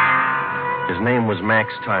 His name was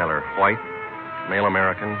Max Tyler, white, male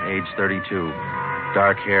American, age 32.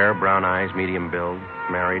 Dark hair, brown eyes, medium build,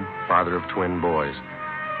 married, father of twin boys.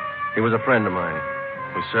 He was a friend of mine.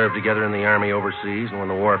 We served together in the Army overseas, and when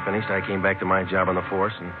the war finished, I came back to my job on the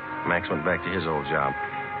force, and Max went back to his old job.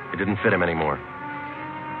 It didn't fit him anymore.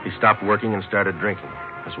 He stopped working and started drinking.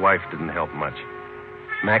 His wife didn't help much.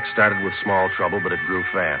 Max started with small trouble, but it grew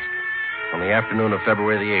fast. On the afternoon of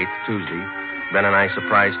February the 8th, Tuesday, Ben and I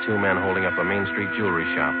surprised 2 men holding up a Main Street jewelry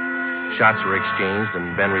shop. Shots were exchanged,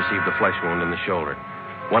 and Ben received a flesh wound in the shoulder.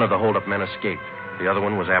 One of the hold-up men escaped. The other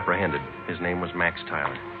one was apprehended. His name was Max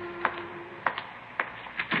Tyler.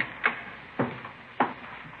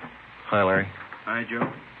 Hi, Larry. Hi,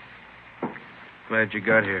 Joe. Glad you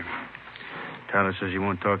got here. Tyler says he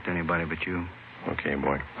won't talk to anybody but you. Okay,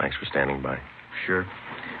 boy. Thanks for standing by. Sure.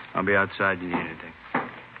 I'll be outside if you need anything.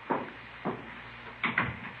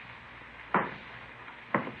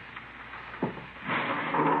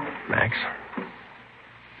 Max?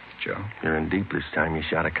 Joe? You're in deep this time. You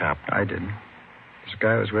shot a cop. I didn't. This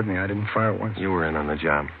guy was with me. I didn't fire once. You were in on the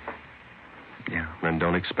job. Yeah. Then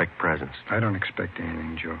don't expect presents. I don't expect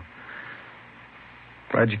anything, Joe.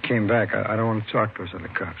 Glad you came back. I don't want to talk to those other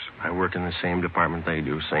cops. I work in the same department they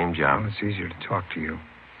do, same job. Well, it's easier to talk to you.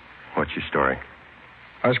 What's your story?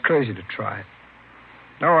 I was crazy to try it.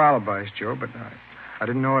 No alibis, Joe, but I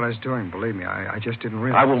didn't know what I was doing. Believe me, I just didn't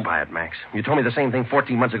realize. I won't buy it, Max. You told me the same thing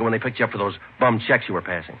 14 months ago when they picked you up for those bum checks you were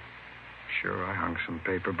passing. Sure, I hung some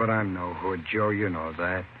paper, but I'm no hood, Joe. You know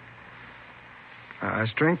that. I was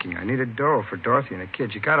drinking. I needed dough for Dorothy and the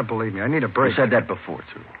kids. You got to believe me. I need a break. You said that before,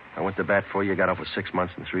 too. I went to bat for you, got off with 6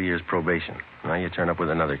 months and 3 years probation. Now you turn up with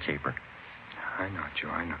another caper. I know, Joe,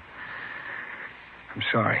 I know. I'm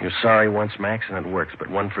sorry. You're sorry once, Max, and it works, but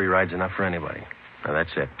one free ride's enough for anybody. Now,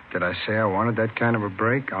 that's it. Did I say I wanted that kind of a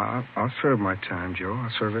break? I'll serve my time, Joe.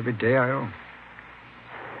 I'll serve every day I owe.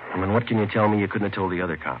 I mean, what can you tell me you couldn't have told the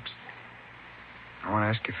other cops? I want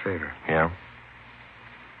to ask you a favor. Yeah?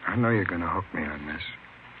 I know you're going to hook me on this.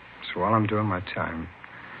 So while I'm doing my time,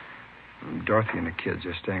 Dorothy and the kids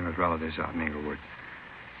are staying with relatives out in Inglewood.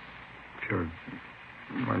 If you'll...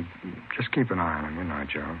 Well, just keep an eye on them, you know,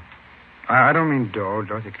 Joe. I don't mean dough.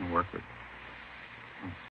 Dorothy can work with